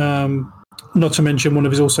thing. Not to mention, one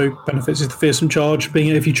of his also benefits is the fearsome charge, being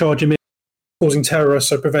if you charge him in, causing terror,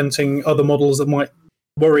 so preventing other models that might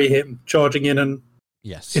worry him charging in and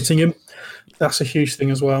hitting him. That's a huge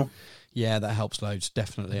thing as well. Yeah, that helps loads.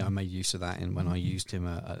 Definitely, I made use of that when I used him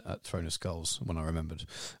at Throne of Skulls, when I remembered.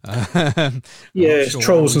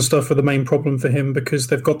 Trolls and stuff are the main problem for him because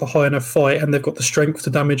they've got the high enough fight and they've got the strength to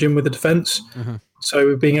damage him with the defense. Mm-hmm.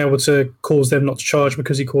 So being able to cause them not to charge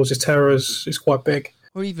because he causes terror is quite big.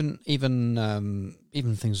 Or even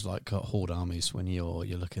things like horde armies, when you're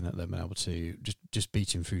looking at them able to just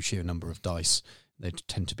beat him through sheer number of dice. They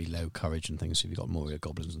tend to be low courage and things. So you've got Moria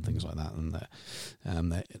goblins and things like that,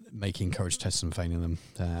 and they're making courage tests and failing them.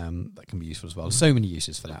 That can be useful as well. So many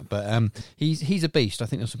uses for that. But he's a beast. I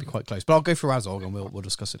think this will be quite close. But I'll go for Azog and we'll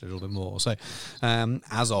discuss it a little bit more. So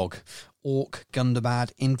Azog, Orc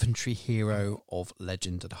Gundabad, infantry hero of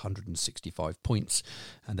legend at 165 points,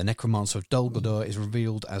 and the necromancer of Dol Guldur is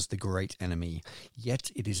revealed as the great enemy.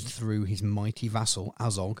 Yet it is through his mighty vassal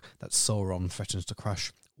Azog that Sauron threatens to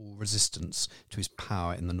crush all resistance to his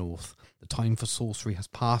power in the north. The time for sorcery has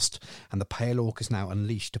passed, and the Pale Orc is now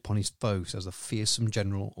unleashed upon his foes as a fearsome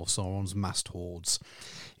general of Sauron's massed hordes,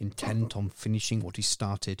 intent on finishing what he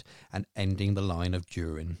started and ending the line of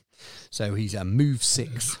Durin. So he's a move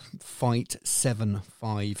 6, fight 7,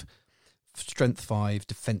 5, strength 5,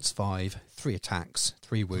 defense 5, 3 attacks,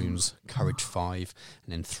 3 wounds, courage 5,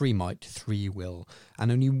 and then 3 might, 3 will,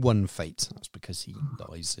 and only 1 fate. That's because he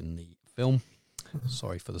dies in the film.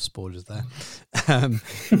 Sorry for the spoilers there.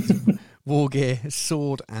 War gear,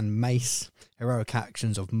 sword and mace. Heroic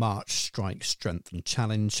actions of march, strike, strength and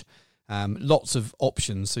challenge. Lots of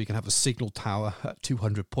options, so you can have a signal tower at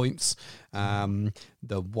 200 points,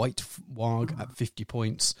 the white warg at 50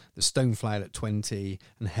 points, the stone flail at 20,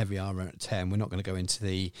 and heavy armor at 10. We're not going to go into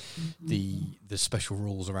the special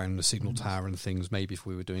rules around the signal tower and things. Maybe if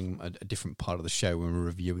we were doing a different part of the show when we're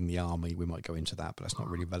reviewing the army, we might go into that, but that's not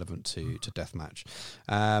really relevant to Deathmatch.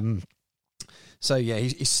 So yeah,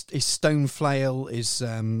 his stone flail is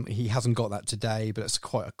he hasn't got that today, but it's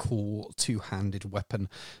quite a cool two-handed weapon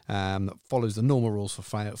that follows the normal rules for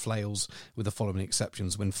flails, with the following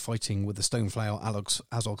exceptions. When fighting with the stone flail,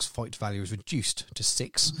 Azog's fight value is reduced to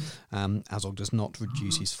 6. Azog does not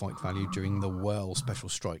reduce his fight value during the whirl special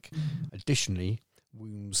strike. Additionally,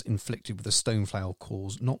 wounds inflicted with a stone flail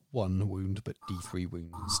cause not 1 wound but D3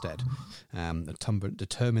 wounds instead.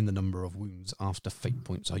 Determine the number of wounds after fate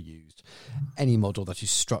points are used. Any model that is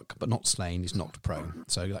struck but not slain is knocked prone,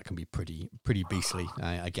 so that can be pretty beastly.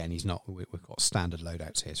 Again, we've got standard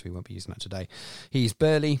loadouts here, so we won't be using that today. He's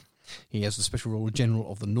burly. He has the special rule General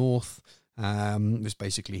of the North, which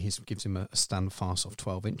basically gives him a stand fast of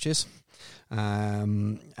 12 inches.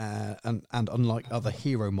 And unlike other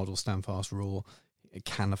hero model stand fast rule, it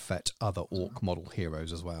can affect other orc model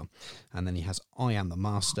heroes as well. And then he has I am the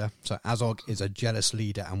Master. So Azog is a jealous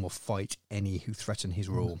leader and will fight any who threaten his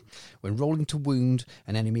rule. When rolling to wound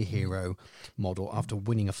an enemy hero model after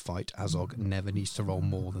winning a fight, Azog never needs to roll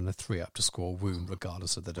more than a 3 up to score a wound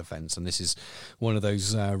regardless of the defense. And this is one of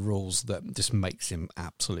those rules that just makes him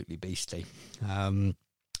absolutely beastly. And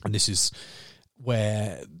this is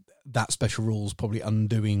where that special rule is probably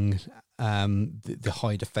undoing the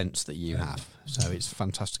high defense that you have. So it's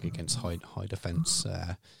fantastic against high defense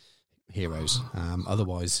heroes.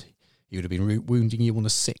 Otherwise, he would have been wounding you on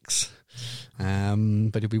a 6,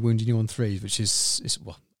 but he'll be wounding you on 3s, which is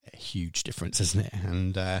a huge difference, isn't it?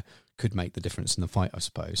 And could make the difference in the fight, I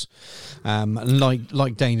suppose. And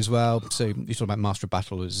like Dane as well. So you talk about Master of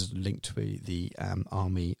Battle is linked to the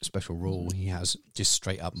army special rule. He has just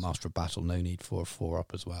straight up Master of Battle, no need for a 4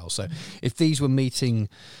 up as well. So if these were meeting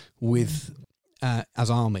with as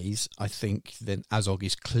armies, I think then Azog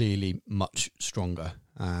is clearly much stronger.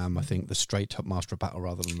 I think the straight up Master of Battle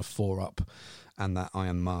rather than the 4 up, and that I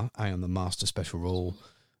am the Master special rule.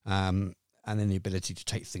 And then the ability to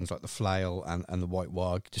take things like the flail and the white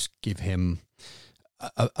warg just give him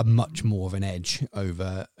a much more of an edge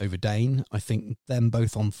over Dane. I think them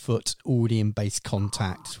both on foot, already in base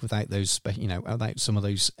contact, without those without some of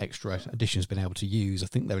those extra additions being able to use, I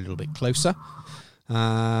think they're a little bit closer.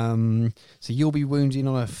 So you'll be wounding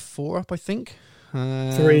on a 4 up, I think.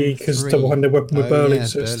 3, because double-handed weapon with burly,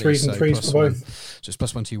 so it's 3s and 3s for both. So it's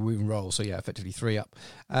 +1 to your wound roll, so yeah, effectively 3 up.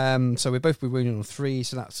 So we'll both be wounding on 3,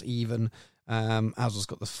 so that's even. Azog's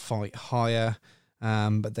got the fight higher,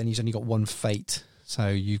 but then he's only got 1 fate, so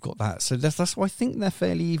you've got that. So that's why I think they're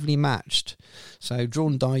fairly evenly matched. So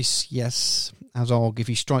drawn dice, yes, Azog, if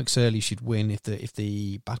he strikes early, should win. If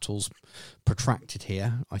the battle's protracted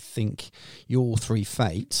here, I think your 3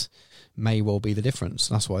 fates may well be the difference.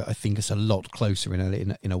 That's why I think it's a lot closer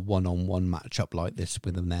in a one-on-one matchup like this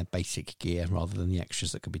with them their basic gear rather than the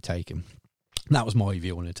extras that could be taken. That was my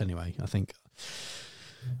view on it anyway. I think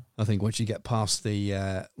once you get past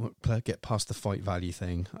the fight value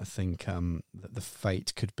thing, I think the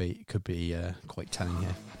fate could be quite telling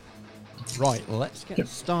here. Right, let's get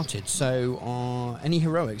started. So, any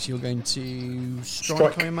heroics you're going to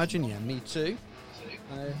strike? I imagine. Yeah, me too.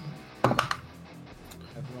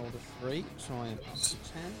 I've rolled a 3, so I am up to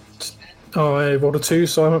 10. I rolled a 2,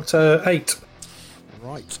 so I'm up to 8.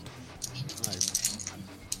 Right. So,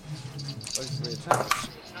 both 3 attacks.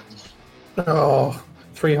 Oh,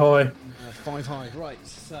 3 high. 5 high, right,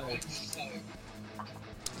 so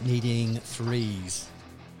needing 3s.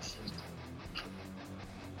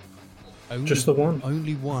 Just the 1?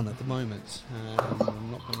 Only 1 at the moment.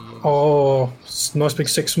 I'm not going to use... Oh, nice big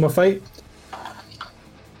 6 for my fate.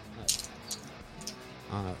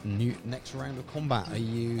 Next round of combat, are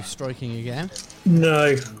you striking again? No,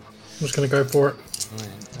 I'm just going to go for it.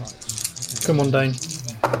 Right. Come on, Dane.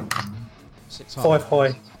 6 high. 5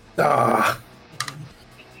 high. Ah!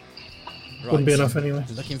 Right. Wouldn't be enough anyway.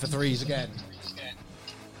 Looking for 3s again.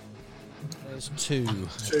 There's 2.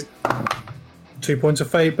 2 points of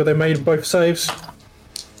fate, but they made both saves. Right.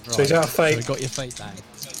 So he's out of fate. So we got your fate down.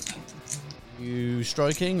 You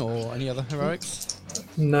striking or any other heroics?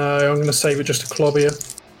 No, I'm going to save it just to clobber you.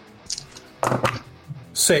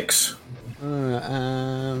 6.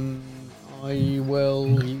 I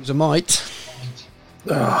will use a might.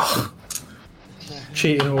 Ah.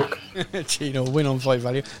 Cheating orc. Cheating or win on fight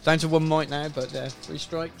value. Down to 1 might now, but 3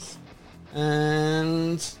 strikes.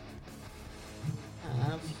 And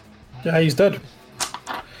Yeah, he's dead.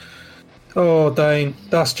 Oh, Dane,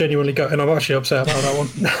 that's genuinely gutting. I'm actually upset about that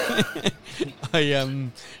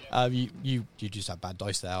one. You just had bad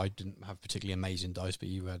dice there. I didn't have particularly amazing dice, but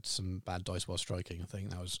you had some bad dice while striking. I think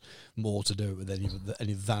that was more to do with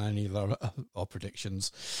any of our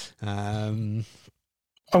predictions.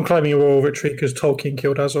 I'm claiming a royal victory because Tolkien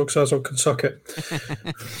killed Azog, so Azog can suck it.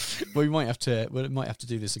 We might have to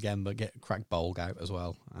do this again, but get Craig Bolg out as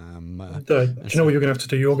well. Do you know what you're going to have to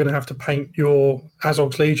do? You're going to have to paint your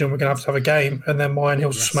Azog's Legion. We're going to have a game, and then my Iron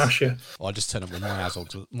Hills will smash you. Well, I just turn up with my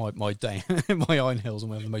Azog's, my Iron Hills, and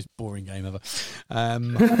we have the most boring game ever.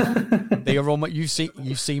 They are on. You've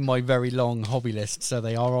seen my very long hobby list, so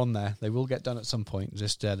they are on there. They will get done at some point.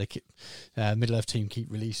 Just the Middle Earth team keep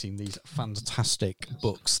releasing these fantastic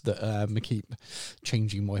books that keep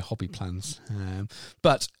changing my hobby plans.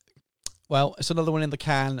 But well, it's another one in the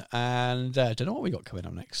can, and don't know what we got coming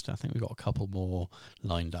up next. I think we've got a couple more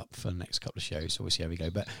lined up for the next couple of shows, so we'll see how we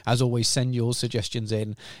go. But as always, send your suggestions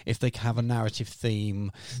in. If they have a narrative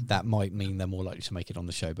theme, that might mean they're more likely to make it on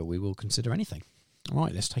the show, but we will consider anything. All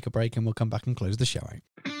right, let's take a break and we'll come back and close the show out.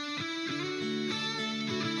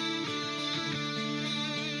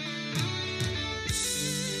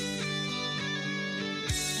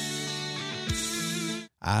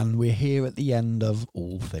 And we're here at the end of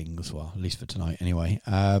all things, well, at least for tonight anyway,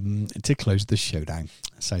 to close the showdown.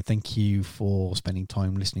 So thank you for spending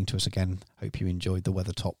time listening to us again. Hope you enjoyed the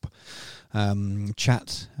Weathertop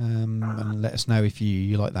chat, and let us know if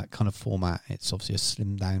you like that kind of format. It's obviously a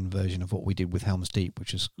slimmed down version of what we did with Helm's Deep,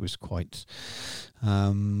 which was quite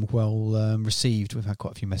well received. We've had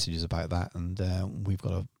quite a few messages about that, and we've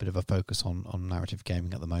got a bit of a focus on narrative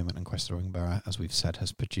gaming at the moment, and Quest of the Ringborough, as we've said,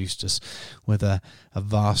 has produced us with a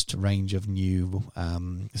vast range of new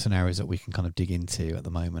scenarios that we can kind of dig into at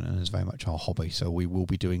the moment, and it's very much our hobby, so we will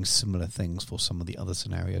be doing similar things for some of the other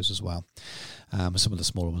scenarios as well. Some of the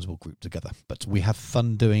smaller ones will group together, but we have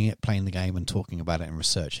fun doing it, playing the game and talking about it and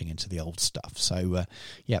researching into the old stuff. So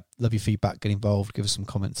love your feedback, get involved, give us some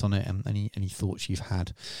comments on it, and any thoughts you've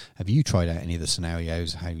had. Have you tried out any of the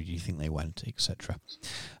scenarios? How do you think they went, etc.?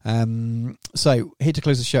 So here to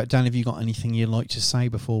close the show, Dan, have you got anything you'd like to say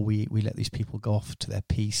before we let these people go off to their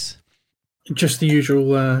piece? Just the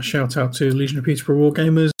usual shout out to Legion of Peterborough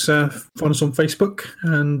Wargamers. Find us on Facebook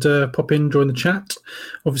and pop in, join the chat.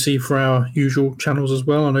 Obviously for our usual channels as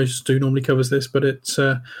well. I know Stu normally covers this, but it's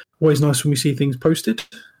always nice when we see things posted.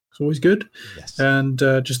 It's always good. Yes. And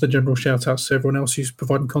just a general shout out to everyone else who's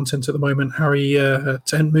providing content at the moment. Harry at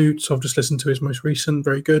Entmoot, I've just listened to his most recent,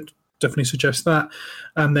 very good. Definitely suggest that.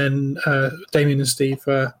 And then Damien and Steve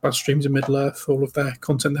about Streams in Middle-earth, all of their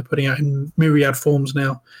content they're putting out in myriad forms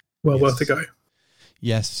now. Well worth a go.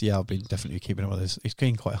 Yes, I've been definitely keeping up with this. It's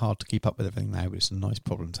getting quite hard to keep up with everything now, but it's a nice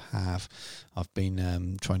problem to have. I've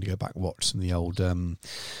been trying to go back watch some of the old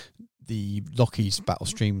the Lockheed's battle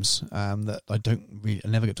streams that I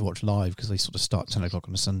never get to watch live because they sort of start 10 o'clock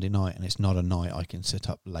on a Sunday night, and it's not a night I can sit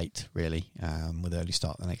up late really with early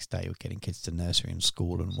start the next day with getting kids to nursery and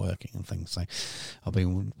school and working and things. So I've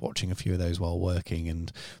been watching a few of those while working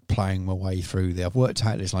and playing my way through there. I've worked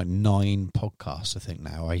out there's like 9 podcasts I think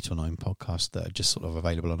now, 8 or 9 podcasts that are just sort of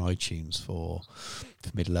available on iTunes for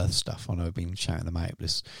Middle-earth stuff. I know I've been shouting them out,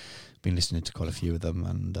 but been listening to quite a few of them,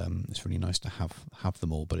 and it's really nice to have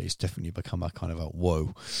them all, but it's definitely become a kind of a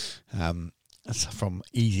whoa from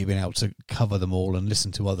easy being able to cover them all and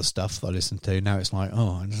listen to other stuff that I listen to. Now it's like,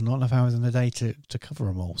 there's not enough hours in the day to cover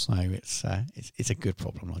them all, so it's a good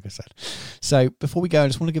problem, like I said. So before we go, I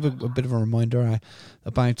just want to give a bit of a reminder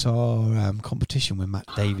about our competition when Matt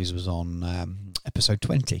Davies was on episode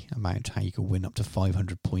 20 about how you can win up to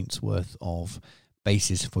 500 points worth of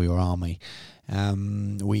bases for your army.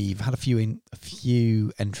 We've had a few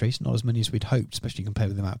entries, not as many as we'd hoped, especially compared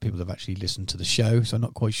with the amount of people that have actually listened to the show. So I'm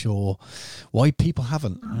not quite sure why people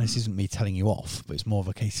haven't. And this isn't me telling you off, but it's more of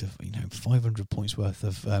a case of 500 points worth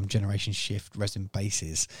of Generation Shift resin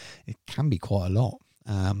bases. It can be quite a lot,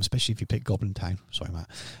 especially if you pick Goblin Town. Sorry,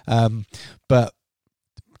 Matt. But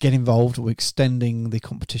get involved. We're extending the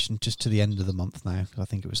competition just to the end of the month now. I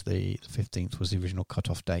think it was the 15th was the original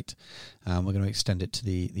cut-off date. We're going to extend it to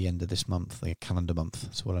the end of this month, the calendar month.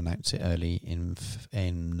 So we'll announce it early in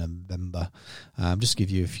November. Just to give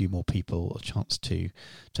you a few more people a chance to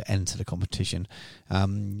enter the competition. You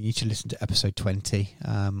need to listen to episode 20.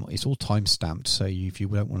 It's all time-stamped, so if you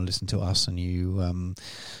don't want to listen to us and you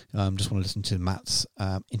just want to listen to Matt's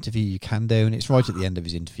interview, you can do. And it's right at the end of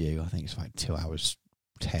his interview. I think it's about 2 hours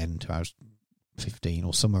 10, 2 hours 15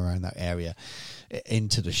 or somewhere around that area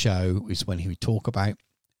into the show is when he would talk about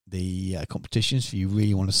the competitions if you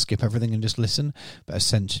really want to skip everything and just listen. But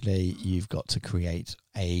essentially, you've got to create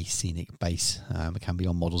a scenic base. It can be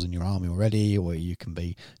on models in your army already, or you can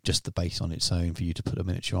be just the base on its own for you to put a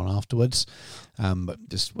miniature on afterwards. But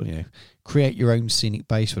just create your own scenic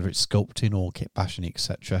base, whether it's sculpting or kit bashing,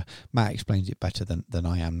 etc. Matt explains it better than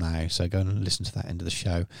I am now, so go and listen to that end of the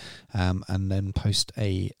show, and then post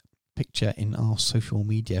a picture in our social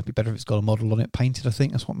media. It'd be better if it's got a model on it painted. I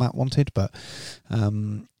think that's what Matt wanted, but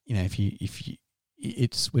we're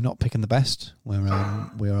not picking the best.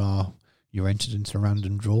 You're entered into a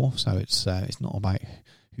random draw, so it's not about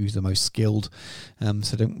who's the most skilled.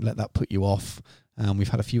 So don't let that put you off. We've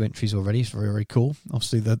had a few entries already. It's very, very cool.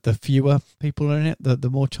 Obviously, the fewer people are in it, the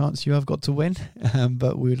more chance you have got to win.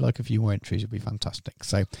 But we would like a few more entries. It'd be fantastic.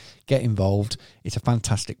 So get involved. It's a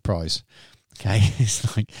fantastic prize. Okay,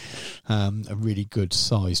 it's like a really good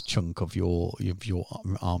sized chunk of your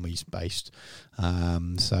army's based.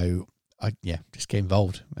 Just get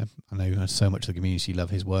involved. I know so much of the community love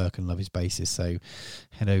his work and love his bases, so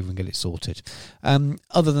head over and get it sorted.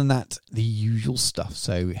 Other than that, the usual stuff.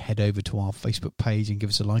 So head over to our Facebook page and give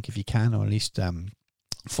us a like if you can, or at least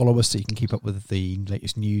follow us so you can keep up with the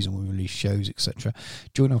latest news and when we release shows, etc.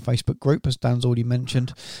 Join our Facebook group, as Dan's already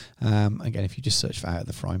mentioned. Again, if you just search for Out of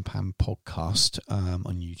the Frying Pan podcast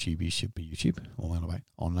on YouTube, you should be YouTube, or anyway,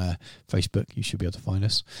 on Facebook, you should be able to find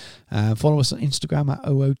us. Follow us on Instagram at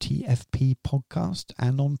OOTFP Podcast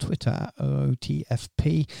and on Twitter at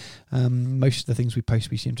OOTFP. Most of the things we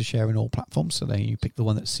post, we seem to share in all platforms, so then you pick the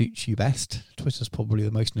one that suits you best. Twitter's probably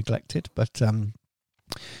the most neglected, but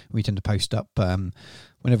we tend to post up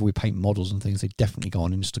whenever we paint models and things. They definitely go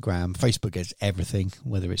on Instagram. Facebook gets everything,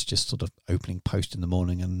 whether it's just sort of opening post in the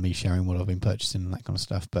morning and me sharing what I've been purchasing and that kind of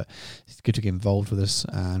stuff. But it's good to get involved with us,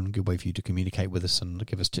 and a good way for you to communicate with us and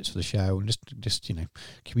give us tips for the show and just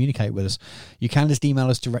communicate with us. You can just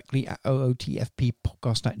email us directly at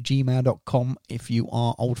ootfppodcast@gmail.com if you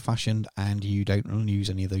are old-fashioned and you don't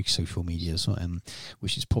use any of those social medias,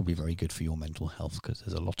 which is probably very good for your mental health, because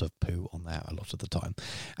there's a lot of poo on there a lot of the time.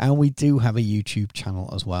 And we do have a YouTube channel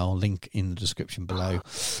as well, link in the description below.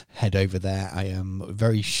 Head over there. I am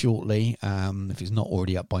very shortly, if it's not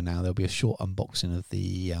already up by now, there'll be a short unboxing of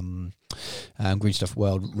the Green Stuff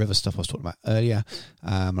World River stuff I was talking about earlier,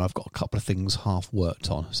 and I've got a couple of things half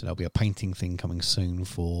worked on, so there'll be a painting thing coming soon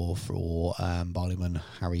for Barleyman,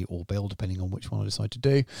 Harry or Bill, depending on which one I decide to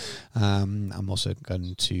do. I'm also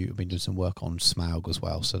going to be doing some work on Smaug as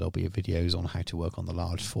well, so there'll be videos on how to work on the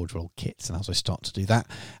large Forge World kits, and as I start to do that,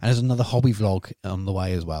 and there's another hobby vlog on the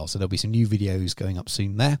way as well, so there'll be some new videos going up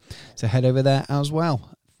soon there, so head over there as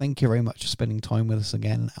well. Thank you very much for spending time with us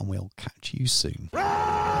again, and we'll catch you soon.